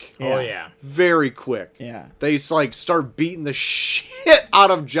quick. Yeah. Oh, yeah. Very quick. Yeah. They, like, start beating the shit out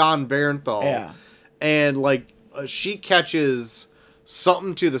of John Barenthal. Yeah. And, like, she catches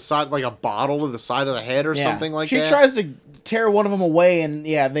something to the side, like a bottle to the side of the head or something like that. She tries to tear one of them away, and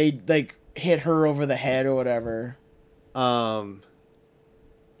they like hit her over the head or whatever.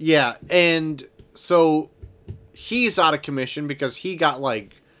 Yeah, and so he's out of commission because he got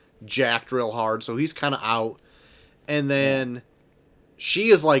like jacked real hard, so he's kind of out. And then she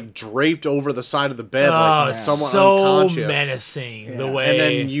is like draped over the side of the bed, like somewhat so unconscious. menacing the Yeah. way. And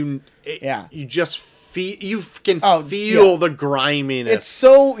then you just feel the griminess. It's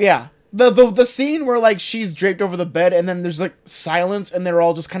so the scene where like she's draped over the bed and then there's like silence and they're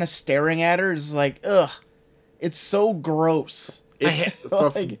all just kind of staring at her is like ugh. It's so gross. It's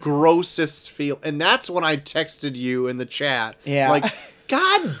the grossest feel. And that's when I texted you in the chat. Yeah. Like,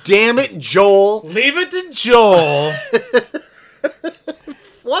 God damn it, Joel. Leave it to Joel.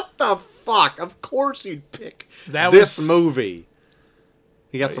 What the fuck? Of course you'd pick That this was- movie.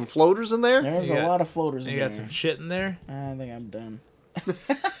 You got some floaters in there? There's You a got- lot of floaters in You there. got some shit in there. I think I'm done.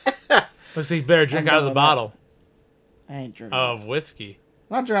 Looks like you better drink I'm out of the done with bottle I ain't drinking. of whiskey.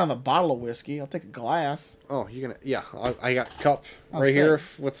 I'm not drinking out of the bottle of whiskey. I'll take a glass. Oh, you're gonna... Yeah, I got a cup I'll right say. here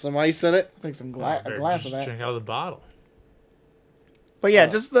with some ice in it. I'll take some You a better glass just of that. Drink out of the bottle. But yeah,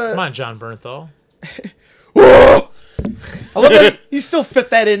 just the. Come on, John Bernthal. I love that he still fit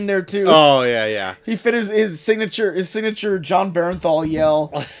that in there too. Oh, yeah. He fit his signature John Barenthal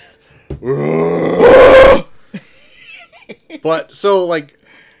yell. But, so, like...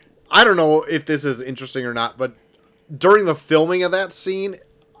 I don't know if this is interesting or not, but during the filming of that scene,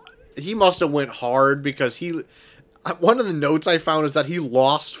 he must have went hard because he... One of the notes I found is that he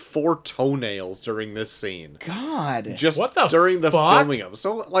lost 4 toenails during this scene. God. Just What the during the fuck? filming of it.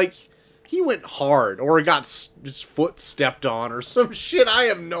 So, like, he went hard or got his foot stepped on or some shit. I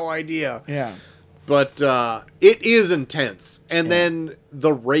have no idea. Yeah. But it is intense. And then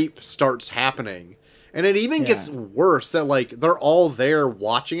the rape starts happening. And it even gets worse that, like, they're all there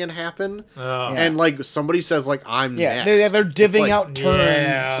watching it happen. Oh. And, like, somebody says, like, I'm Yeah. next. They're It's divvying like- out turns.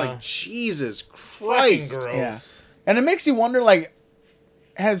 Yeah. It's like, Jesus Fucking Christ. gross. Yeah. And it makes you wonder, like,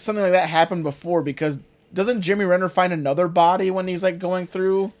 has something like that happened before? Because doesn't Jeremy Renner find another body when he's, like, going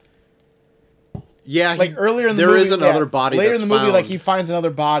through? Yeah, Like, earlier in the there movie. is another body Later that's in the movie, found. like, he finds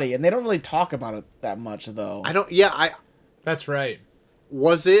another body. And they don't really talk about it that much, though. That's right.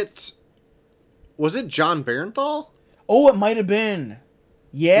 Was it John Barenthal? Oh, it might have been.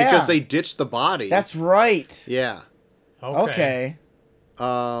 Yeah. Because they ditched the body. That's right. Yeah. Okay.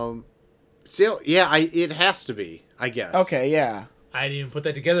 So yeah, it has to be, I guess. Okay, yeah. I didn't even put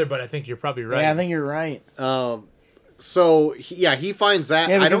that together, but I think you're probably right. Yeah, I think you're right. So he finds that.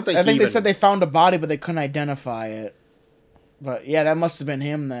 Yeah, I don't because think. I think they they said they found a body, but they couldn't identify it. But yeah, that must have been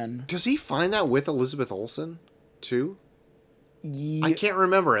him then. Does he find that with Elizabeth Olsen, too? Yeah. I can't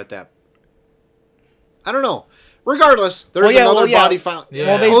remember at that. I don't know. Regardless, there's another body found.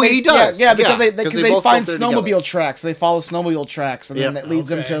 Yeah. Well, he does. Yeah, because they both find go there snowmobile together. tracks. They follow snowmobile tracks, and then Yep. that leads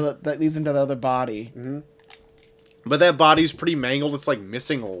them Okay. to the other body. But that body's pretty mangled. It's like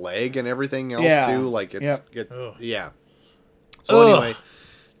missing a leg and everything else Yeah. too. Like it's Ugh. yeah. So Ugh. anyway,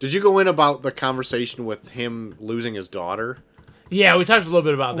 did you go in about the conversation with him losing his daughter? Yeah, we talked a little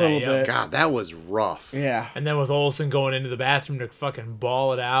bit about that. Little Yeah. bit. God, that was rough. Yeah, And then with Olsen going into the bathroom to fucking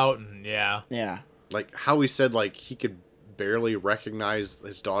ball it out, and yeah. yeah, Like how he said like he could barely recognize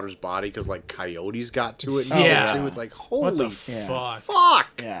his daughter's body because like coyotes got to it. And Yeah. shit, too. It's like What the holy Yeah. fuck?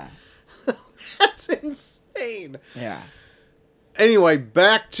 fuck. yeah, That's insane. yeah, Anyway,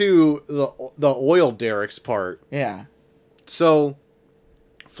 back to the oil derricks part. yeah, So,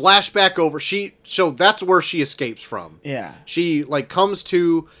 flashback over. So that's where she escapes from. yeah, She like comes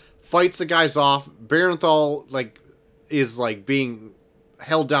to, fights the guys off. Barenthal like is like being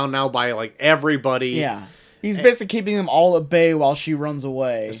held down now by like everybody. yeah. He's basically keeping them all at bay while she runs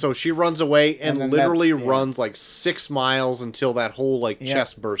away. So she runs away and then literally that's- yeah. runs like 6 miles until that whole like Yeah.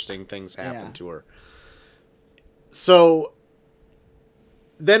 chest bursting things happen Yeah. to her. So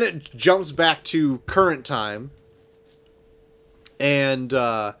then it jumps back to current time. And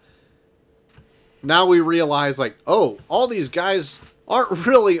now we realize like, oh, all these guys aren't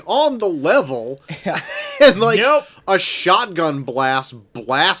really on the level. Yeah. And like Nope. a shotgun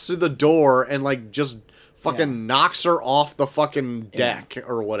blasts through the door and like just fucking knocks her off the fucking deck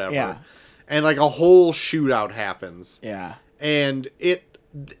or whatever. Yeah. And like a whole shootout happens. Yeah, And it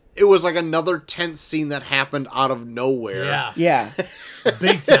was like another tense scene that happened out of nowhere. Yeah. yeah,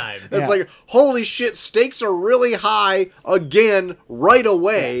 Big time. It's Yeah. like, holy shit, stakes are really high again right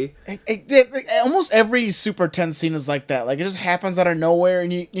away. almost every super tense scene is like that. Like it just happens out of nowhere,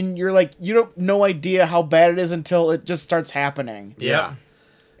 and you're like you don't no idea how bad it is until it just starts happening. Yeah.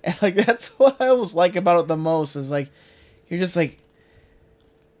 And like that's what I always like about it the most is like you're just like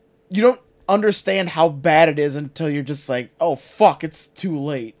you don't understand how bad it is until you're just like, oh fuck, it's too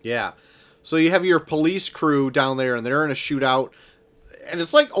late. Yeah. So you have your police crew down there, and they're in a shootout, and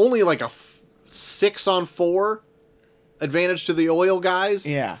it's like only like a 6-on-4 advantage to the oil guys.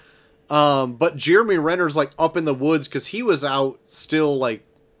 Yeah. But Jeremy Renner's like up in the woods because he was out still like,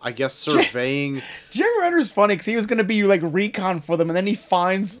 I guess, surveying. Jeremy Renner's funny because he was going to be like recon for them, and then he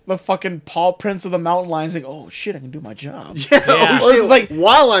finds the fucking paw prints of the mountain lions. Like, oh shit, I can do my job. Yeah. Or it's like,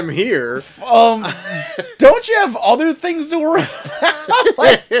 while I'm here, don't you have other things to worry about?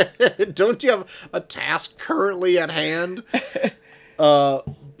 Like, don't you have a task currently at hand? but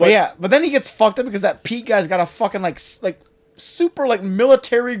then he gets fucked up because that Pete guy's got a fucking like super like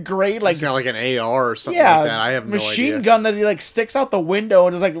military grade like He's got like an AR or something like that. I have no idea. Machine gun that he like sticks out the window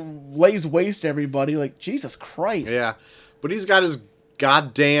and just like lays waste to everybody. Like, Jesus Christ. Yeah, but he's got his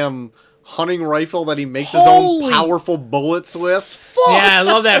goddamn hunting rifle that he makes his own powerful bullets with. Fuck. Yeah, I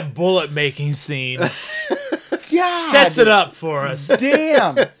love that bullet making scene. God. Sets it up for us.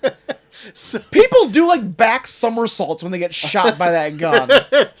 Damn. People do like back somersaults when they get shot by that gun.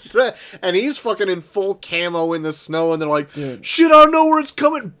 And he's fucking in full camo in the snow, and they're like, Dude. shit, I don't know where it's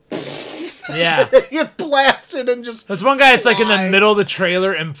coming. Yeah. Get blasted and just. There's one guy that's like in the middle of the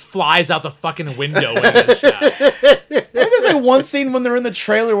trailer and flies out the fucking window when he gets shot. I think there's like one scene when they're in the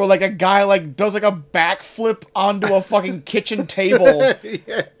trailer where like a guy like does like a backflip onto a fucking kitchen table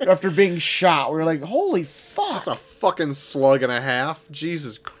after being shot. We're like, holy fuck. That's a fucking slug and a half.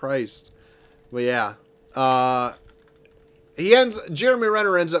 Jesus Christ. But yeah. Jeremy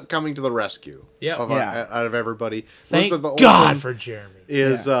Renner ends up coming to the rescue. Yep. Out of everybody. Thank Elizabeth God Olsen for Jeremy.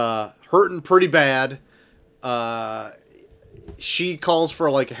 is hurting pretty bad. She calls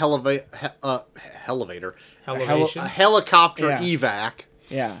for like a Elevation. helicopter Yeah. evac.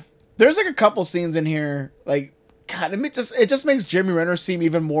 Yeah. There's like a couple scenes in here, like, God, it just makes Jeremy Renner seem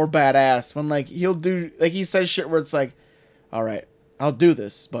even more badass when like he'll do like he says shit where it's like, all right, I'll do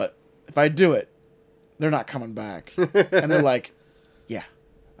this, but if I do it, they're not coming back. And they're like, yeah,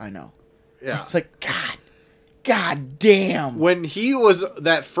 I know. Yeah. It's like, God damn. When he was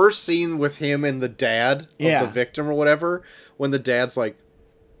that first scene with him and the dad of Yeah. the victim or whatever, when the dad's like,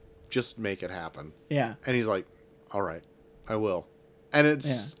 just make it happen. Yeah. And he's like, all right, I will. And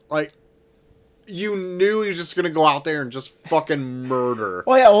it's like, you knew he was just going to go out there and just fucking murder.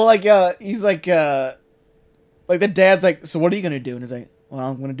 Well, yeah, well, like, he's like the dad's like, so what are you going to do? And he's like, well,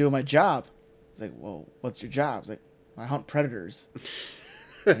 I'm going to do my job. He's like, well, what's your job? He's like, I hunt predators.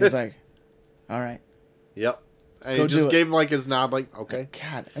 And he's like, all right. Yep. And go he just do it. gave him like his nod, like, okay.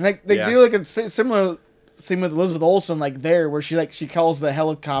 God. And like, they do like a similar scene with Elizabeth Olsen, like there, where she calls the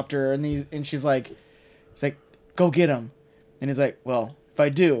helicopter and she's like, go get him. And he's like, well, if I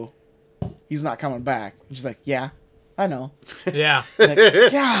do, he's not coming back. And she's like, yeah, I know. Yeah. Like,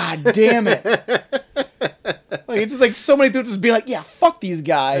 God damn it. Like, it's just like so many people just be like, yeah, fuck these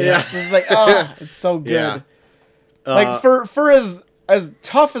guys. Yeah. It's like, oh, it's so good. Yeah. Like for as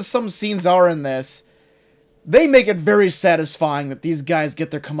tough as some scenes are in this, they make it very satisfying that these guys get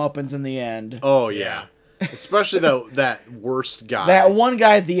their comeuppance in the end. Oh, yeah. Especially that worst guy. That one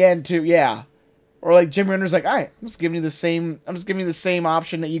guy at the end too, yeah. Or like Jim Renner's like, all right, I'm just giving you the same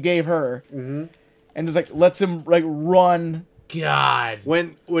option that you gave her. Mm-hmm. And just like lets him like run. God.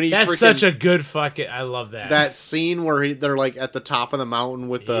 When he That's such a good fucking... I love that. That scene where they're like at the top of the mountain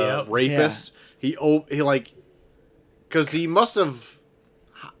with the rapist. Yeah. He like... Because he must have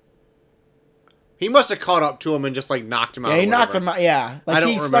caught up to him and just like knocked him out. Yeah, he knocked him out. Yeah, like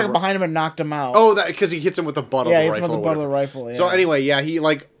he stuck behind him and knocked him out. Oh, that because he hits him with the butt of the rifle. Yeah, he hits him with the butt of the rifle. Yeah. So anyway, he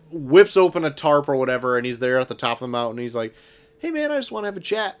like whips open a tarp or whatever, and he's there at the top of the mountain. He's like, "Hey man, I just want to have a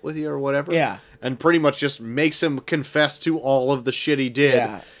chat with you or whatever." Yeah, and pretty much just makes him confess to all of the shit he did.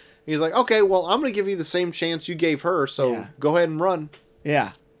 Yeah. He's like, "Okay, well, I'm gonna give you the same chance you gave her, so go ahead and run."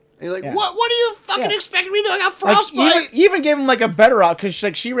 Yeah. And he's like, What do you fucking expect me to do? I got frostbite. Like, even gave him like a better route because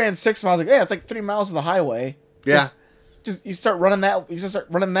she ran 6 miles. Like, yeah, it's like 3 miles to the highway. Yeah. Just you start running that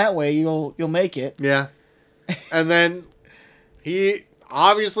way, you'll make it. Yeah. And then he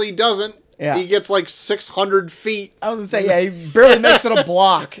obviously doesn't. Yeah. He gets like 600 feet. I was gonna say, yeah, he barely makes it a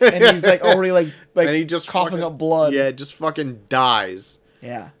block, and he's like already like and he just coughing up blood. Yeah, just fucking dies.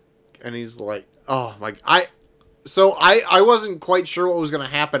 Yeah. And he's like, oh my, I wasn't quite sure what was going to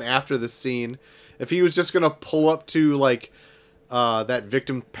happen after this scene. If he was just going to pull up to, like, that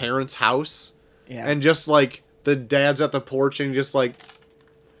victim parent's house. Yeah. And just, like, the dad's at the porch and just, like,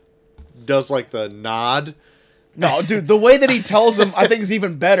 does, like, the nod. No, dude, the way that he tells him, I think is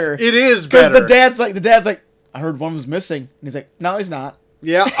even better. It is better. Because the dad's like, I heard one was missing. And he's like, no, he's not.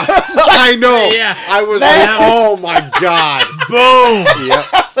 Yeah, I know. Yeah. I was like, oh my God. Boom. Yep.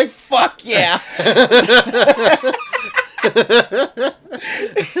 I was like, fuck yeah.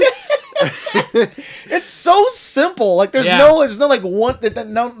 It's so simple. Like there's Yeah. no like one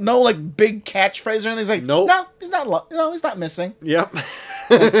no like big catchphrase or anything. It's like Nope. no, he's not he's not missing. Yep.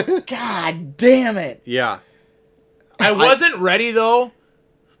 God damn it. Yeah. I wasn't ready though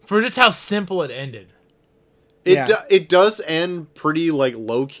for just how simple it ended. It does end pretty like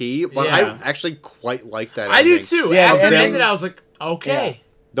low key, but Yeah. I actually quite like that. I do ending. too. Yeah, After and it then- ended, I was like, okay.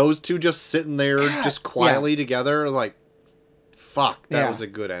 Those two just sitting there, just quietly together, like, fuck, that Yeah. was a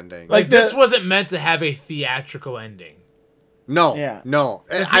good ending. Like the- this wasn't meant to have a theatrical ending. no, Yeah. no,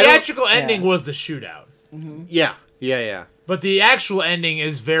 The I don't- theatrical ending was the shootout, yeah. but the actual ending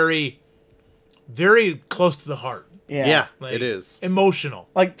is very, very close to the heart. Yeah. Like, it is. emotional.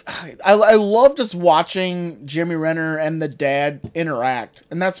 Like I love just watching Jeremy Renner and the dad interact,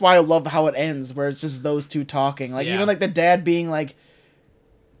 and that's why I love how it ends, where it's just those two talking. Like Yeah. even like the dad being like,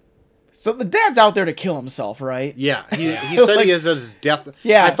 so the dad's out there to kill himself, right? Yeah, he said Like- he has his death.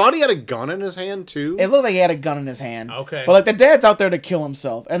 Yeah. I thought he had a gun in his hand too. It looked like he had a gun in his hand. Okay. But like the dad's out there to kill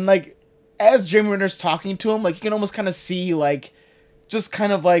himself, and like as Jeremy Renner's talking to him, like you can almost kind of see like, just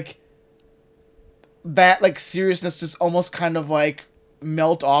kind of like that like seriousness just almost kind of like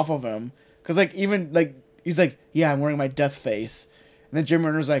melt off of him, because like even like he's like, yeah, I'm wearing my death face, and then Jeremy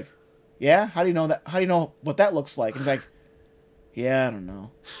Renner's like, yeah, how do you know that? How do you know what that looks like? And he's like, yeah, I don't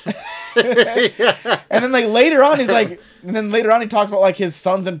know. And then like later on, he's like, and then later on he talks about like his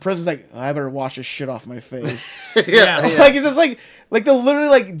son's in prison. He's like, oh, I better wash this shit off my face. Yeah. Like it's just like the literally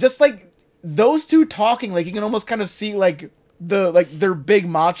like just like those two talking, like you can almost kind of see like their big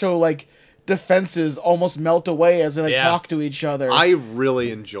macho like defenses almost melt away as they like Yeah. talk to each other. I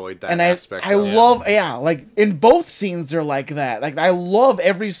really enjoyed that and aspect. I of it. love like in both scenes they're like that. Like I love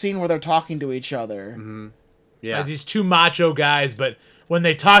every scene where they're talking to each other. Yeah, Like these two macho guys, but when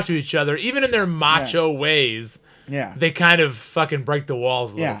they talk to each other, even in their macho ways, Yeah. they kind of fucking break the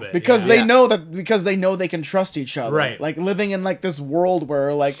walls a little Yeah, bit. because you know? they know that they can trust each other. Right. Like living in like this world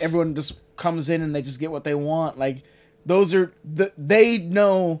where like everyone just comes in and they just get what they want. Like they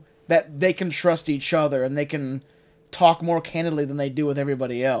know that they can trust each other and they can talk more candidly than they do with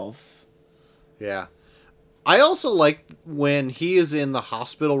everybody else. yeah. I also like when he is in the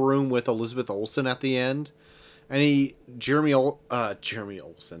hospital room with Elizabeth Olsen at the end, and Jeremy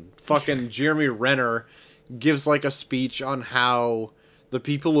Olsen, fucking Jeremy Renner, gives like a speech on how the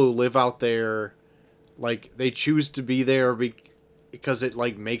people who live out there, like they choose to be there because it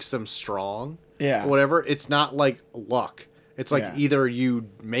like makes them strong. Yeah. Or whatever. It's not like luck. It's like Yeah. either you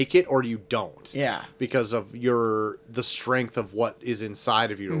make it or you don't. Yeah. Because of the strength of what is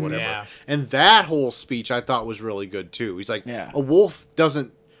inside of you or whatever. Yeah. And that whole speech I thought was really good too. He's like, Yeah. a wolf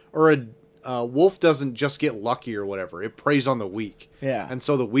doesn't just get lucky or whatever. It preys on the weak. Yeah. And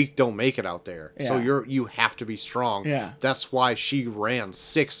so the weak don't make it out there. So Yeah. you have to be strong. Yeah. That's why she ran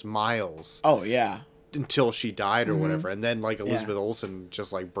 6 miles Oh yeah. until she died or whatever. And then like Elizabeth Olsen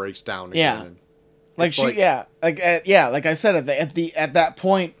just like breaks down Yeah. again. Like It's she, like- like I said at that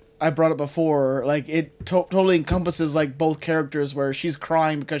point I brought it before. Like it totally encompasses like both characters, where she's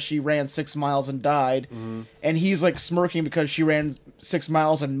crying because she ran 6 miles and died, and he's like smirking because she ran 6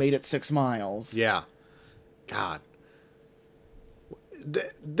 miles and made it 6 miles. Yeah. God.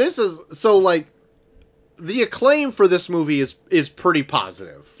 This is so like the acclaim for this movie is pretty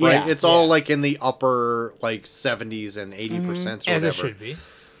positive, right? Yeah, It's all yeah. like in the upper like 70s and 80% or as whatever. it should be.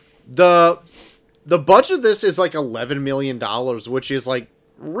 The budget of this is like $11 million, which is like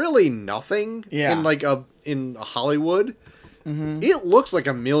really nothing Yeah. in Hollywood. It looks like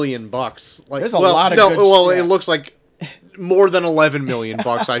 $1 million. Like There's a lot of good- well, yeah. it looks like more than $11 million.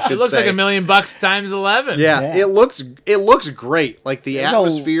 I should It looks say. like $1 million times 11. Yeah, Yeah. it looks great. Like the There's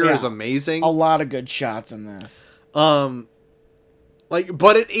atmosphere is yeah. amazing. A lot of good shots in this. Like,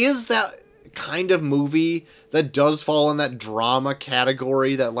 but it is that kind of movie that does fall in that drama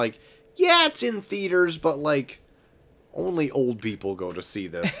category that like, yeah, it's in theaters, but like only old people go to see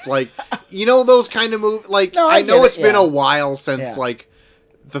this. Like, you know those kind of movies. Like, No, I I know get it's it, been yeah. a while since Yeah. like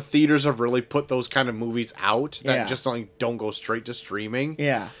the theaters have really put those kind of movies out that Yeah. just like don't go straight to streaming.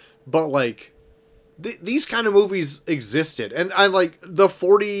 Yeah. But like these kind of movies existed, and I like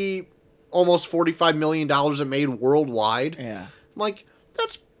the almost $45 million it made worldwide. Yeah. Like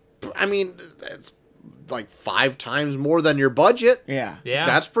that's like 5 times more than your budget. Yeah. Yeah.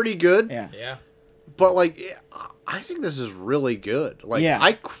 That's pretty good. Yeah. Yeah. But like I think this is really good. Like Yeah.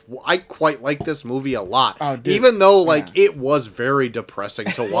 I quite like this movie a lot. Oh, dude. Even though like Yeah. it was very depressing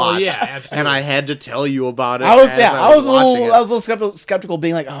to watch. yeah, absolutely. And I had to tell you about it. I was as I was a watching little it. I was a little skeptical,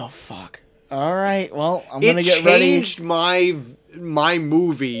 being like, oh fuck. All right, well I'm gonna It get ready. changed my my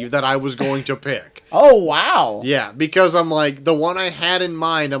movie that I was going to pick. Oh, wow. Yeah, because I'm like, the one I had in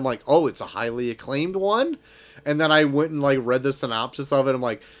mind, I'm like, oh, it's a highly acclaimed one? And then I went and like read the synopsis of it. I'm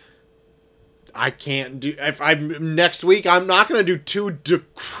like, I can't do, if I'm next week, I'm not going to do two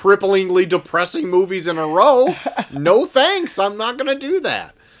cripplingly depressing movies in a row. No thanks. I'm not going to do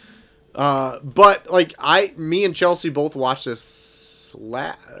that. But like me and Chelsea both watched this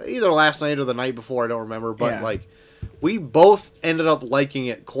either last night or the night before. I don't remember, but like we both ended up liking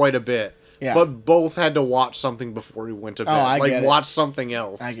it quite a bit. Yeah. But both had to watch something before we went to bed. Watch something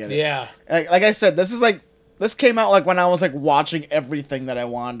else. I get it. Yeah. Like I said, this came out like when I was like watching everything that I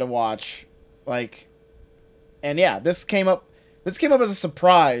wanted to watch. Like, and yeah, this came up as a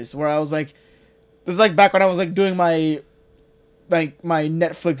surprise where I was like, this is like back when I was like doing my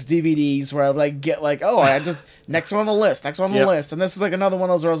Netflix DVDs where I would like get like, oh, I just next one on the list, and this was like another one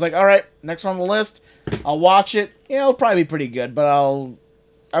of those where I was like, all right, next one on the list, I'll watch it. Yeah, it'll probably be pretty good, but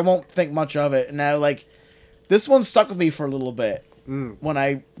I won't think much of it. And now like this one stuck with me for a little bit when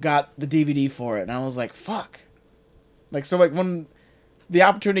I got the DVD for it, and I was like, fuck. Like so, like when the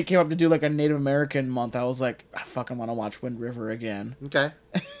opportunity came up to do like a Native American month, I was like, I fucking want to watch Wind River again. Okay,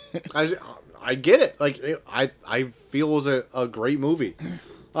 I get it. Like I feel it was a great movie.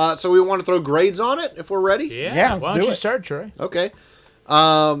 So we want to throw grades on it if we're ready. Yeah. Why don't you start, Troy? Okay.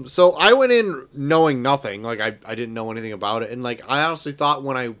 So I went in knowing nothing. Like I didn't know anything about it, and like I honestly thought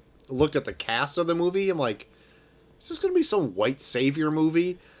when I looked at the cast of the movie, I'm like, is this gonna be some white savior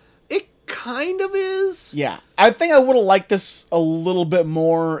movie? It kind of is. Yeah, I think I would have liked this a little bit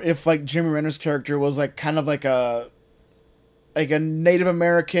more if like Jimmy Renner's character was like kind of like a Native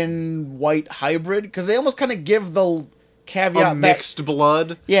American white hybrid, because they almost kind of give the caveat mixed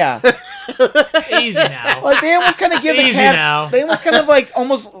blood. Yeah. Easy now. Like they almost kind of give Easy now. They almost kind of like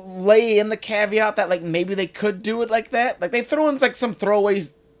almost lay in the caveat that like maybe they could do it like that. Like they throw in like some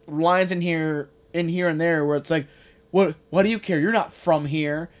throwaways lines in here and there where it's like, what do you care? You're not from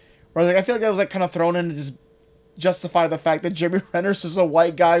here. Whereas like I feel like that was like kind of thrown in to just justify the fact that Jimmy Renner's is a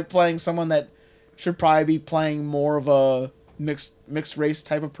white guy playing someone that should probably be playing more of a mixed race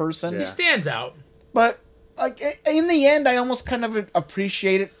type of person. Yeah. He stands out. But like in the end, I almost kind of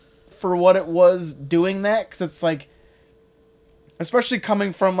appreciate it for what it was doing that, because it's like, especially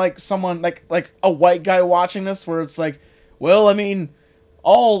coming from like someone like a white guy watching this, where it's like, well, I mean,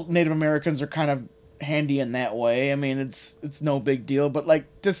 all Native Americans are kind of handy in that way. I mean, it's no big deal, but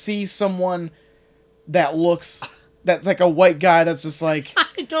like to see someone that's like a white guy that's just like,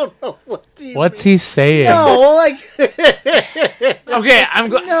 I don't know what's he saying. No, like okay,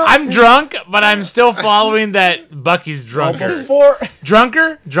 I'm drunk, but I'm still following that Bucky's drunker. Well,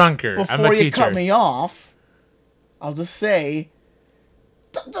 drunker. Before I'm a you teacher. cut me off, I'll just say,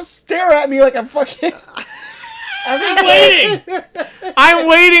 just stare at me like I'm fucking. I'm waiting. I'm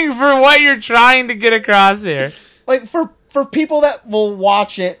waiting for what you're trying to get across here. Like for people that will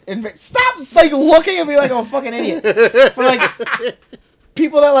watch it and stop like looking at me like I'm a fucking idiot. For like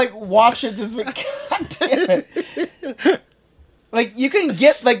people that like watch it, just like, God damn it. Like you can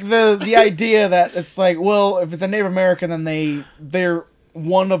get like the idea that it's like, well, if it's a Native American, then they're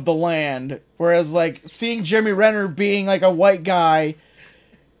one of the land. Whereas like seeing Jeremy Renner being like a white guy,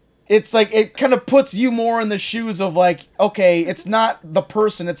 it's like it kind of puts you more in the shoes of like, okay, it's not the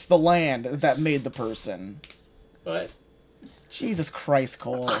person, it's the land that made the person. What? Jesus Christ,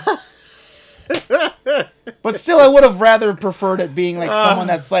 Cole. But still, I would have rather preferred it being like someone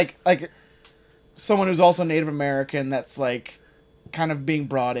that's like someone who's also Native American that's like kind of being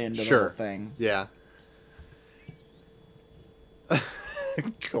brought into the whole thing. Yeah.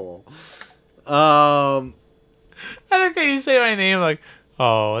 Cool. I like how you say my name like,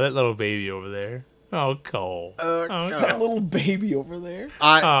 oh, that little baby over there. Oh, Cole. That little baby over there.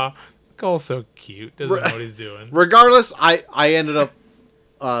 Cole's so cute. Doesn't know what he's doing. Regardless, I ended up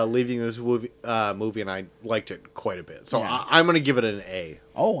leaving this movie and I liked it quite a bit. So yeah. I'm going to give it an A.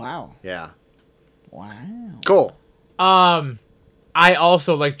 Oh, wow. Yeah. Wow. Cool. I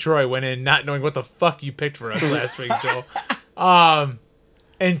also, like Troy, went in not knowing what the fuck you picked for us last week, Joe.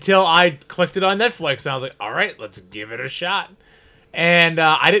 Until I clicked it on Netflix, and I was like, all right, let's give it a shot. And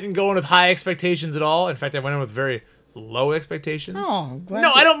I didn't go in with high expectations at all. In fact, I went in with very low expectations. Oh, I'm glad.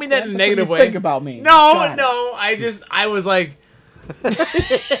 No, I don't mean that in a negative way. Think about me. No. I was like, it's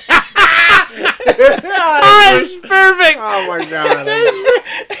perfect. Oh my god.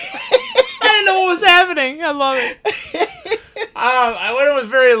 I didn't know what was happening. I love it. I went in with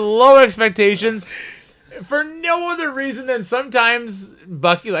very low expectations. for no other reason than sometimes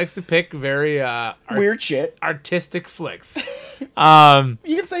Bucky likes to pick very Weird shit. artistic flicks. You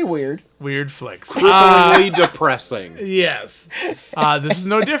can say weird. Weird flicks. Cripplingly depressing. Yes. This is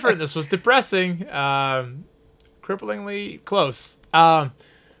no different. This was depressing. Cripplingly close.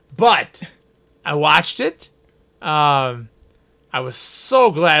 But I watched it. I was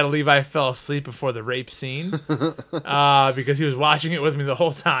so glad Levi fell asleep before the rape scene because he was watching it with me the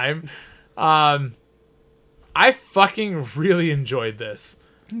whole time. I fucking really enjoyed this.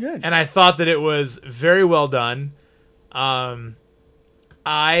 Good. And I thought that it was very well done.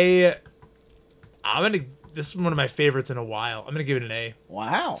 This is one of my favorites in a while. I'm gonna give it an A.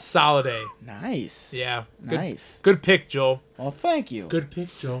 Wow. Solid A. Nice. Yeah. Nice. Good pick, Joel. Well, thank you. Good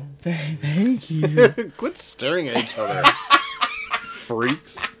pick, Joel. Thank you. Quit staring at each other.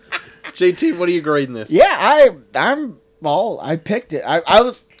 Freaks. JT, what are you grading this? Yeah, I picked it. I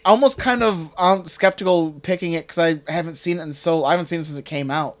was almost kind of skeptical picking it because I haven't seen it I haven't seen it since it came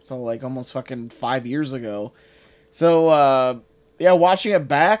out. So like almost fucking 5 years ago. So yeah, watching it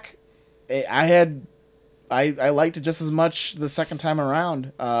back, I liked it just as much the second time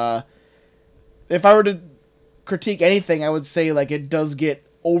around. If I were to critique anything, I would say like it does get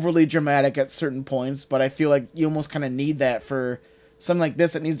overly dramatic at certain points, but I feel like you almost kind of need that for something like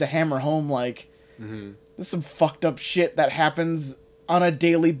this. It needs to hammer home like there's some fucked up shit that happens on a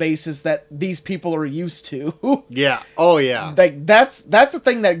daily basis that these people are used to. Yeah. Oh yeah. Like that's the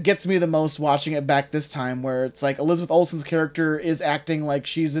thing that gets me the most watching it back this time, where it's like Elizabeth Olsen's character is acting like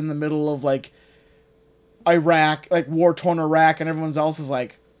she's in the middle of like Iraq, like war-torn Iraq, and everyone else is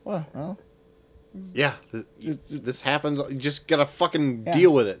like, well, yeah. This happens. You just gotta fucking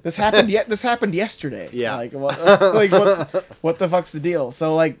deal with it. This happened. This happened yesterday. Yeah. Like what the fuck's the deal?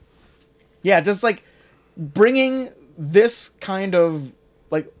 So like, yeah, just like bringing this kind of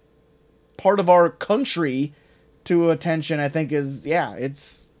like part of our country to attention, I think is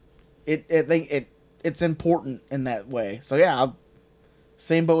it's important in that way. So yeah,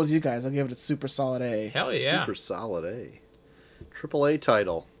 same boat with you guys. I'll give it a super solid A. Hell yeah. Super solid A. Triple A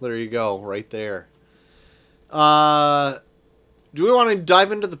title. There you go, right there. Do we want to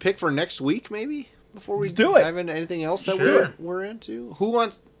dive into the pick for next week, maybe? Before we Let's do it. dive into anything else that Sure. we're into? Who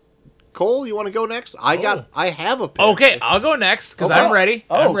wants... Cole, you want to go next? I have a pick. Okay, I'll go next because Okay. I'm ready.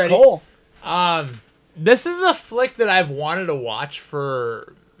 Oh, I'm ready. cool. This is a flick that I've wanted to watch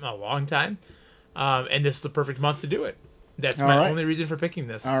for a long time, and this is the perfect month to do it. That's my only reason for picking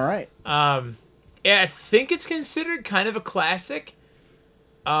this. All right. Yeah, I think it's considered kind of a classic.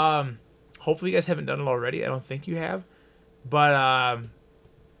 Hopefully you guys haven't done it already. I don't think you have. But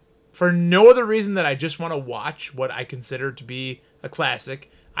for no other reason that I just want to watch what I consider to be a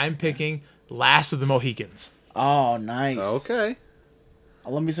classic, I'm picking Last of the Mohicans. Oh, nice. Okay.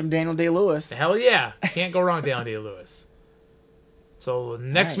 I'll love me some Daniel Day-Lewis. Hell yeah. Can't go wrong, Daniel Day-Lewis. So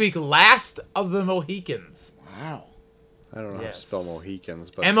next Nice. week, Last of the Mohicans. Wow. I don't know how to spell Mohicans,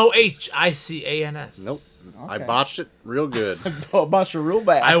 but... Mohicans. Nope. I Okay. botched it real good. Oh, about you real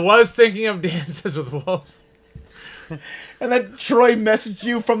bad. I was thinking of Dances with Wolves. And then Troy messaged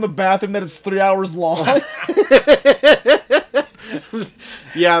you from the bathroom that it's 3 hours long.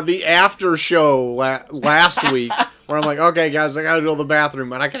 Yeah, the after show last week, where I'm like, okay, guys, I gotta go to the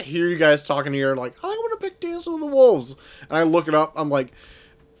bathroom, and I can hear you guys talking here, like, I'm gonna pick Dancing with the Wolves, and I look it up, I'm like,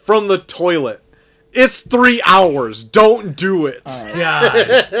 from the toilet, it's 3 hours, don't do it.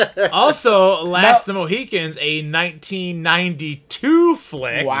 God. Also, Last of the Mohicans, a 1992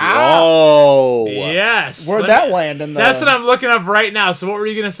 flick. Wow. Oh, Yes. Where'd that land in the... That's what I'm looking up right now. So what were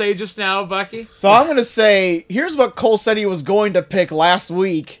you going to say just now, Bucky? So I'm going to say, here's what Cole said he was going to pick last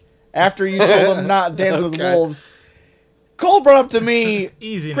week after you told him not Dance with the Okay. Wolves. Cole brought up to me,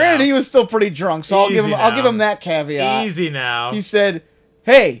 Easy granted now. he was still pretty drunk, so I'll give Easy him now. that caveat. Easy now. He said,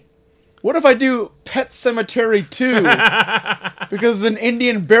 hey, what if I do Pet Cemetery 2? Because it's an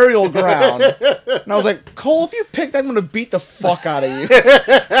Indian burial ground. And I was like, Cole, if you pick that, I'm going to beat the fuck out of you.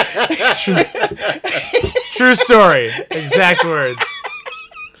 True story. Exact words.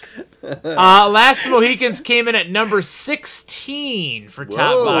 Last of the Mohicans came in at number 16 for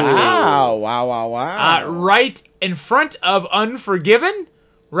top Whoa. box. Wow. Right in front of Unforgiven,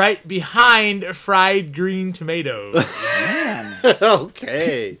 right behind Fried Green Tomatoes. Man.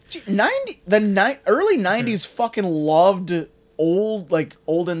 Okay. Gee, early 90s fucking loved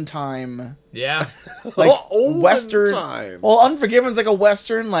olden time. Yeah. Like Olden Western. time. Well, Unforgiven's like a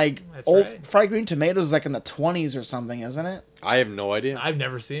Western, like That's old right. Fried Green Tomatoes is like in the 20s or something, isn't it? I have no idea. I've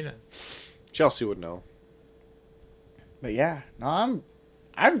never seen it. Chelsea would know. But yeah, no,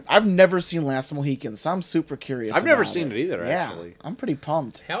 I've never seen Last of the Mohicans, so I'm super curious. I've never about seen it either, Yeah, actually. I'm pretty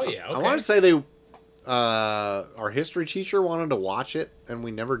pumped. Hell yeah. Okay. I want to say they our history teacher wanted to watch it, and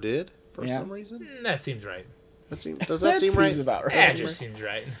we never did for some reason. That seems right. Does that seem right? Seems about right. That just seems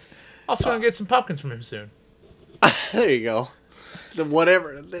right. Also, gonna get some pumpkins from him soon. There you go.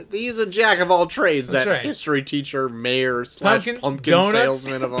 He's a jack of all trades. That's that right. history teacher, mayor / Pumpkins, pumpkin donuts.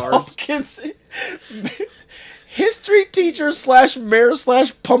 salesman of ours. Pumpkins. History teacher / mayor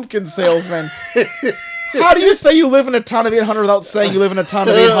 / pumpkin salesman. How do you say you live in a town of 800 without saying you live in a town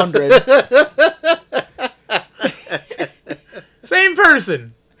of 800? Same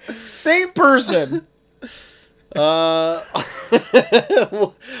person. Same person. Is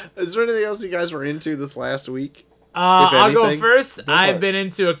there anything else you guys were into this last week? I'll go anything? first. for I've it. been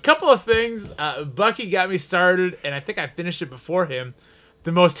into a couple of things. Bucky got me started, and I think I finished it before him.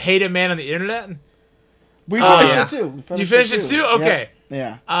 The most hated man on the internet. We Oh, finished yeah. it too. You finished it too? Okay.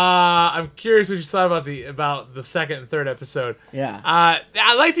 Yeah. I'm curious what you thought about the second and third episode. Yeah.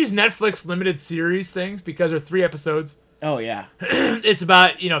 I like these Netflix limited series things because they're 3 episodes. Oh yeah. It's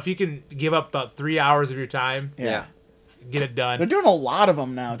about, if you can give up about 3 hours of your time, Yeah. get it done. They're doing a lot of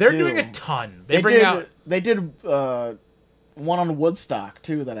them now. They're too. doing a ton. They bring did. out. They did one on Woodstock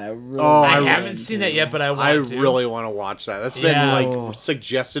too that I really. Oh, I really haven't seen that yet, but I want I to. really want to watch that. That's Yeah. been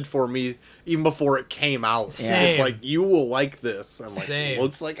suggested for me even before it came out. Same. It's like, you will like this. I'm like, Same.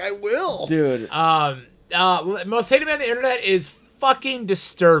 looks like I will. Dude. Most hated man on the internet is fucking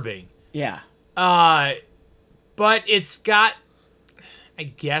disturbing. Yeah. But it's got, I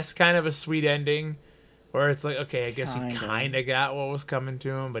guess, kind of a sweet ending, where it's like, okay, I guess he kind of got what was coming to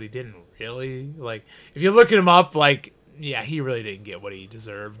him, but he didn't really. Like, if you're looking him up, like, yeah, he really didn't get what he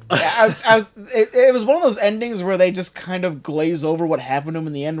deserved. Yeah, it was one of those endings where they just kind of glaze over what happened to him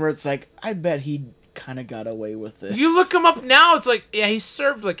in the end, where it's like, I bet he kind of got away with this. You look him up now, it's like, yeah, he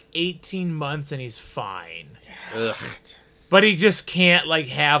served like 18 months and he's fine. Ugh. But he just can't, like,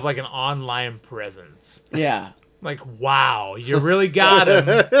 have, like, an online presence. Yeah. Like, wow, you really got him.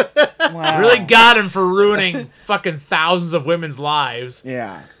 Wow. Really got him for ruining fucking thousands of women's lives.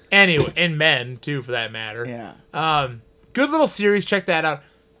 Yeah. Anyway, and men, too, for that matter. Yeah. Good little series. Check that out.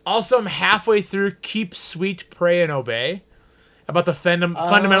 Also, I'm halfway through Keep Sweet, Pray, and Obey, about the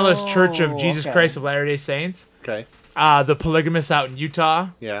fundamentalist Church of Jesus okay. Christ of Latter-day Saints. Okay. The polygamists out in Utah.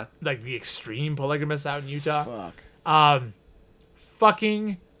 Yeah. Like, the extreme polygamists out in Utah. Fuck.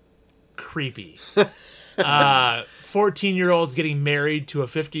 Fucking creepy. 14-year-olds getting married to a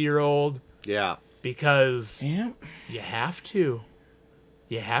 50-year-old Yeah. because Yeah. you have to.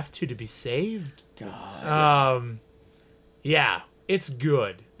 You have to be saved. God. Yeah, it's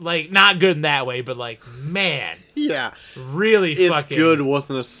good. Like, not good in that way, but like, man, Yeah. really It's fucking good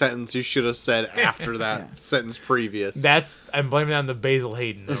wasn't a sentence you should have said after that sentence previous. I'm blaming it on the Basil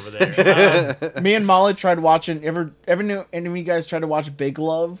Hayden over there. Me and Molly tried watching. Ever knew any of you guys tried to watch Big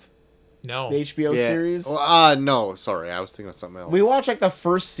Love, No. the HBO Yeah. series? Well, no, sorry. I was thinking of something else. We watched like the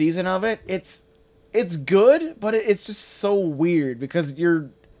first season of it. It's good, but it's just so weird because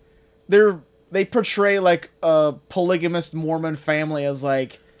they portray like a polygamist Mormon family as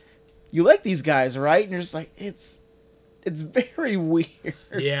like, you like these guys, right? And you're just like, it's very weird.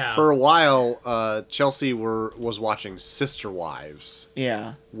 Yeah. For a while, Chelsea was watching Sister Wives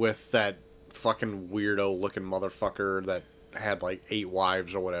Yeah. with that fucking weirdo looking motherfucker that had like 8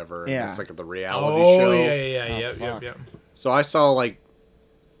 wives or whatever. And Yeah. it's like the reality oh, show. yeah. Oh, Yep. fuck. So I saw like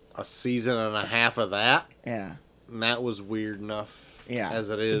a season and a half of that, Yeah. and that was weird enough Yeah. as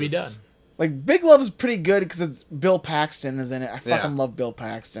it is. To be done. Like Big Love's pretty good because it's Bill Paxton is in it. I fucking Yeah. love Bill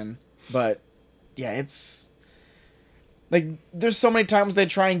Paxton, but yeah, it's like there's so many times they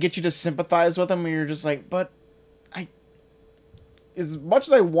try and get you to sympathize with him, and you're just like, but as much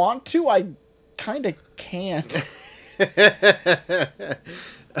as I want to, I kind of can't.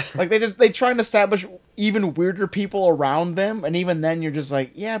 Like they try and establish even weirder people around them, and even then you're just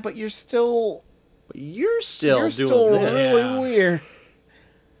like, yeah, but you're still You're still doing this. really Yeah. weird.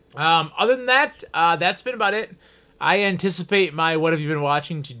 Other than that, that's been about it. I anticipate my what have you been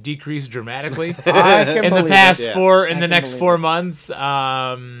watching to decrease dramatically I can in the believe past it. Yeah. in I the can next believe 4 it. months.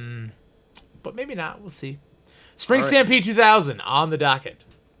 But maybe not. We'll see. Spring All right. Stampede 2000 on the docket.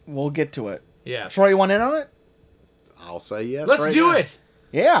 We'll get to it. Yes. Troy, you want in on it? I'll say yes. Let's right do now. it.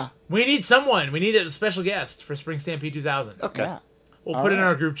 Yeah. We need someone. We need a special guest for Spring Stampede 2000. Okay. Yeah. We'll All put it in right.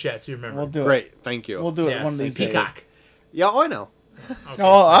 our group chat so you remember. We'll do it. Great. Thank you. We'll do it Yes, one of these days. Peacock. Yeah, I know. Okay.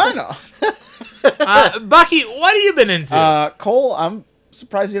 Oh, I know. Bucky, what have you been into? Cole, I'm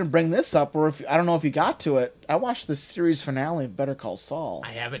surprised you didn't bring this up, or if I don't know if you got to it. I watched the series finale of Better Call Saul.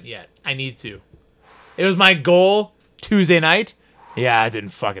 I haven't yet. I need to. It was my goal Tuesday night. Yeah, it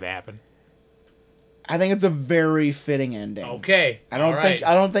didn't fucking happen. I think it's a very fitting ending. Okay. I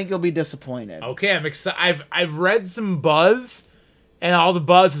don't think you'll be disappointed. Okay, I'm excited. I've read some buzz, and all the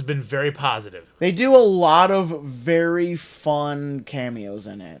buzz has been very positive. They do a lot of very fun cameos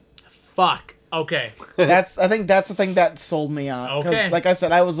in it. Fuck. Okay. I think that's the thing that sold me on. Okay. Like I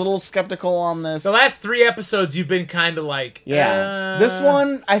said, I was a little skeptical on this. The last 3 episodes, you've been kind of like, this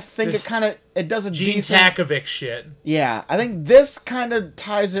one, I think this it does a Gene decent. Takovic shit. Yeah, I think this kind of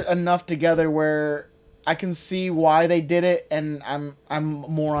ties it enough together where I can see why they did it, and I'm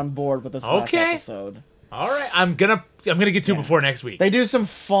more on board with this last episode. All right, I'm gonna get to it before next week. They do some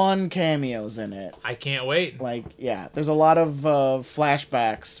fun cameos in it. I can't wait. Like, yeah, there's a lot of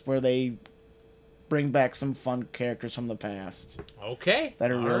flashbacks where they bring back some fun characters from the past. Okay,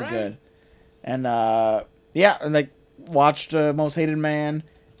 that are real good. And and like watched Most Hated Man.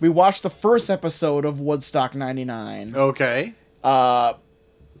 We watched the first episode of Woodstock 99. Okay.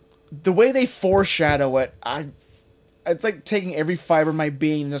 The way they foreshadow it, it's like taking every fiber of my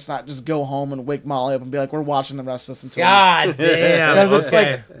being and just go home and wake Molly up and be like, we're watching the rest of this until... God damn.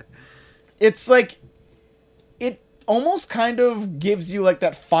 Because it's like, it almost kind of gives you like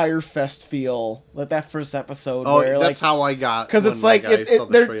that Fire Fest feel, like that first episode. Oh, where, that's how I got. Because it's like,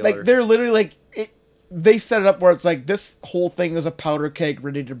 they're literally like, they set it up where it's like, this whole thing is a powder keg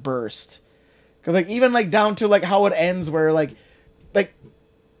ready to burst. Because like, even like down to like how it ends where like,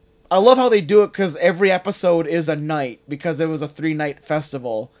 I love how they do it because every episode is a night because it was a 3-night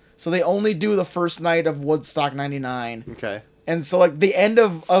festival. So they only do the first night of Woodstock 99. Okay. And so like the end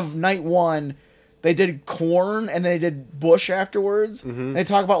of night 1, they did Korn and they did Bush afterwards. Mm-hmm. They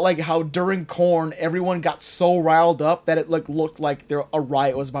talk about like how during Korn everyone got so riled up that it like looked like a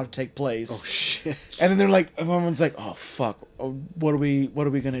riot was about to take place. Oh shit. And then they're like, everyone's like, oh fuck, what are we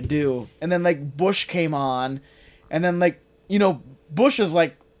gonna do? And then like Bush came on, and then like, you know, Bush is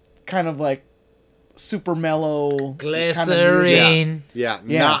like kind of like super mellow glycerine. Yeah,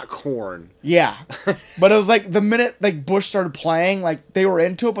 not Korn. Yeah. But it was like the minute like Bush started playing, like they were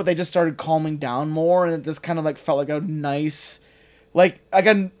into it, but they just started calming down more, and it just kind of like felt like a nice like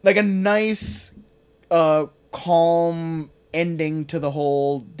a nice calm ending to the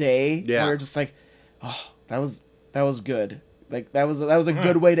whole day. Yeah. Where just like, oh, that was good. Like that was a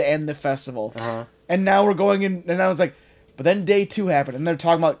good way to end the festival. Uh-huh. And now we're going in, and I was like, but then day 2 happened, and they're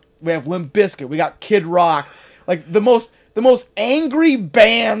talking about, we have Limp Bizkit, we got Kid Rock, like the most angry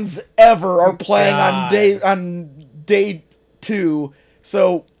bands ever are playing on day 2.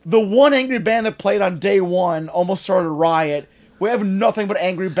 So the one angry band that played on day 1 almost started a riot. We have nothing but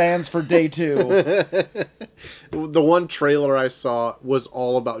angry bands for day 2. The one trailer I saw was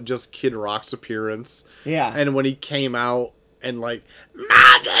all about just Kid Rock's appearance. Yeah. And when he came out and like,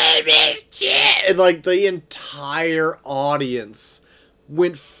 my name is shit, and like the entire audience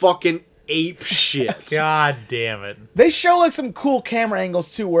went fucking ape shit. God damn it. They show like some cool camera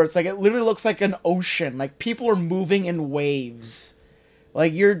angles too, where it's like it literally looks like an ocean. Like people are moving in waves.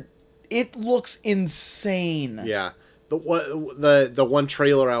 Like it looks insane. Yeah. The one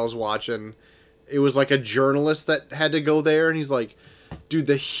trailer I was watching, it was like a journalist that had to go there, and he's like, dude,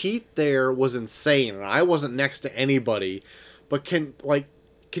 the heat there was insane, and I wasn't next to anybody, but can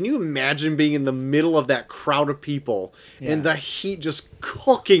you imagine being in the middle of that crowd of people and the heat just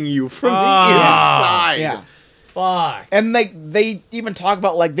cooking you from the inside? Yeah. Fuck. And they even talk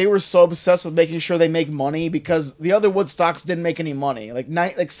about like they were so obsessed with making sure they make money because the other Woodstocks didn't make any money.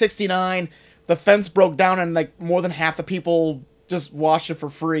 Like 69, the fence broke down and like more than half the people just watched it for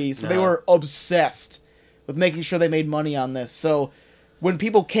free. So they were obsessed with making sure they made money on this. So when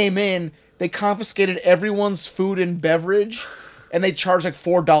people came in, they confiscated everyone's food and beverage, and they charged like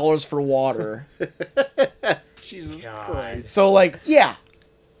 $4 for water. Jesus Christ. So like, yeah.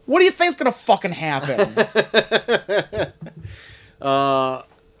 What do you think's gonna fucking happen? I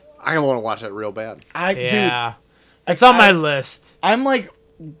want to watch that real bad. Dude, it's on my list. I'm like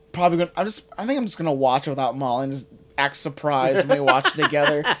probably gonna. I think I'm just gonna watch it without Molly and just act surprised when we watch it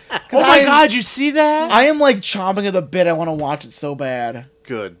together. Oh my god, you see that? I am like chomping at the bit. I want to watch it so bad.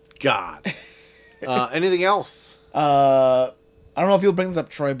 Good God. Anything else? I don't know if you'll bring this up,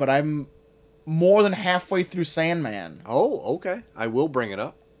 Troy, but I'm more than halfway through Sandman. Oh, okay. I will bring it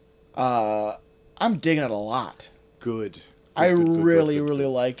up. I'm digging it a lot. Good. I really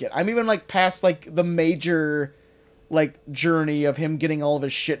like it. I'm even like past like the major like journey of him getting all of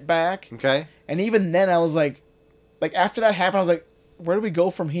his shit back. Okay. And even then I was like after that happened I was like, where do we go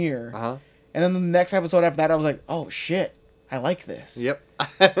from here? Uh-huh. And then the next episode after that I was like, oh shit, I like this. Yep.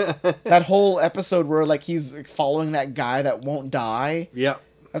 That whole episode where like he's following that guy that won't die. Yep.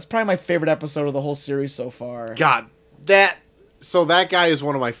 That's probably my favorite episode of the whole series so far. God, that So that guy is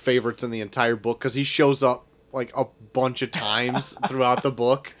one of my favorites in the entire book because he shows up like a bunch of times throughout the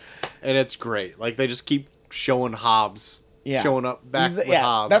book, and it's great. Like they just keep showing Hobbs, showing up back with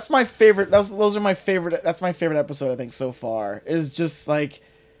Hobbs. That's my favorite. Those are my favorite. That's my favorite episode I think so far. Is just like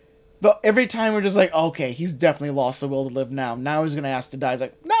every time we're just like, okay, he's definitely lost the will to live now. Now he's gonna ask to die. He's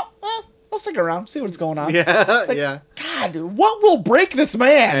like, no, I'll stick around, see what's going on. Yeah, like, yeah. God, dude, what will break this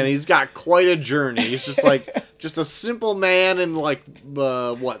man? And he's got quite a journey. He's just like just a simple man in like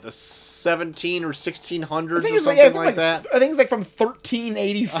what, the 17 or 1600s or something like that. I think it's like from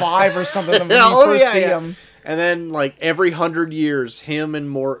 1385 or something when you first see him. And then like every 100 years, him and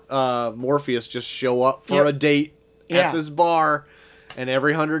Morpheus just show up for a date at this bar, and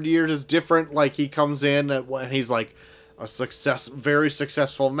every 100 years is different. Like he comes in and he's like a very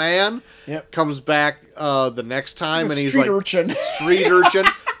successful man. Yep. Comes back the next time, and he's like street urchin.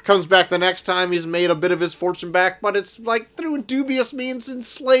 Comes back the next time, he's made a bit of his fortune back, but it's like through dubious means in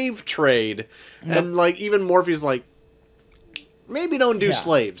slave trade. Yep. And like even Morpheus like, maybe don't do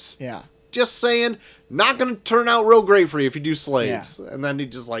slaves. Yeah. Just saying, not gonna turn out real great for you if you do slaves. Yeah. And then he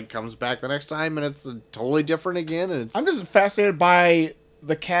just like comes back the next time, and it's totally different again. And I'm just fascinated by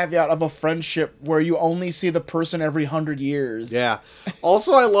the caveat of a friendship where you only see the person every 100 years. Yeah.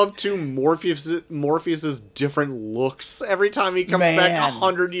 Also, I love too Morpheus's different looks every time he comes back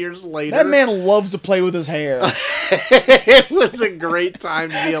 100 years later. That man loves to play with his hair. It was a great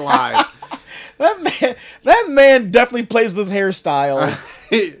time to be alive. That man definitely plays with his hairstyles.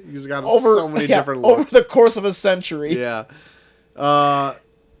 He's got so many different looks. Over the course of a century. Yeah.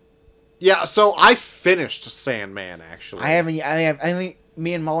 Yeah, so I finished Sandman, actually. I think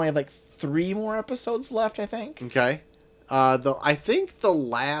me and Molly have like 3 more episodes left, I think. Okay. I think the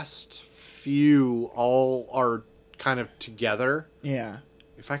last few all are kind of together. Yeah.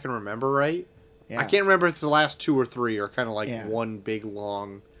 If I can remember right. Yeah. I can't remember if it's the last 2 or 3 or kind of like one big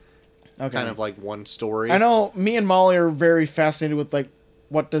long, kind of like one story. I know me and Molly are very fascinated with like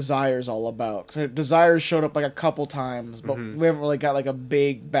what Desire's all about. Because Desire showed up like a couple times, but we haven't really got like a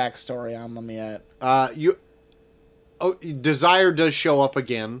big backstory on them yet. Desire does show up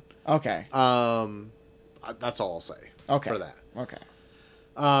again. Okay. That's all I'll say. Okay. For that. Okay.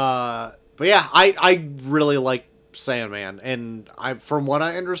 But yeah, I really like Sandman, and from what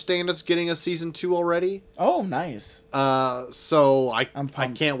I understand, it's getting a season 2 already. Oh, nice. So I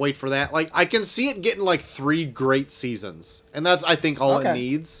can't wait for that. Like, I can see it getting like 3 great seasons, and that's I think all it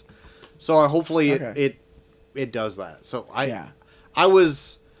needs. So hopefully it does that. So I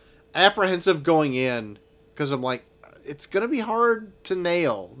was apprehensive going in because I'm like, it's gonna be hard to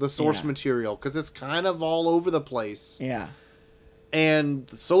nail the source material because it's kind of all over the place. Yeah. And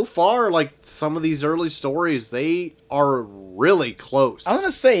so far, like, some of these early stories, they are really close. I was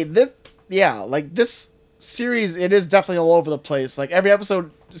gonna say, this series, it is definitely all over the place. Like, every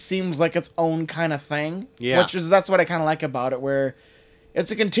episode seems like its own kind of thing. Yeah. That's what I kind of like about it, where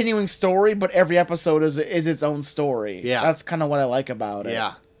it's a continuing story, but every episode is its own story. Yeah. That's kind of what I like about it.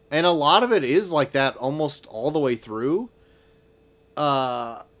 Yeah. And a lot of it is like that almost all the way through.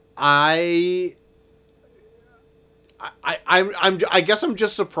 I guess I'm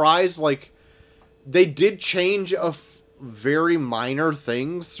just surprised, like, they did change very minor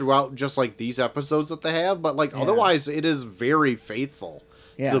things throughout just, like, these episodes that they have, but, like, otherwise it is very faithful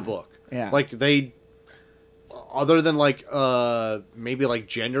to the book. Yeah. Like, they, other than, like, maybe, like,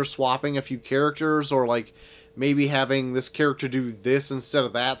 gender swapping a few characters, or, like, maybe having this character do this instead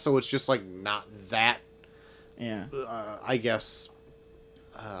of that, so it's just, like, not that, I guess,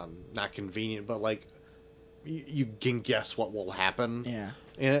 not convenient, but, like, you can guess what will happen. Yeah.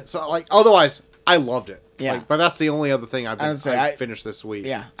 In it. So, like, otherwise, I loved it. Yeah. Like, but that's the only other thing I finished this week.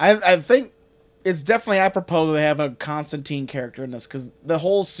 Yeah. I think it's definitely apropos that they have a Constantine character in this, because the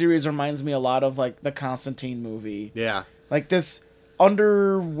whole series reminds me a lot of, like, the Constantine movie. Yeah. Like, this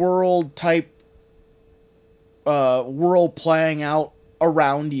underworld type world playing out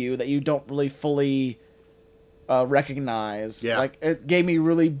around you that you don't really fully recognize. Yeah. Like, it gave me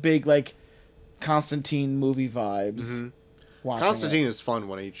really big, like, Constantine movie vibes. Mm-hmm. Constantine is fun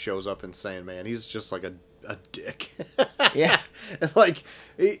when he shows up in Sandman. He's just like a dick. Yeah. Like,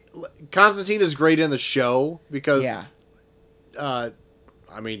 Constantine is great in the show because, I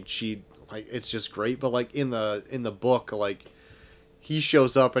mean, it's just great. But, like, in the book, like, he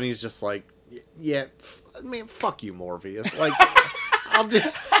shows up and he's just like, yeah, fuck you, Morpheus. Like, I'll do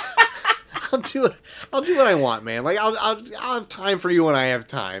what I want, man. Like, I'll have time for you when I have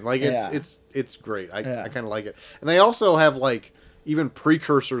time. Like, it's great. I kind of like it. And they also have, like, even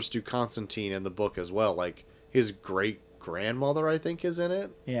precursors to Constantine in the book as well. Like, his great grandmother, I think, is in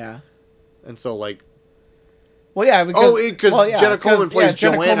it. Yeah. And so, like, Well, yeah, because Jenna Coleman plays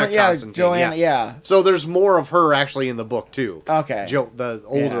Joanna Coleman, Constantine. Joanna, yeah. So there's more of her actually in the book too. Okay. The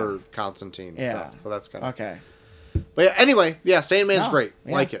older Constantine stuff. So that's kind of okay. But yeah, anyway, Sandman's great.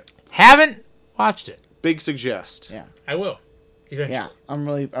 Yeah. Like it. Haven't watched it. Big suggest. Yeah. I will. Eventually. Yeah,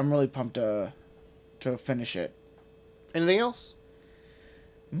 I'm really pumped to finish it. Anything else?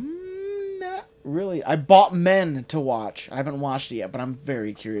 Not really. I bought Men to watch. I haven't watched it yet, but I'm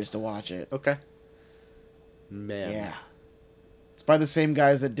very curious to watch it. Okay. Man. Yeah. It's by the same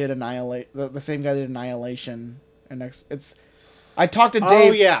guys that did the same guy that did Annihilation. And it's. I talked to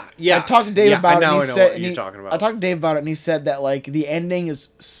Dave. Oh yeah. I talked to Dave about it. I And know he said, what you're talking about. I talked to Dave about it, and he said that like the ending is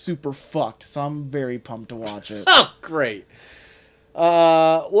super fucked. So I'm very pumped to watch it. Oh, great.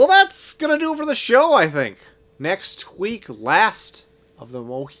 Well, that's gonna do it for the show. I think next week, Last of the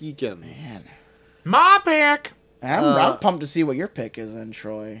Mohicans. Man. My pick. And I'm pumped to see what your pick is then,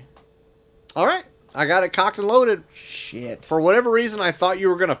 Troy. All right, I got it cocked and loaded. Shit. For whatever reason, I thought you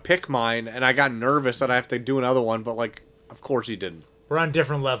were gonna pick mine, and I got nervous that I have to do another one. But like, of course you didn't. We're on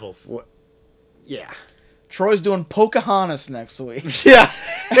different levels. Yeah. Troy's doing Pocahontas next week. Yeah.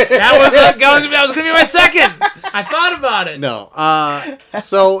 That was gonna be my second. I thought about it. No.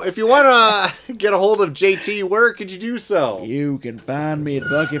 So if you want to get a hold of JT, where could you do so? You can find me at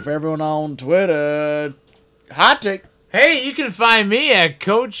Bucky for Everyone on Twitter. Hot take. Hey, you can find me at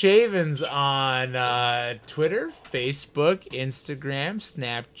Coach Havens on Twitter, Facebook, Instagram,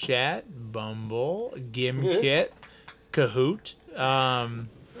 Snapchat, Bumble, Gimkit, Kahoot.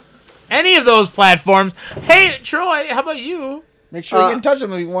 Any of those platforms. Hey, Troy, how about you? Make sure you get in touch with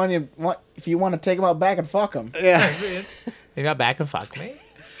them if you want to take them out back and fuck them. Yeah. You got back and fuck me.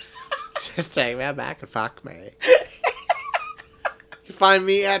 Just take me back and fuck me. You find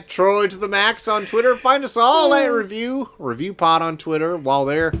me at Troy to the Max on Twitter. Find us all at Review Pod on Twitter. While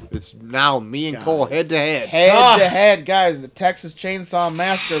there, it's now me and Cole head to head. Head to head, guys. The Texas Chainsaw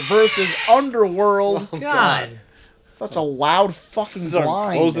Massacre versus Underworld. God. Such a loud fucking So I'm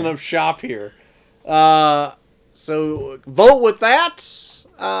blind. closing up shop here. So vote with that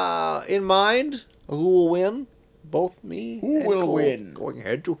in mind. Who will win? Both me Who and will Cole win? going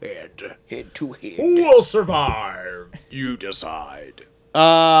head to head. Head to head. Who will survive? You decide.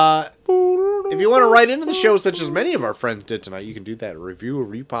 If you want to write into the show, such as many of our friends did tonight, you can do that at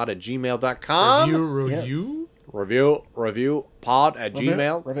reviewpod@gmail.com. Review?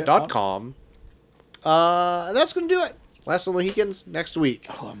 Reviewpod@gmail.com. That's going to do it. Last of the Mohicans next week.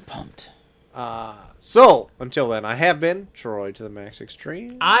 Oh, I'm pumped. So, until then, I have been Troy to the Max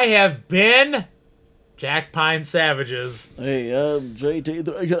Extreme. I have been Jack Pine Savages. Hey, I'm JT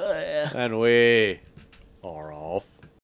the guy. And we are off.